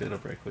 Let me look that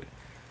up right quick.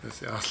 Let's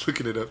see, I was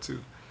looking it up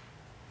too.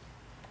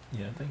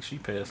 Yeah, I think she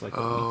passed like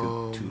a week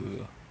or two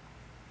ago.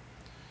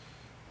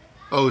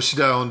 Oh, she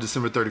died on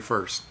December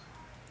 31st.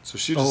 So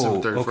she was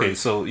December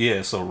 31st.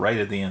 Okay, so right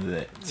at the end of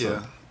that. So.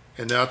 Yeah.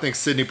 And then I think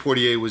Sidney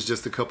Poitier was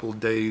just a couple of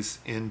days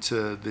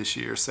into this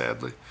year,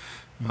 sadly.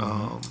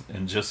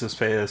 And just this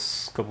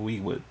past couple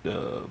weeks with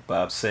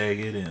Bob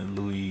Saget and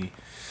Louis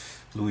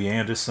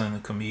Anderson, the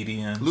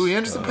comedian. Louis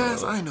Anderson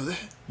passed? I didn't know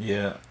that.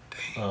 Yeah.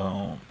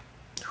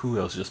 Who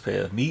else just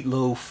passed?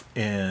 Meatloaf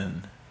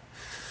and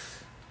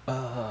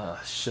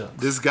shucks.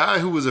 This guy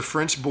who was a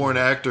French-born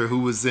actor who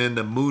was in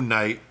the Moon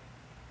Knight,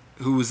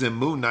 he was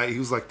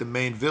like the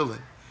main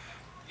villain.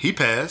 He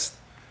passed.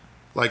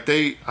 I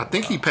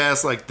think he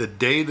passed like the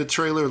day the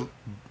trailer,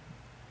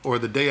 or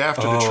the day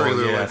after the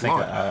trailer launched.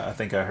 I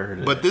think I heard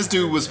it. But this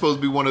dude was supposed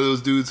to be one of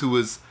those dudes who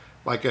was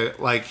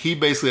he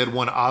basically had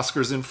won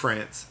Oscars in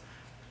France,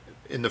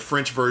 in the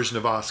French version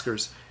of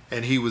Oscars,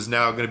 and he was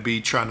now going to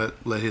be trying to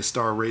let his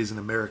star raise in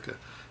America,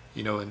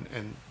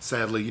 and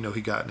sadly,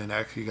 he got in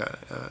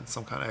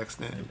some kind of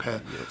accident and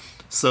passed. Yeah.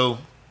 So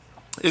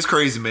it's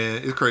crazy,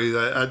 man. It's crazy.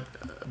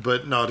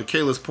 But no, to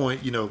Kayla's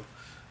point,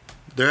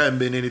 there hadn't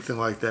been anything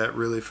like that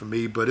really for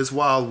me. But it's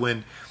wild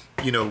when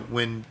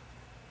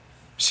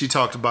she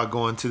talked about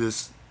going to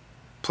this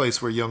place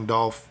where Young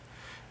Dolph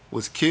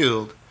was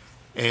killed,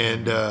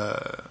 and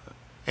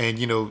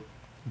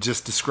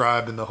just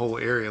describing the whole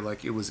area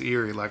like it was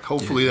eerie. Like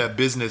hopefully that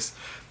business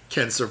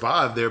can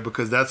survive there,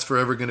 because that's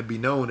forever going to be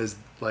known as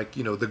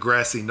the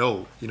grassy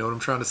knoll. You know what I'm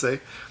trying to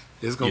say?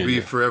 It's going to be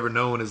forever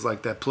known as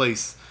like that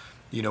place,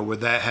 where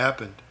that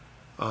happened.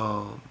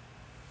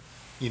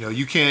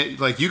 You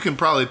can't you can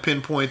probably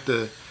pinpoint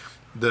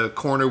the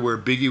corner where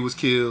Biggie was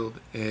killed,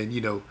 and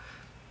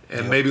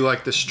maybe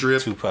like the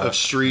strip Tupac, of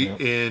street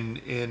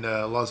in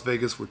Las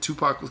Vegas where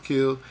Tupac was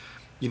killed,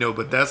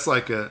 but that's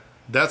like an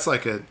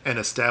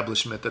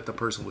establishment that the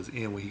person was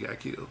in when he got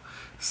killed.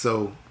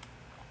 So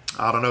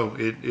I don't know.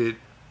 It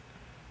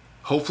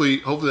hopefully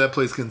that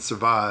place can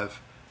survive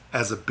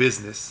as a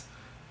business,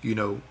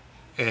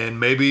 and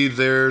maybe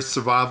their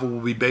survival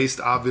will be based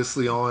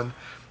obviously on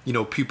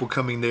people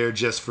coming there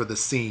just for the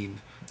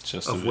scene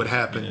of what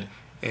happened.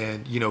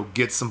 And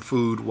get some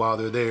food while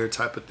they're there,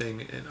 type of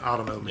thing. And I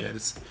don't know, man.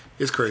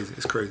 It's crazy.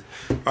 It's crazy.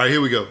 All right, here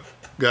we go.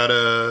 Got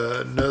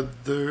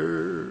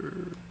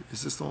another.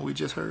 Is this the one we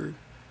just heard?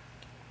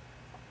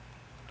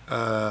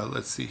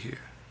 Let's see here.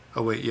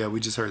 Oh wait, yeah, we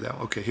just heard that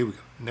one. Okay, here we go.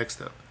 Next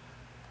up.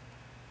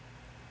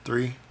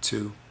 3,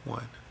 2,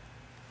 1.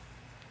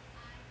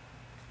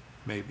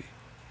 Maybe.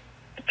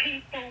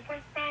 People were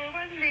for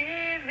a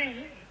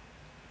living.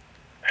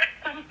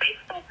 Some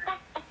people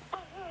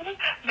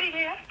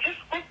baby, I just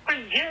want for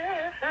you.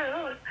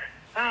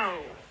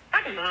 Oh,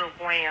 I love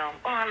Wham.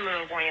 Oh, I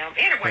love Wham.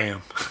 Anyway,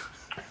 Wham.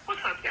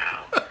 What's up,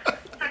 y'all?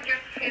 I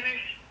just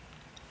finished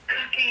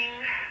cooking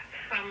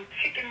some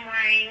chicken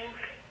wings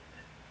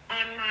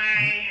on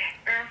my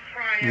air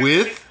fryer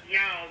With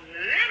y'all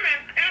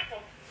lemon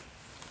pepper.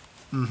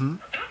 Mm-hmm.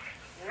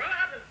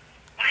 Rub and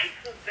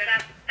spices that I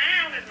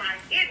found in my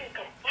hidden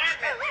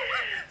compartment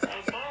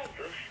above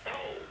the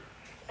stove.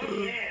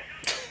 Oh, yes.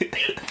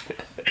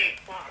 Big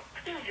box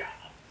too,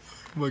 y'all.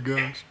 Oh my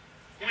gosh.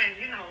 When,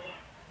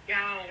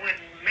 y'all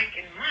wasn't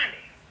making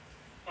money,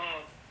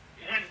 or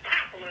wasn't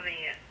popular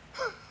then.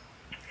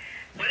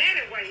 But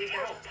anyway,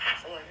 y'all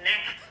popular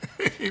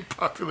now. Ain't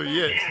popular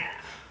yet. Yeah.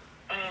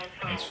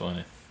 That's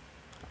funny.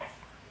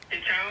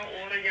 Did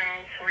y'all order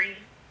y'all free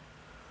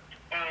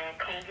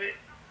COVID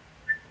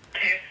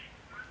test?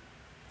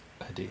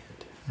 I did.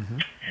 Mm-hmm.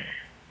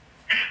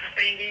 I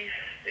think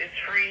it's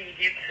free. You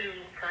get 2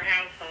 per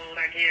household,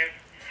 I guess.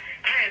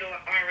 I had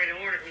already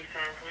ordered me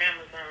some from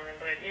Amazon,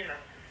 but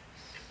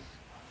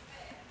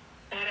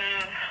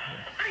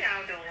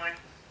y'all doing?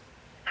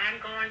 I'm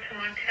going to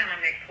Montana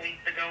next week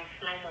to go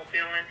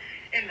snowmobiling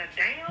in the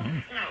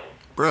damn snow.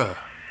 Bruh.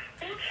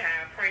 Oh,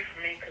 child, pray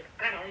for me because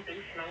I don't do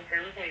snow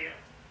very well.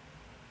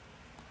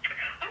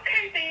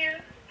 Okay,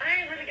 then.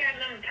 I ain't really got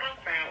nothing to talk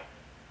about.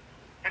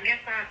 I guess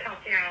I'll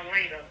talk to y'all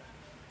later.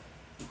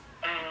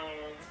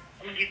 I'm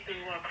going to get through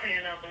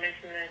cleaning up and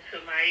listening to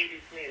my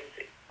 80s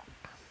music.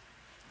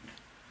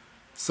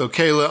 So,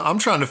 Kayla, I'm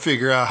trying to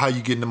figure out how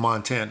you get into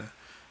Montana.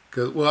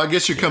 Well, I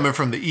guess you're coming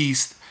from the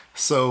east.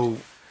 So,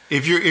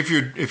 if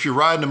you're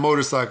riding a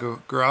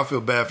motorcycle, girl, I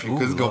feel bad for you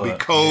because it's gonna be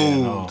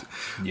cold.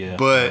 Yeah,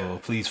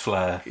 but please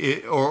fly.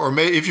 Or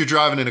maybe if you're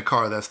driving in a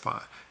car, that's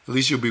fine. At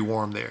least you'll be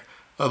warm there.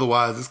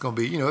 Otherwise, it's gonna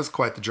be it's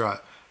quite the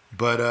drive.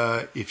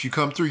 But if you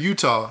come through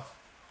Utah,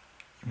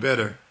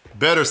 better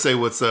say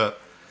what's up.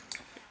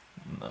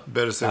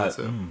 Better say what's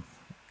up.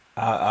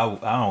 I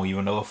don't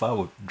even know if I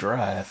would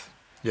drive.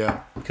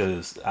 Yeah,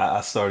 because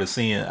I started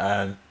seeing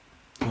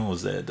when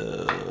was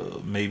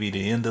that? Maybe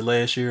the end of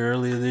last year,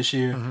 earlier this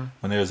year,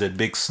 when there was that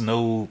big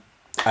snow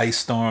ice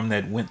storm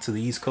that went to the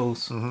East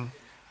Coast,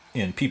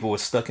 and people were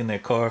stuck in their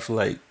car for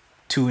like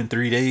 2 and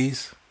 3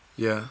 days.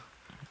 Yeah,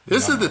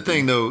 this is the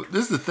thing, though.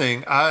 This is the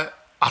thing. I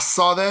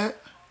saw that,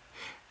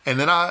 and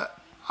then I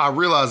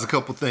realized a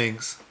couple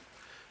things.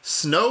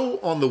 Snow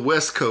on the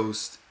West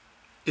Coast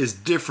is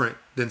different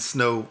than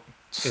snow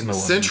in the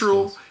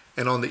Central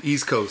and on the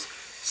East Coast.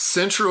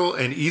 Central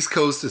and East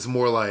Coast is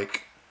more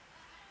like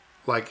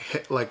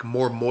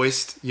more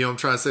moist. You know what I'm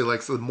trying to say?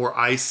 Like, so more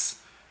ice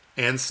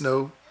and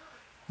snow.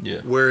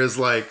 Yeah. Whereas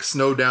like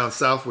snow down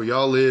south where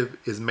y'all live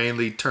is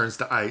mainly turns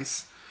to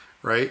ice,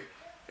 right?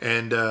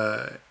 And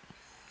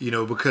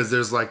because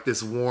there's like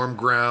this warm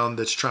ground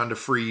that's trying to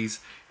freeze,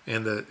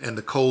 and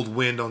the cold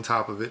wind on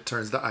top of it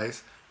turns to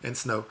ice and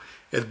snow.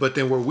 But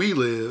then where we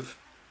live,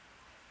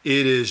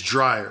 it is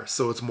drier,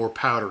 so it's more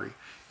powdery.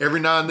 Every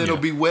now and then it'll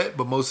be wet,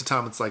 but most of the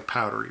time it's like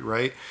powdery,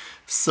 right?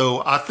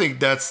 So I think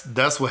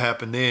that's what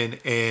happened then.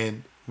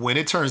 And when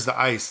it turns to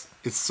ice,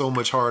 it's so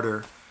much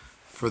harder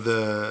for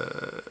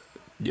the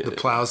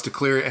plows to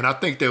clear it. And I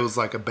think there was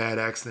like a bad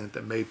accident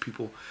that made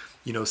people,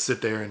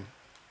 sit there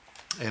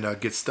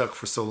and get stuck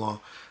for so long.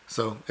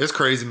 So it's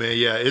crazy, man.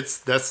 Yeah,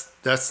 that's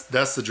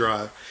the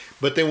drive.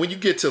 But then when you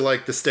get to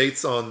like the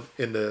states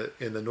in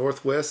the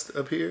Northwest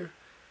up here,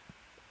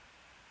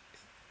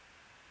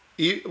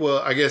 well,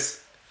 I guess.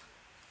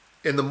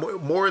 In the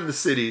more in the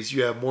cities,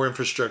 you have more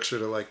infrastructure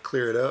to like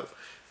clear it up.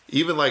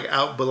 Even like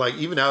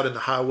even out in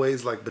the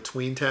highways, like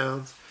between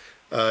towns,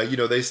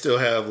 they still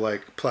have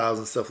like plows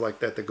and stuff like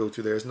that go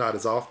through there. It's not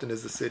as often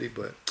as the city,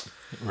 but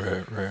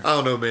right. I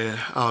don't know, man.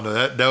 I don't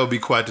know. That would be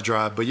quite the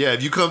drive. But yeah,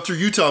 if you come through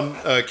Utah,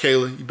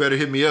 Kayla, you better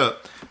hit me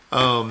up.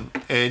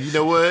 And you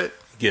know what?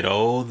 Get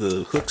all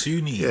the hooks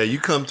you need. Yeah, you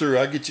come through,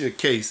 I'll get you a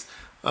case.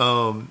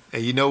 And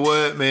you know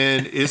what,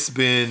 man? It's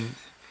been.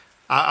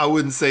 I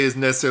wouldn't say it's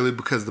necessarily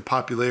because of the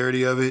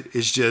popularity of it.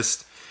 It's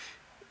just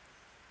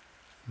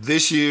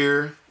this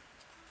year,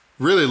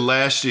 really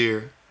last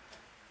year,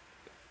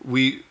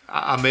 I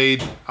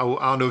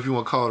don't know if you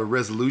want to call it a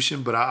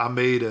resolution, but I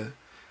made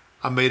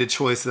a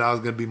choice that I was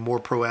going to be more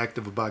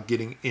proactive about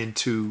getting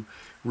into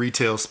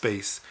retail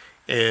space,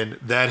 and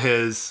that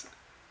has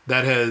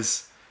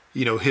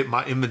hit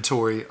my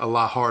inventory a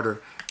lot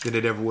harder than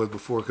it ever was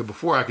before. Because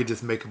before I could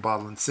just make a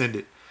bottle and send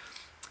it.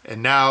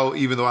 And now,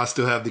 even though I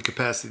still have the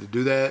capacity to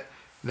do that,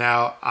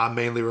 now I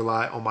mainly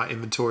rely on my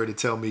inventory to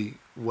tell me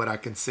what I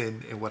can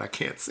send and what I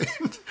can't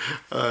send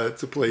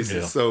to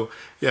places.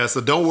 Yeah.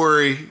 So don't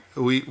worry,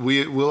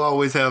 we'll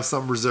always have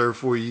some reserved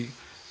for you.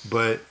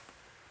 But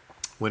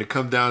when it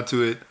comes down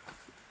to it,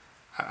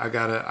 I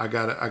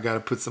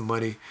gotta put some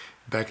money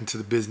back into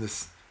the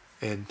business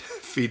and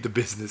feed the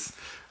business.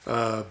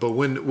 But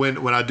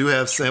when I do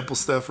have sample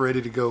stuff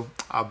ready to go,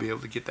 I'll be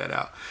able to get that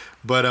out.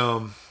 But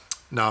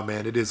nah,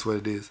 man, it is what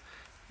it is.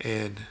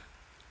 And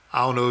I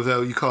don't know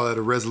if you call that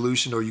a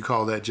resolution or you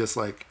call that just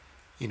like,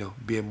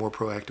 being more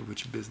proactive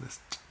with your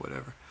business,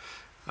 whatever.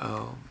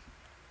 I'm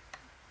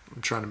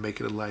trying to make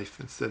it a life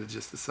instead of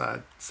just a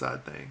side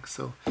thing.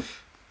 So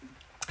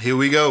here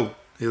we go.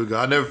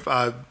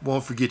 I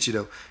won't forget you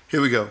though.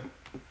 Here we go.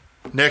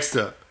 Next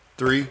up,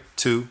 3,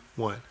 2,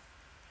 1.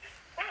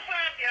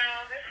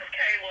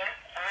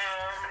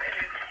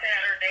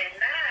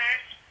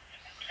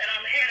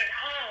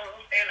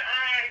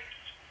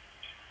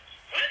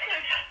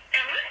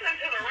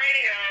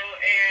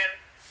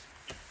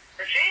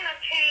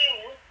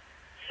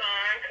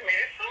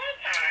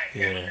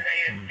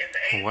 Yesterday at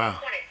the age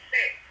of 26.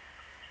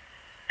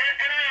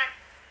 And I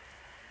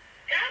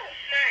gotta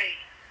say,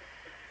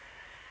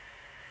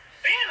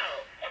 being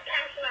a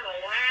person in the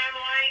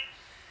limelight,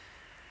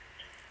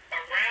 a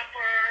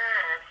rapper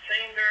or a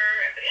singer,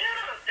 at the end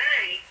of the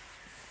day,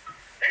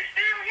 they're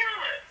still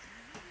human.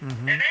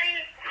 And they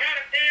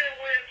gotta deal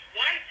with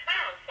life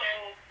stuff. So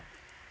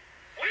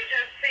we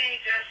just see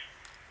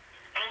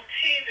on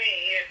TV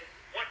and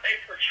what they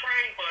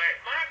portray, but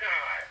my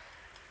God.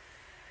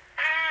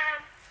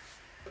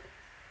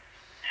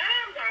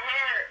 Times are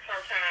hard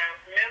sometimes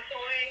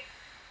mentally,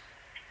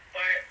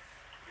 but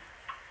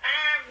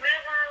I've never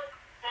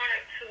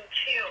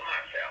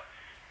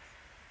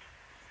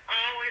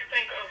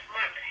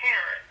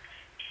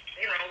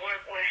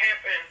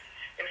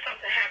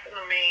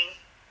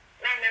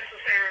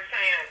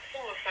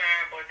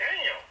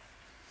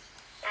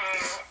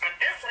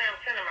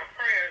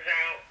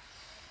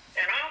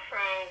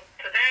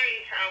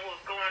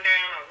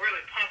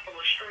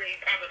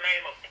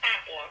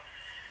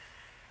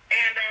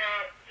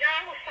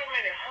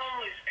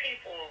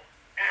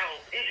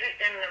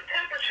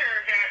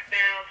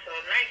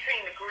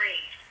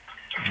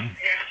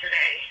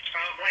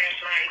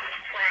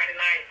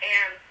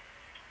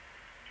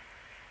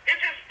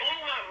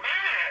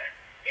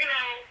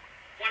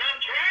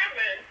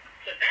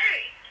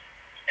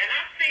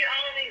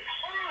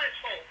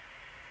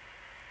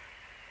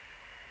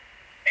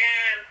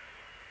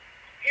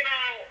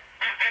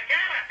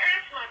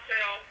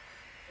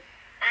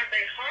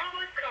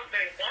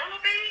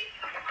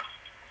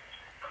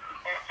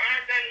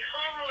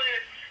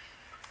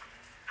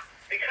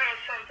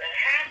something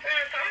happen.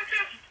 So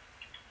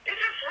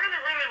it's just really,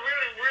 really,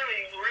 really,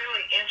 really,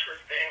 really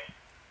interesting,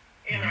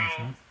 you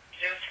know,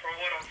 just from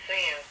what I'm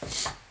seeing.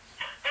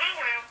 But oh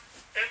well,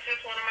 that's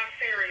just one of my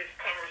serious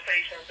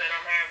conversations that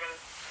I'm having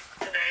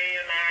today,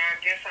 and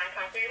I guess I'll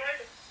talk to you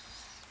later.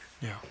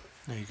 Yeah,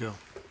 there you go.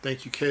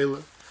 Thank you,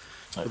 Kayla,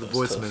 for the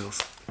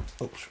voicemails.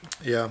 Oh, sure.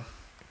 Yeah.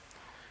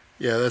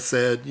 Yeah, that's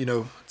sad, you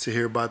know, to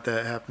hear about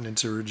that happening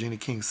to Regina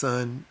King's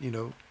son, you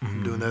know,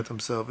 doing that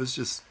themselves. It's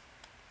just,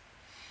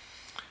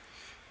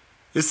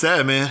 it's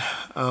sad, man.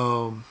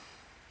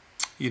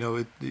 You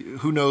know,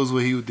 who knows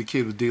what the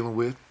kid was dealing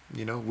with?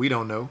 You know, we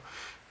don't know.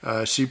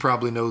 She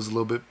probably knows a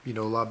little bit, you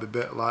know,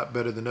 a lot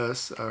better than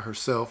us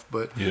herself.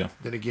 But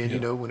then again, you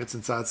know, when it's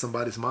inside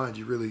somebody's mind,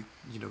 you really,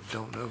 you know,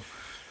 don't know.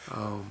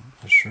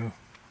 That's true.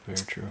 Very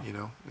true. You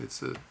know,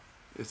 it's a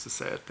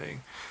sad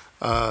thing.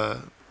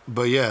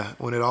 But yeah,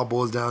 when it all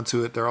boils down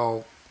to it, they're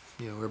all,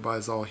 you know,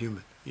 everybody's all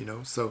human, you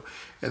know. So,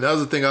 and that was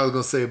the thing I was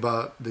gonna say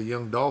about the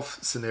Young Dolph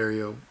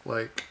scenario,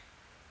 like,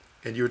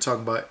 and you were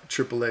talking about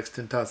Triple X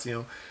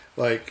Tentacion,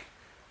 like,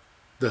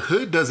 the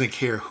hood doesn't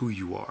care who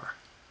you are.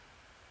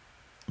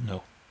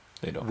 No,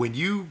 they don't. When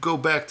you go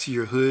back to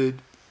your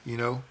hood, you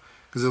know,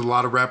 because there's a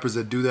lot of rappers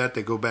that do that.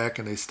 They go back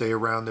and they stay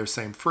around their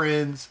same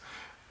friends,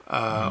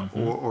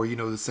 or you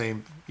know, the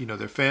same, you know,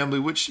 their family,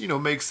 which, you know,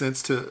 makes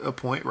sense to a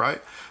point,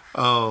 right?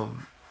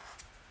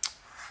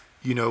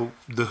 You know,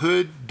 the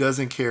hood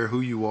doesn't care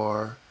who you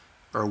are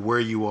or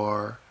where you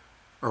are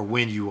or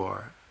when you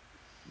are.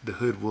 The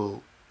hood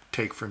will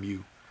take from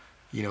you,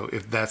 you know,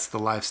 if that's the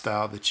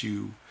lifestyle that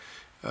you,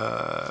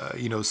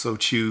 you know, so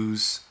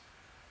choose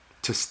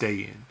to stay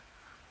in.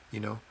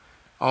 You know,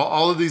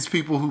 all of these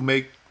people who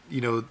make,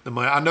 you know, the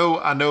money.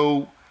 I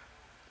know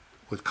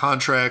with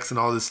contracts and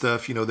all this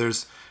stuff, you know,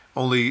 there's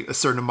only a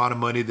certain amount of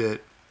money that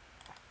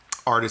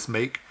artists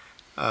make,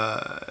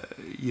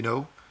 you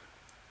know,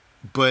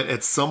 but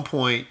at some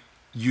point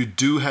you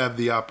do have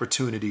the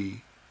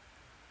opportunity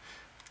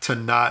to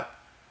not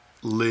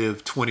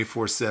live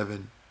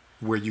 24/7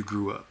 where you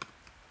grew up.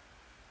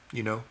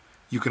 You know,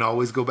 you can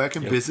always go back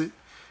and visit.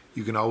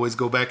 You can always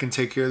go back and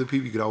take care of the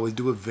people. You could always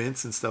do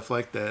events and stuff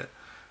like that.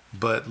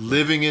 But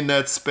living in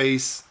that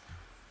space,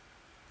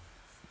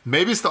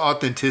 maybe it's the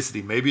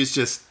authenticity. Maybe it's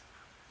just,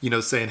 you know,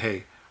 saying,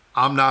 hey,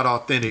 I'm not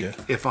authentic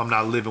if I'm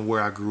not living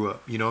where I grew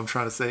up. You know what I'm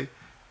trying to say?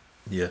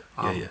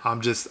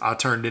 I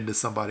turned into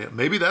somebody else.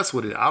 Maybe that's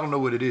what it is. I don't know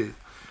what it is.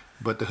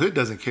 But the hood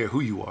doesn't care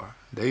who you are.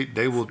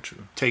 They will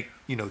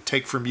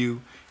take from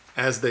you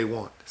as they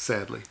want,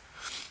 sadly.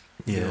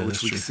 Yeah, you know,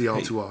 which we can see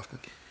all too often.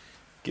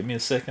 Give me a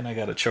second. I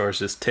got to charge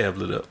this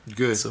tablet up.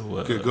 Good.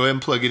 So, good. Go ahead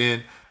and plug it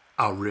in.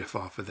 I'll riff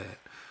off of that.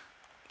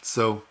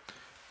 So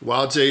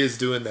while Jay is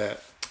doing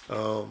that,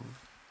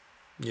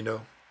 you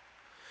know,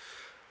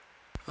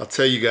 I'll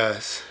tell you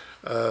guys,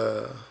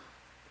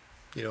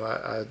 you know,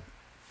 I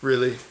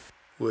really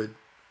would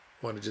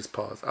want to just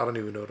pause. I don't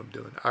even know what I'm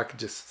doing. I could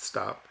just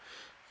stop.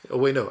 Oh,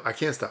 wait, no, I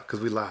can't stop because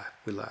we live.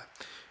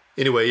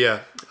 Anyway, yeah.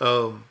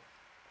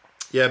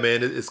 Yeah,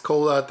 man, it's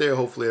cold out there.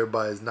 Hopefully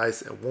everybody's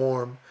nice and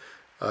warm.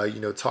 You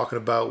know, talking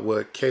about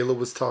what Kayla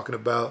was talking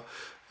about.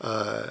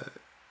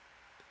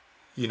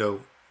 You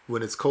know,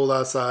 when it's cold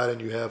outside and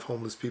you have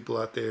homeless people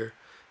out there,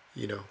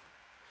 you know,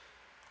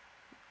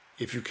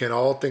 if you can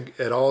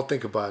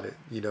think about it,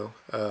 you know,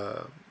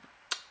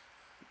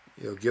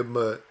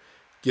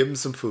 give them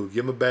some food,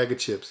 give them a bag of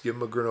chips, give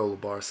them a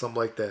granola bar, something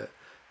like that.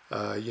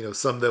 You know,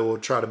 something that will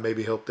try to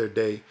maybe help their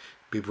day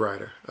be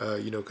brighter.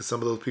 You know, because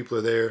some of those people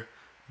are there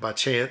by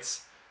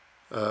chance.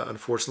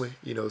 Unfortunately,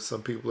 you know,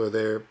 some people are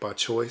there by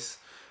choice.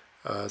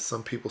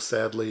 Some people,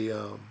 sadly,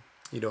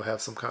 you know,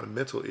 have some kind of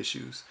mental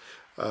issues,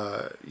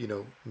 you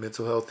know,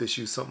 mental health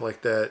issues, something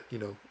like that. You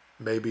know,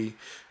 maybe,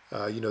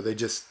 you know, they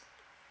just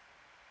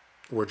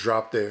were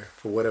dropped there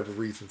for whatever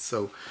reason.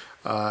 So,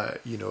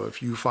 you know,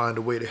 if you find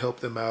a way to help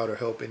them out or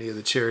help any of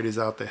the charities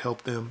out that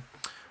help them,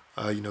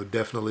 you know,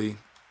 definitely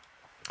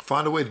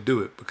find a way to do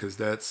it, because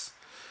that's,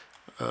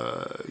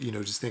 you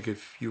know, just think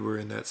if you were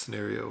in that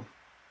scenario,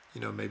 you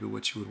know, maybe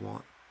what you would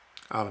want.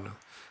 I don't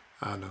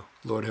know.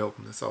 Lord help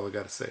them. That's all I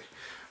got to say.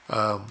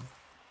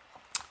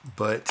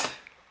 But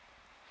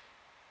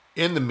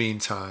in the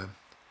meantime,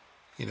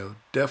 you know,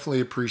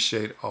 definitely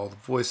appreciate all the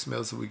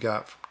voicemails that we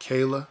got from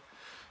Kayla.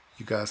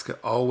 You guys could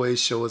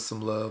always show us some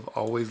love.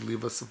 Always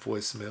leave us a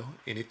voicemail.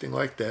 Anything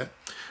like that.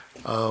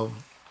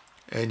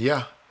 And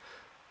yeah,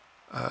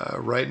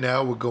 right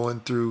now we're going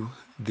through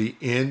the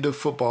end of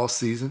football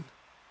season.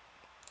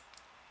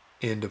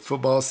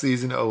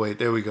 Oh, wait,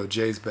 there we go.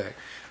 Jay's back.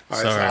 All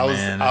right, sorry,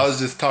 so I was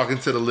just talking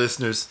to the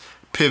listeners,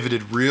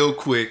 pivoted real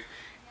quick.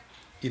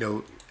 You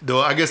know,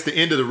 though I guess the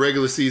end of the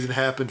regular season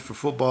happened for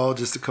football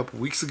just a couple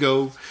weeks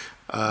ago.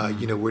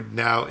 You know, we're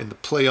now in the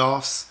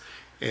playoffs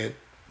and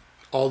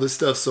all this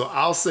stuff. So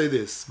I'll say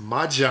this.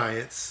 My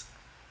Giants,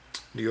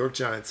 New York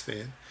Giants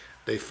fan,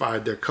 they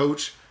fired their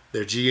coach.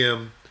 Their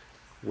GM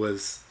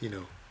was, you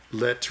know,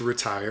 let to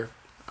retire.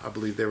 I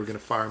believe they were going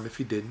to fire him if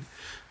he didn't.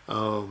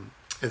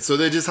 And so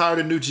they just hired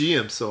a new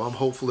GM. So I'm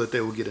hopeful that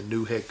they will get a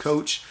new head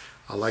coach.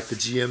 I like the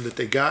GM that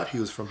they got. He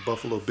was from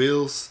Buffalo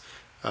Bills.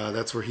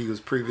 That's where he was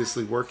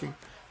previously working.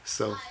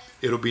 So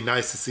it'll be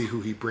nice to see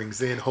who he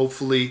brings in.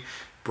 Hopefully,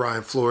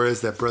 Brian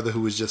Flores, that brother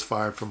who was just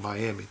fired from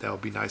Miami, that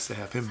would be nice to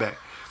have him back,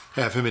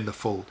 have him in the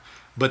fold.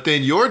 But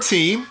then your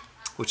team,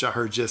 which I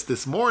heard just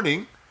this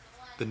morning,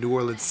 the New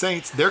Orleans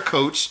Saints, their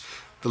coach,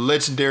 the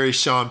legendary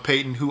Sean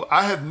Payton, who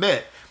I have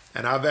met,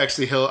 and I've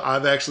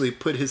actually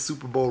put his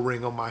Super Bowl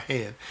ring on my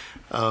hand.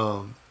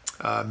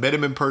 Met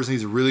him in person.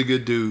 He's a really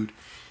good dude.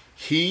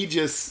 He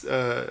just,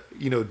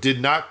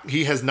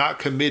 he has not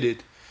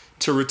committed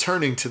to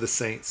returning to the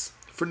Saints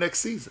for next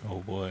season. Oh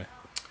boy,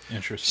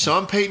 interesting.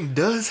 Sean Payton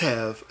does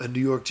have a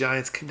New York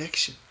Giants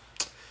connection,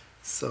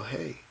 so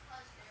hey,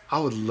 I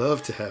would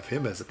love to have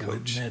him as a coach.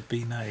 Wouldn't that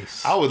be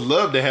nice? I would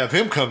love to have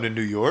him come to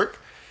New York,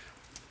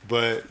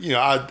 but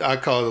I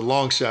call it a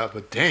long shot.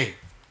 But dang,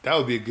 that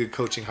would be a good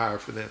coaching hire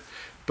for them.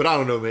 But I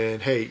don't know, man.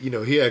 Hey,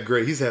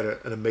 he's had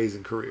an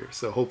amazing career.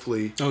 So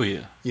hopefully, oh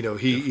yeah, he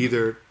definitely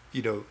either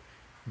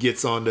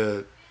gets on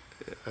a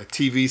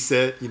TV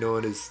set,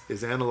 and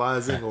is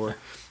analyzing, or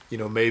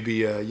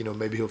maybe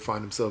he'll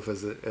find himself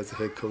as a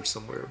head coach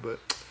somewhere.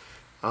 But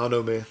I don't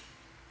know, man.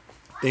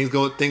 Things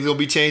gonna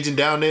be changing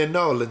down there in New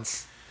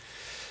Orleans.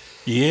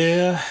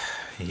 Yeah,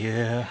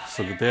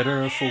 for the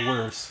better or for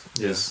worse.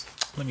 Yes.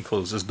 Let me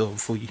close this door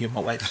before you hear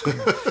my wife scream.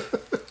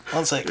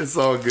 1 second. It's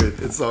all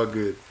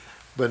good.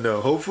 But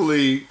no,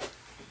 hopefully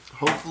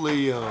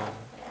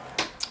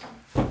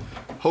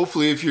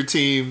if your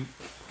team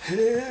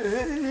made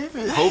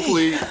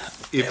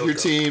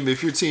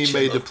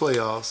the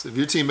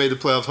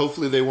playoffs,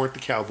 hopefully they weren't the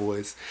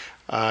Cowboys,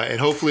 and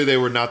hopefully they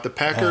were not the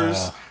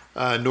Packers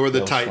nor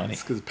the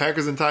Titans, because the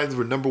Packers and Titans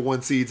were number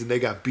 1 seeds and they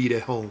got beat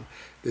at home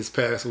this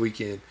past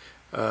weekend.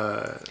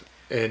 And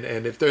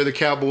if they're the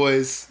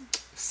Cowboys,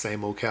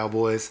 same old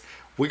Cowboys,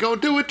 we're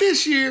gonna do it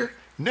this year.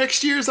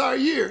 Next year's our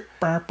year.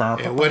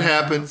 And what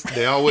happens?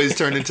 They always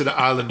turn into the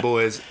Island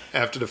Boys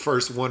after the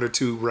first 1 or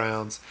 2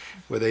 rounds,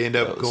 where they end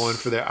up going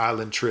for their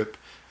island trip,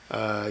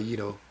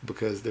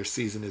 because their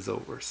season is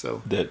over.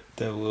 So that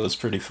was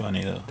pretty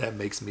funny though. That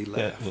makes me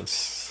laugh. That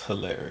was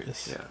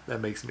hilarious. Yeah,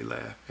 that makes me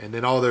laugh. And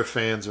then all their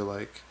fans are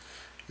like,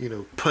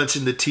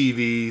 punching the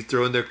TV,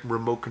 throwing their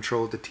remote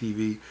control at the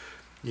TV.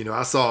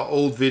 I saw an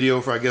old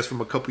video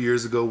from a couple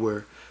years ago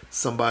where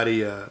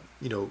somebody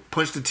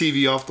punched the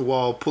TV off the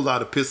wall, pulled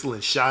out a pistol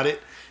and shot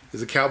it as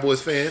a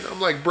Cowboys fan.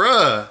 I'm like,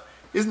 bruh,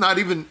 it's not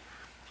even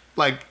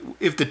like,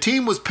 if the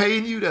team was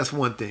paying you, that's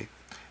one thing.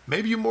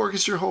 Maybe you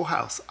mortgaged your whole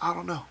house. I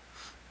don't know.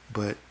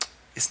 But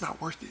it's not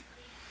worth it.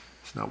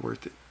 It's not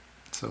worth it.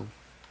 So,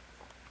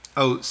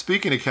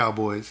 speaking of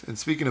Cowboys and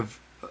speaking of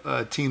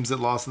teams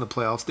that lost in the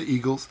playoffs, the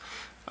Eagles,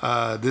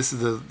 this is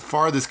the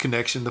farthest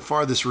connection, the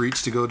farthest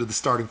reach to go to the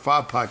Starting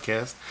Five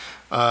podcast.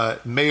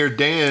 Mayor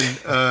Dan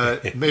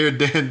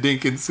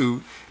Dinkins,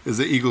 who is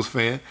an Eagles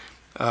fan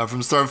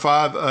from Starting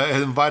Five,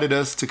 has invited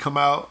us to come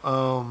out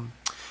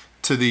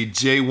to the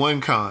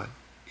J1 Con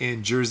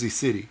in Jersey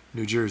City,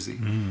 New Jersey,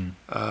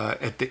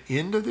 at the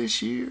end of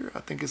this year. I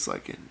think it's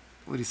like in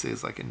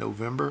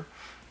November.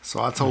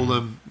 So I told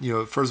him,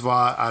 first of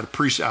all, I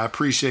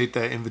appreciate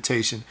that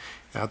invitation.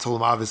 And I told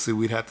him, obviously,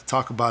 we'd have to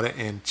talk about it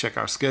and check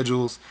our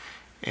schedules.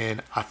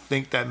 And I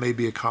think that may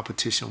be a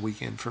competition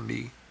weekend for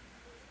me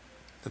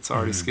that's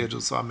already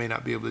scheduled, so I may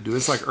not be able to do it.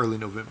 It's like early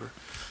November.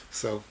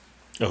 So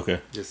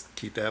okay, just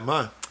keep that in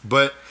mind.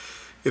 But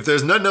if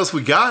there's nothing else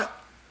we got,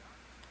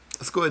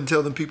 let's go ahead and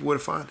tell them people where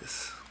to find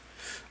us.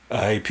 All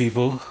right,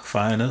 people,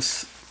 find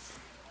us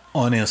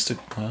on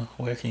Instagram.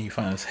 Where can you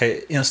find us?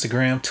 Hey,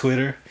 Instagram,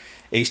 Twitter,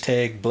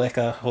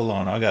 #blackout. Hold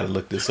on, I gotta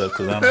look this up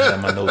because I don't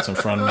have my notes in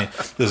front of me.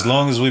 As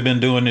long as we've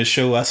been doing this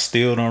show, I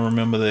still don't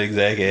remember the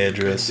exact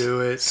address. Do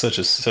it. Such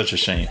a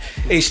shame.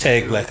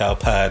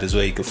 #blackoutpod is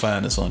where you can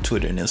find us on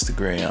Twitter and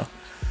Instagram.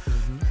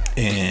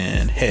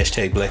 And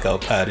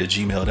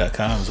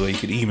 #blackoutpod@gmail.com is where you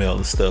can email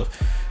us stuff.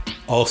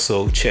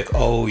 Also, check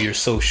all your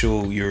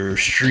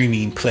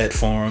streaming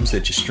platforms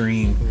that you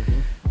stream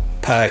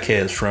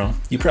podcasts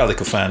from. You probably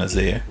could find us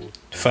there.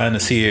 Find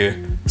us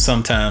here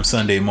sometime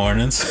Sunday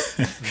mornings.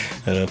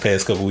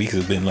 Past couple weeks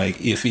have been like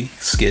iffy,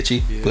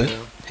 sketchy, but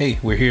hey,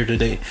 we're here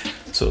today.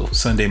 So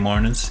Sunday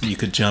mornings, you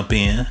could jump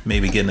in,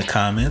 maybe get in the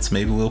comments,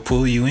 maybe we'll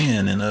pull you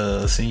in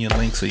and send you a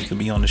link so you can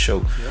be on the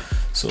show.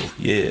 So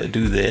yeah,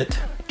 do that.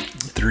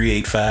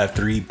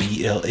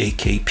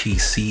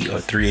 3853-BLAKPC or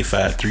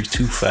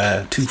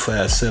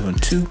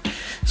 385-325-2572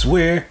 is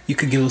where you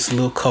can give us a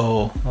little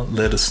call.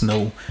 Let us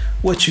know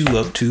what you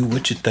up to,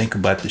 what you think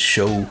about the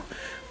show,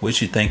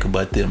 what you think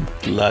about them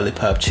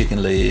lollipop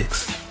chicken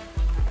legs,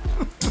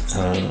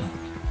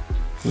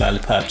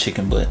 lollipop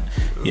chicken butt.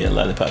 Yeah,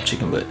 lollipop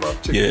chicken butt.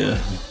 Yeah,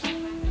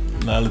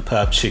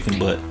 lollipop chicken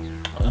butt.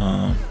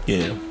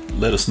 Yeah,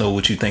 let us know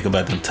what you think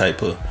about them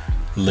type of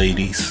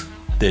ladies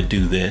that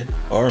do that,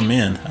 or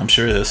men. I'm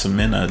sure there's some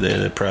men out there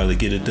that probably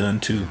get it done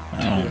too.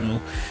 I don't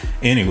know.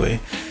 Anyway,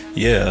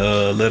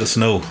 let us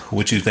know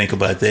what you think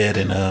about that,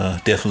 and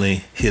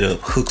definitely hit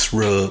up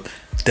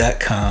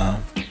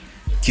hooksrub.com.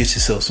 Get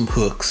yourself some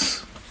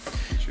hooks.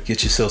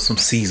 Get yourself some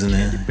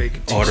seasoning.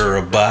 Order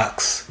a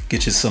box.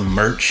 Get you some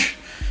merch,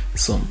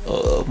 some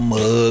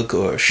mug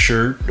or a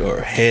shirt or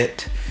a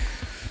hat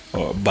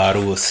or a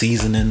bottle of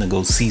seasoning to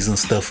go season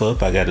stuff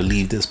up. I got to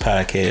leave this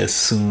podcast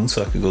soon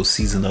so I could go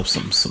season up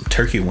some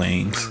turkey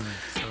wings.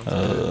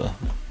 Do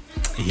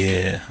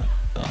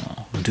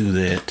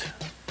that.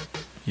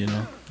 You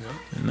know,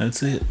 and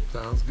that's it.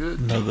 Sounds good.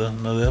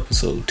 Another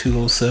episode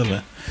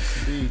 207.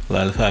 Indeed.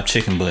 Lollipop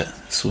chicken butt.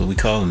 That's what we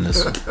calling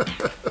this one.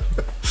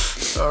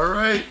 All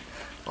right.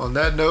 On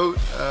that note,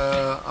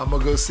 I'm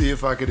gonna go see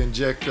if I could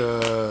inject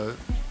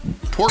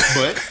pork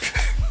butt.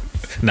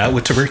 Not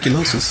with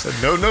tuberculosis.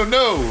 No.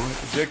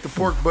 Inject the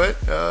pork butt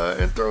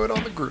and throw it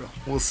on the grill.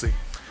 We'll see.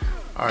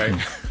 All right.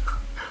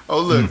 Oh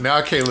look,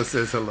 now Kayla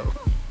says hello.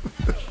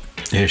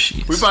 There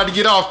she is. We about to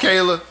get off,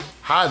 Kayla.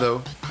 Hi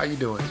though. How you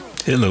doing?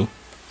 Hello.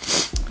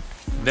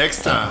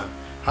 Next time.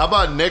 How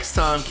about next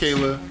time,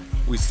 Kayla,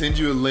 we send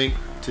you a link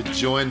to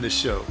join the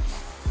show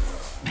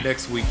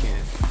next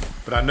weekend.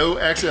 But I know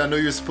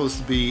you're supposed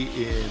to be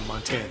in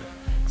Montana.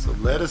 So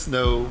let us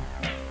know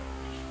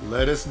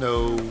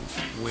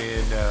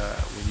when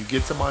you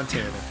get to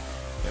Montana,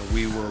 and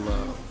we will,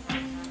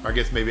 I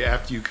guess maybe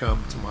after you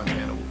come to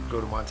Montana, we'll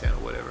go to Montana,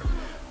 whatever.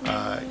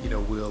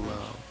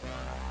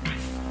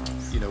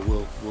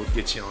 We'll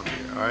get you on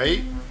here. All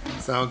right?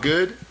 Sound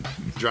good?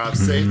 Drive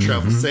safe,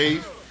 travel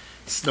safe,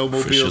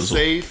 snowmobile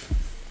safe.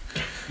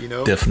 You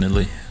know,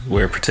 definitely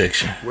wear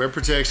protection.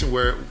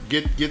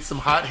 Get some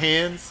hot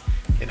hands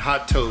and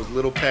hot toes,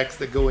 little packs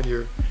that go in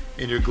your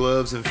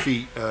gloves and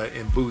feet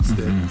and boots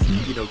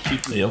that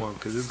keep you warm,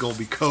 because it's gonna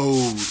be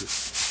cold.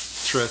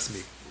 Trust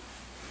me.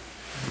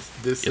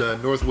 This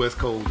Northwest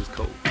cold is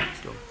cold.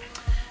 So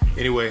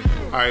anyway,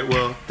 all right.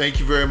 Well, thank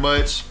you very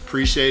much.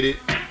 Appreciate it.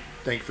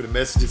 Thank you for the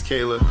messages,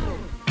 Kayla,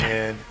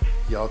 and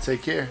y'all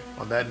take care.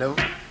 On that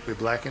note, we're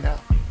blacking out.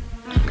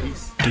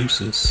 Peace.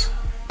 Deuces.